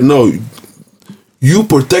is right now. You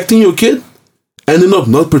protecting your kid, ending up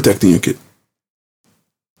not protecting your kid.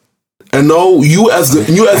 And now you as the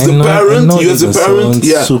parent,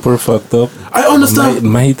 super fucked up. I understand.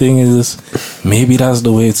 My thing is, maybe that's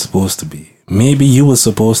the way it's supposed to be. Maybe you were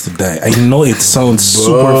supposed to die. I know it sounds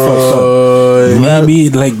super fucked up. Maybe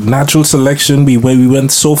like natural selection, we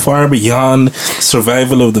went so far beyond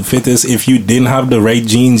survival of the fittest. If you didn't have the right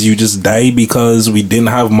genes, you just die because we didn't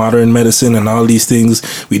have modern medicine and all these things.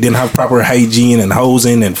 We didn't have proper hygiene and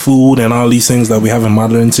housing and food and all these things that we have in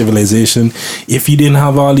modern civilization. If you didn't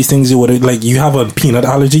have all these things, you would have, like, you have a peanut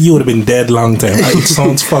allergy, you would have been dead long time. It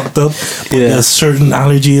sounds fucked up. There's certain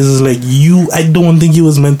allergies, like, I don't think you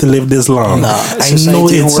was meant to live this long. I know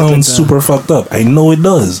it sounds super fucked up. I know it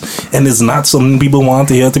does. And it's not something people want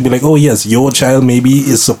to hear, to be like, oh yes, your child maybe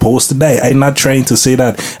is supposed to die. I'm not trying to say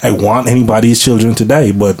that I want anybody's children to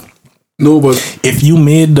die, but if you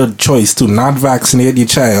made the choice to not vaccinate your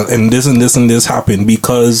child and this and this and this happened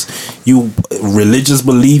because you religious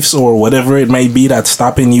beliefs or whatever it might be that's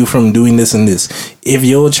stopping you from doing this and this, if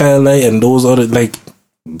your child died and those other, like,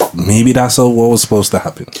 maybe that's what was supposed to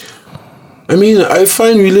happen. I mean, I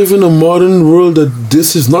find we live in a modern world that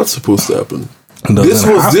this is not supposed to happen.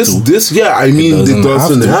 Yeah, I mean, it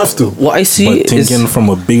doesn't have to. What I see but thinking from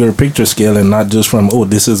a bigger picture scale and not just from, oh,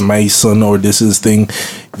 this is my son or this is thing.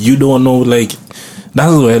 You don't know, like,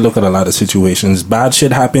 that's the way I look at a lot of situations. Bad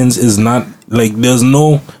shit happens is not, like, there's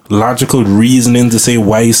no logical reasoning to say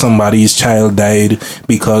why somebody's child died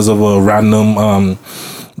because of a random,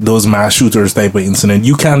 those mass shooters type of incident.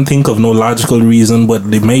 You can't think of no logical reason, but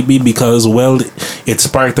it may be because, well, it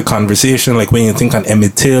sparked a conversation. Like when you think on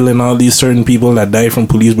Emmett Till and all these certain people that died from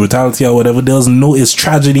police brutality or whatever, it's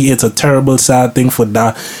tragedy. It's a terrible, sad thing for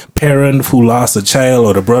that parent who lost a child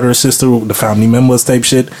or the brother or sister, the family members type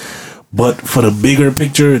shit. But for the bigger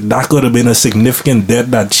picture, that could have been a significant death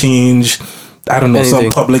that changed, I don't know, some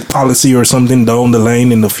public policy or something down the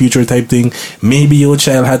line in the future type thing. Maybe your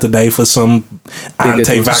child had to die for some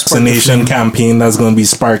anti-vaccination campaign that's going to be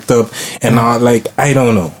sparked up and all, like, I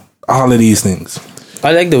don't know, all of these things.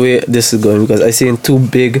 I like the way this is going because I see in two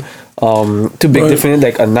big different,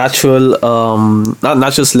 like a natural, not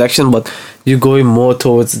natural selection, but you're going more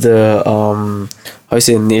towards the, how you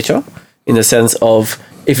say, nature, in the sense of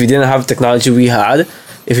if we didn't have technology we had,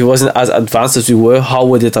 if it wasn't as advanced as we were, how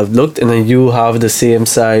would it have looked? And then you have the same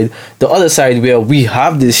side, the other side where we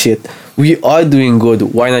have this shit, we are doing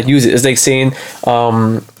good, why not use it? It's like saying,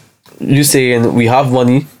 you saying we have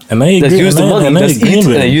money, and I agree, let's use the money, let's eat,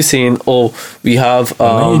 and then you saying, oh, we have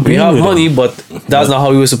money, but that's not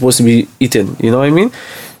how we were supposed to be eating, you know what I mean?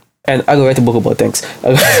 And I go write a book about things.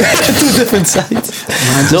 Two different sides.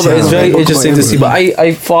 No, but it's very interesting to see. But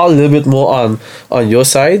I fall a little bit more on your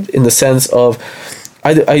side in the sense of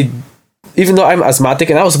I even though I'm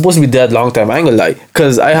asthmatic and I was supposed to be dead long time, I ain't gonna lie,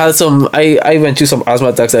 because I had I went through some asthma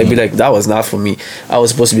attacks. I'd be like, that was not for me. I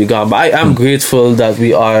was supposed to be gone. But I am grateful that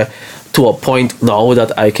we are to a point now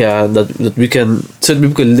that we can certain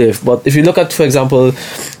people can live. But if you look at, for example,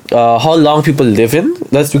 how long people live in,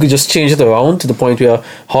 we could just change it around to the point where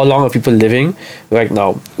how long are people living right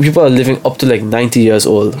now? People are living up to like 90 years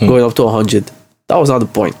old, going up to 100. That was not the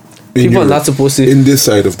point. People are not supposed to in this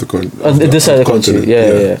side of the country. In this side of the country,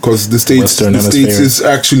 yeah. Because the states is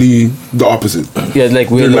actually the opposite. Yeah, like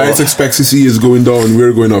their life expectancy is going down,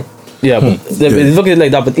 we're going up. Yeah, but look at it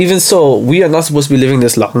like that. But even so, we are not supposed to be living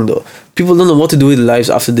this long though. People don't know what to do with their lives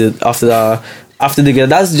after they get.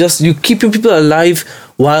 That's just, you keep your people alive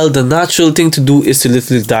while the natural thing to do is to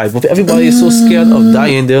literally die. But everybody is so scared of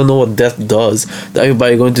dying, they don't know what death does. That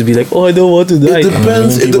everybody going to be like, oh, I don't want to die.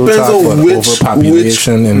 It depends on which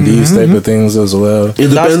overpopulation and these type of things as well. It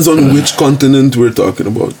depends on which continent we're talking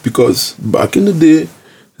about. Because back in the day,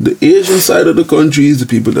 the Asian side of the country is the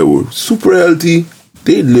people that were super healthy.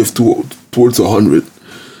 They live towards 100.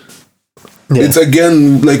 Yeah. It's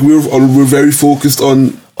again like we're very focused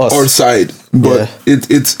on us, our side, but it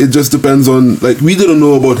just depends on, like, we didn't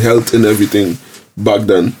know about health and everything back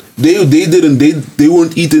then. They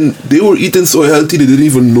weren't eating. They were eating so healthy they didn't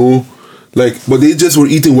even know, like, but they just were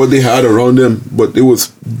eating what they had around them. But it was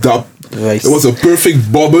that it was a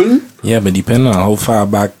perfect bubble. Yeah, but depending on how far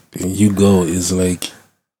back you go, is like.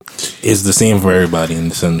 It's the same for everybody in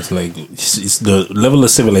the sense, like, it's the level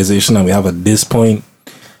of civilization that we have at this point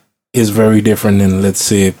is very different than, let's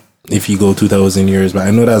say, if you go 2,000 years, but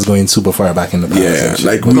I know that's going super far back in the past.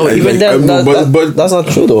 Yeah, like but that's not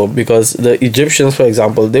true though, because the Egyptians, for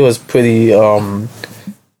example, they was pretty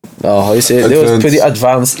how you say it? They was pretty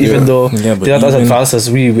advanced, even though they're not as advanced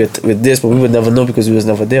as we with this, but we would never know because we was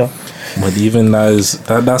never there. But even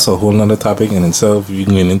that's a whole nother topic in itself. You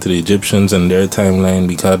can get into the Egyptians and their timeline,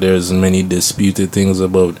 because there's many disputed things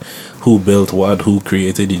about who built what, who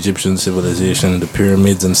created Egyptian civilization, the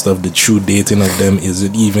pyramids and stuff, the true dating of them. Is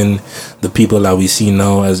it even the people that we see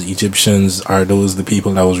now as Egyptians? Are those the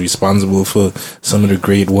people that was responsible for some of the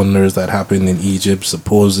great wonders that happened in Egypt?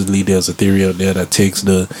 Supposedly there's a theory out there that takes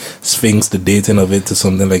the Sphinx, the dating of it, to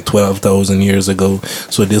something like 12,000 years ago.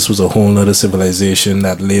 So this was a whole nother civilization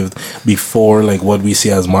that lived before like what we see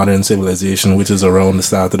as modern civilization, which is around the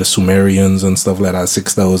start of the Sumerians and stuff like that,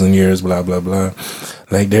 6,000 years, blah blah blah.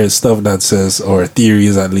 Like, there's stuff that says, or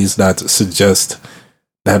theories at least, that suggest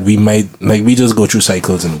that we might, like, we just go through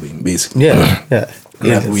cycles in a way, basically.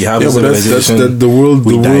 We have a civilization, that's the world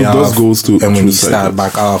does goes to, and when we start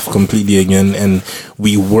back off completely again, and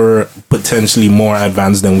we were potentially more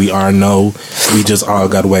advanced than we are now. We just all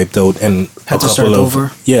got wiped out, and had to start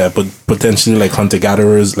over. Yeah, but potentially like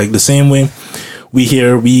hunter-gatherers, like the same way.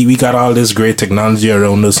 We got all this great technology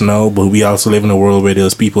around us now, but we also live in a world where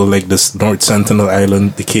there's people like this North Sentinel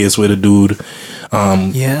Island, the case with a dude.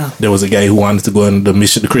 There was a guy who wanted to go on the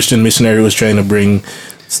mission. The Christian missionary was trying to bring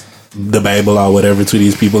the Bible or whatever to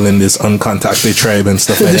these people in this uncontacted tribe and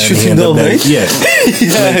stuff like that. Yeah,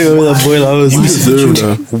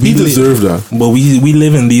 We deserve that. But we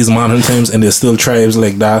live in these modern times, and there's still tribes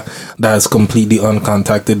like that's completely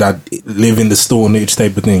uncontacted, that live in the Stone Age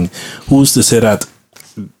type of thing. Who's to say that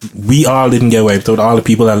we all didn't get wiped out, all the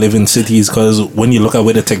people that live in cities? Because when you look at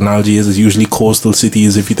where the technology is, it's usually coastal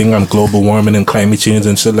cities. If you think on global warming and climate change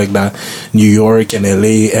and shit like that, New York and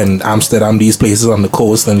LA and Amsterdam, these places on the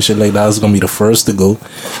coast and shit like that is going to be the first to go.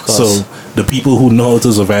 So the people who know how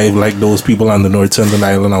to survive, like those people on the North Central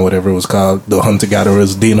Island or whatever it was called, the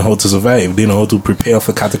hunter-gatherers, they know how to survive. They know how to prepare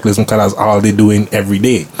for cataclysm, because that's all they're doing every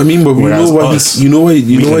day. I mean, but you know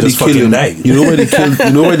why they killed him? You know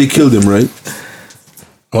why they killed him, right?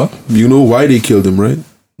 What? You know why they killed him, right?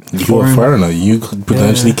 You are foreigner. You could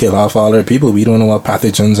potentially kill off all our people. We don't know what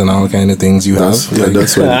pathogens and all kind of things you have. Yeah,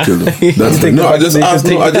 that's why they killed him. I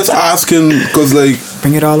just asking because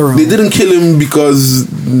bring it all around. They didn't kill him because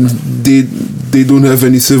they don't have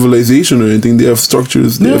any civilization or anything. They have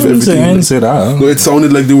structures. They have everything. I didn't say that. No, it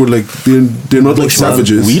sounded like they were they're not like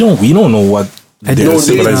savages. We don't know what their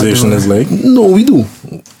civilization is like. No, we do.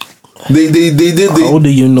 They did. How do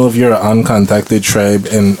you know if you're an uncontacted tribe?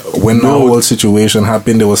 And when the whole situation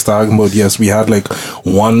happened, they was talking about, yes, we had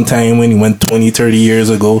one time when he went 20, 30 years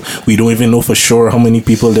ago. We don't even know for sure how many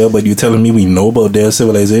people there, but you're telling me we know about their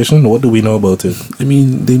civilization? What do we know about it? I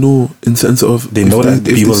mean, they know in sense of... They know that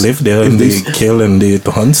people live there and they kill and they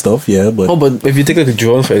hunt stuff, yeah, but... Oh, but if you take a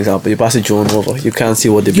drone, for example, you pass a drone over, you can't see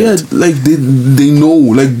what they built. Yeah, they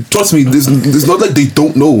know. Trust me, it's not like they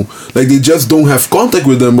don't know. They just don't have contact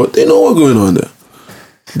with them, but they know what's going on there.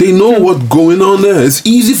 They know what's going on there. It's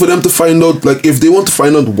easy for them to find out. If they want to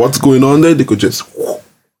find out what's going on there, they could just...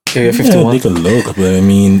 Yeah, they could look, but I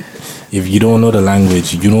mean, if you don't know the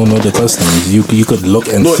language, you don't know the customs, you could look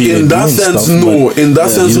and see. In that sense, no. In that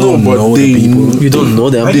sense, no. But you don't know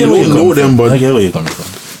them. They don't know them, but I get where you're coming from.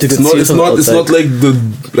 It's not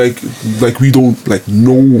like we don't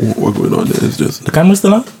know what's going on there. It's just the camera's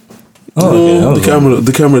still on. Oh, no,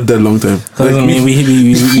 the camera dead long time. I mean, we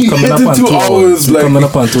coming up on 2 hours. Coming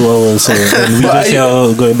up on 2 hours, so and we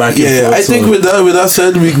just going back. Yeah, I think with that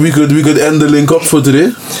said, we could end the link up for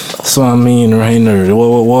today. So I mean, Rainer,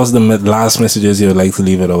 what was the last messages you would like to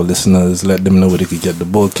leave with our listeners? Let them know where they could get the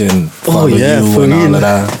book and follow you and all of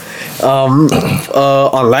that.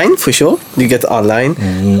 Online for sure. You get online.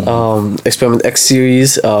 Experiment X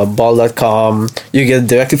series, ball.com. You get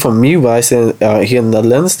directly from me when I say here in the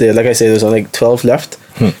Netherlands. Like I said, there's only 12 left,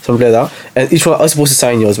 something like that. And each one, I was supposed to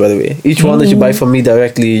sign yours, by the way. Each one that you buy from me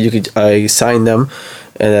directly, I sign them.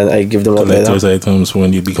 And then I give them collector's items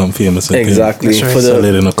when you become famous. Exactly. Right. Sell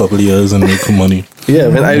it in a couple of years and make money. Yeah,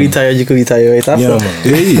 when I retire, you can retire right after. Yeah, man.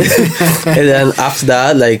 And then after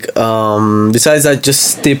that, besides that,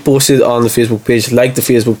 just stay posted on the Facebook page. Like the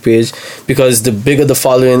Facebook page, because the bigger the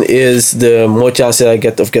following is, the more chances I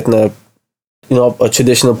get of getting a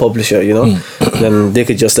traditional publisher, then they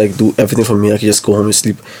could just do everything for me. I could just go home and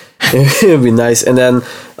sleep. It'd be nice. And then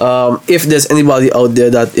if there's anybody out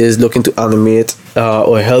there that is looking to animate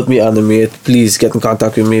or help me animate, please get in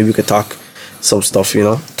contact with me. We could talk some stuff,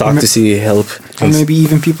 talk to see help. Or maybe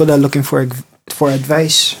even people that are looking for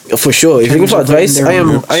advice. For sure. If you're looking for advice, I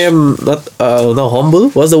am not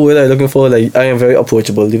humble. What's the word I'm looking for? I am very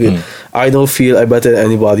approachable. I don't feel I better than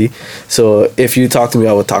anybody. So if you talk to me,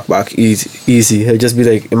 I will talk back easy. I'll just be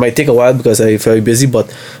it might take a while because I'm very busy,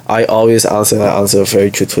 but I always answer, and I answer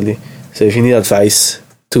very truthfully. So if you need advice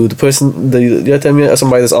to the person, you're telling me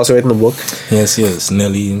somebody that's also writing a book. Yes,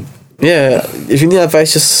 Nelly. Yeah, if you need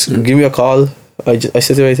advice, just give me a call. I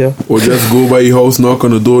sit right here. Or just go by your house, knock on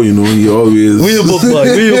the door, He always... Where your book, boy?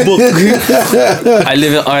 Where your book? I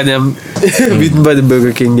live in Arnhem, beaten by the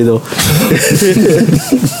Burger King,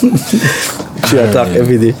 I talk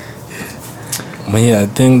every day. But yeah, I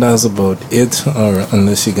think that's about it. Or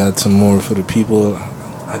unless you got some more for the people.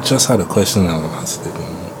 I just had a question I lost it.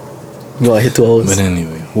 No, I hit 2 hours. But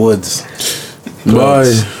anyway, Woods. Bye.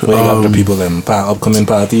 Where you got the people and upcoming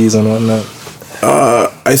parties and whatnot?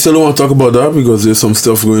 I still don't want to talk about that because there's some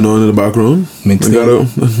stuff going on in the background.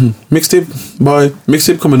 Mixtape. Bye.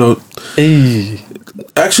 Mixtape coming out. Hey.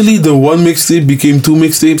 Actually, the one mixtape became 2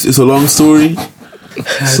 mixtapes. It's a long story.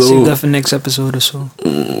 Save that for next episode or so.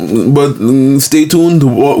 But stay tuned.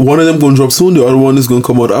 One of them going to drop soon. The other one is going to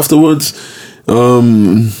come out afterwards.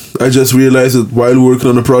 I just realized that while working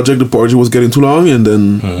on the project was getting too long, and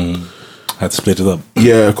then had to split it up.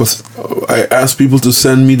 Yeah, because I asked people to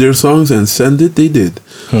send me their songs, and send it they did.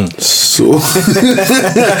 So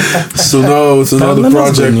now the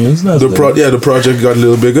project the project got a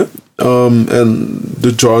little bigger. and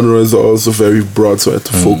the genres are also very broad, so I had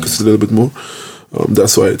to focus a little bit more.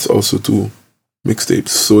 That's why it's also 2 mixtapes,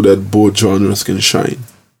 so that both genres can shine,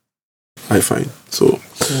 I find. So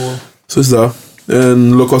it's that.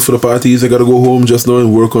 And look out for the parties. I gotta go home just now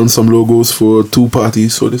and work on some logos for 2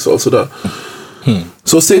 parties, so this also that.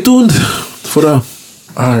 So stay tuned for that.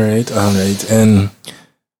 Alright. And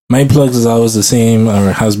my plugs is always the same,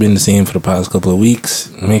 or has been the same for the past couple of weeks.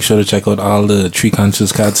 Make sure to check out all the Tree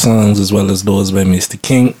Conscious Cat songs, as well as those by Mr.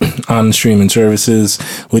 King on streaming services.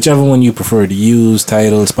 Whichever one you prefer to use,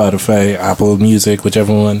 Tidal, Spotify, Apple Music,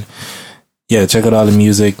 whichever one. Yeah, check out all the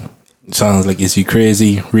music. Songs like Is You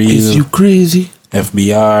Crazy, Real, Is You Crazy,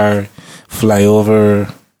 FBR,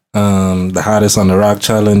 Flyover, the Hottest on the Rock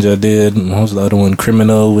challenge I did. What was the other one?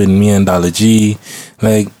 Criminal with me and Dollar G.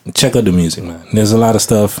 Like, check out the music, man. There's a lot of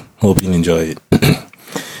stuff. Hope you enjoy it.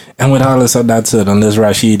 And with all this, that's it. Unless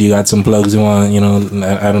Rashid, you got some plugs you want, you know,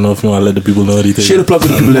 I don't know if you want to let the people know anything. Share the plug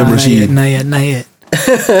with the people, Rashid. Not yet.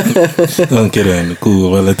 Okay then, cool.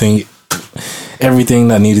 Well, I think everything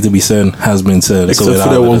that needed to be said has been said. Except for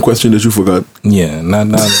that one question that you forgot. Yeah, not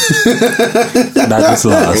that just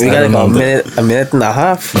lost. We got like a minute and a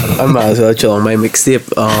half. I might as well chill on my mixtape.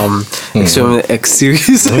 Extreme X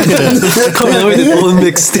series. Coming out with its own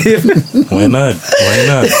mixtape. Why not?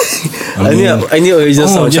 I need original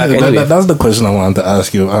soundtrack anyway. That's the question I wanted to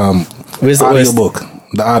ask you. Where's the audiobook?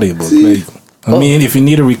 The audiobook. Like, I mean, if you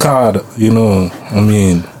need a record, you know, I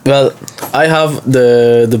mean. Well, I have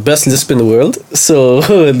the best lisp in the world, so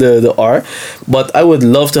the R, but I would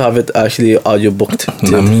love to have it actually audiobooked.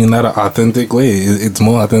 I mean, not an authentic way. It's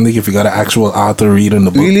more authentic if you got an actual author reading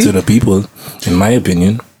the book to the people, in my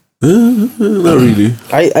opinion. Not really.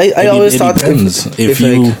 I always thought depends. If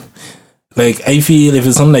you like, I feel if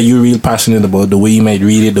it's something that you're real passionate about, the way you might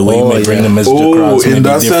read it, the way you might bring the message across, might be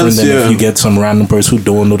different than if you get some random person who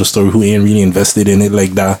don't know the story, who ain't really invested in it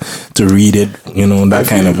like that, to read it, you know, that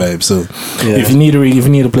kind of vibe. So if you need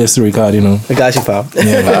a place to record, you know, I got you, pal.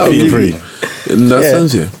 Yeah, feel free. In that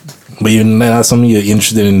sense, yeah. But that's something you're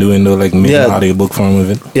interested in doing, though, like making an audiobook form of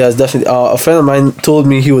it. Yeah, it's definitely. A friend of mine told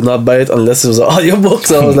me he would not buy it unless it was an audiobook.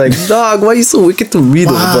 So I was like, dog, why are you so wicked to read it?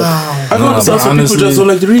 But I know some people just don't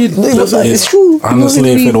like to read. It's true. Honestly,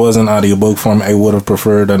 if it was an audiobook form, I would have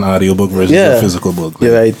preferred an audiobook versus a physical book. Like,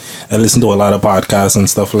 you're right. I listen to a lot of podcasts and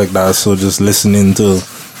stuff like that, so just listening to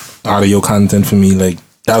audio content for me, like,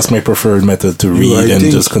 that's my preferred method to read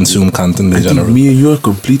and just consume content in general. Me and you are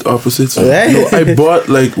complete opposites. I bought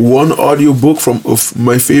like one audiobook of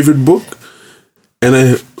my favorite book, and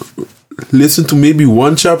I listened to maybe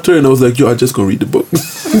one chapter, and I was like, I just gonna read the book.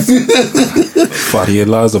 48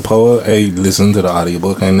 Laws of Power, I listened to the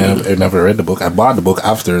audiobook. I never read the book. I bought the book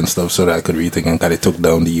after and stuff so that I could read it, and I took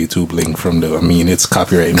down the YouTube link from it's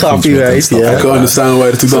copyright infringement and stuff. I can understand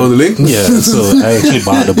why they took down the link. Yeah, so I actually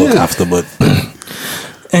bought the book after, but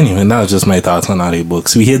anyway, that was just my thoughts on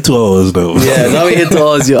audiobooks. We hit 2 hours though. Yeah, now we hit 2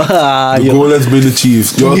 hours. The goal has been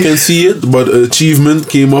achieved. Y'all can see it, but achievement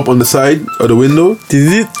came up on the side of the window.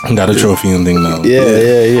 Did it? Got a trophy and thing now.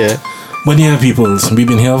 Yeah. But yeah, people, we've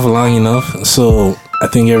been here for long enough, so I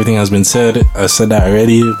think everything has been said. I said that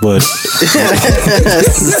already, but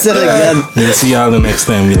said again. We'll see y'all the next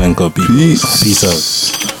time we link up, people. Peace out.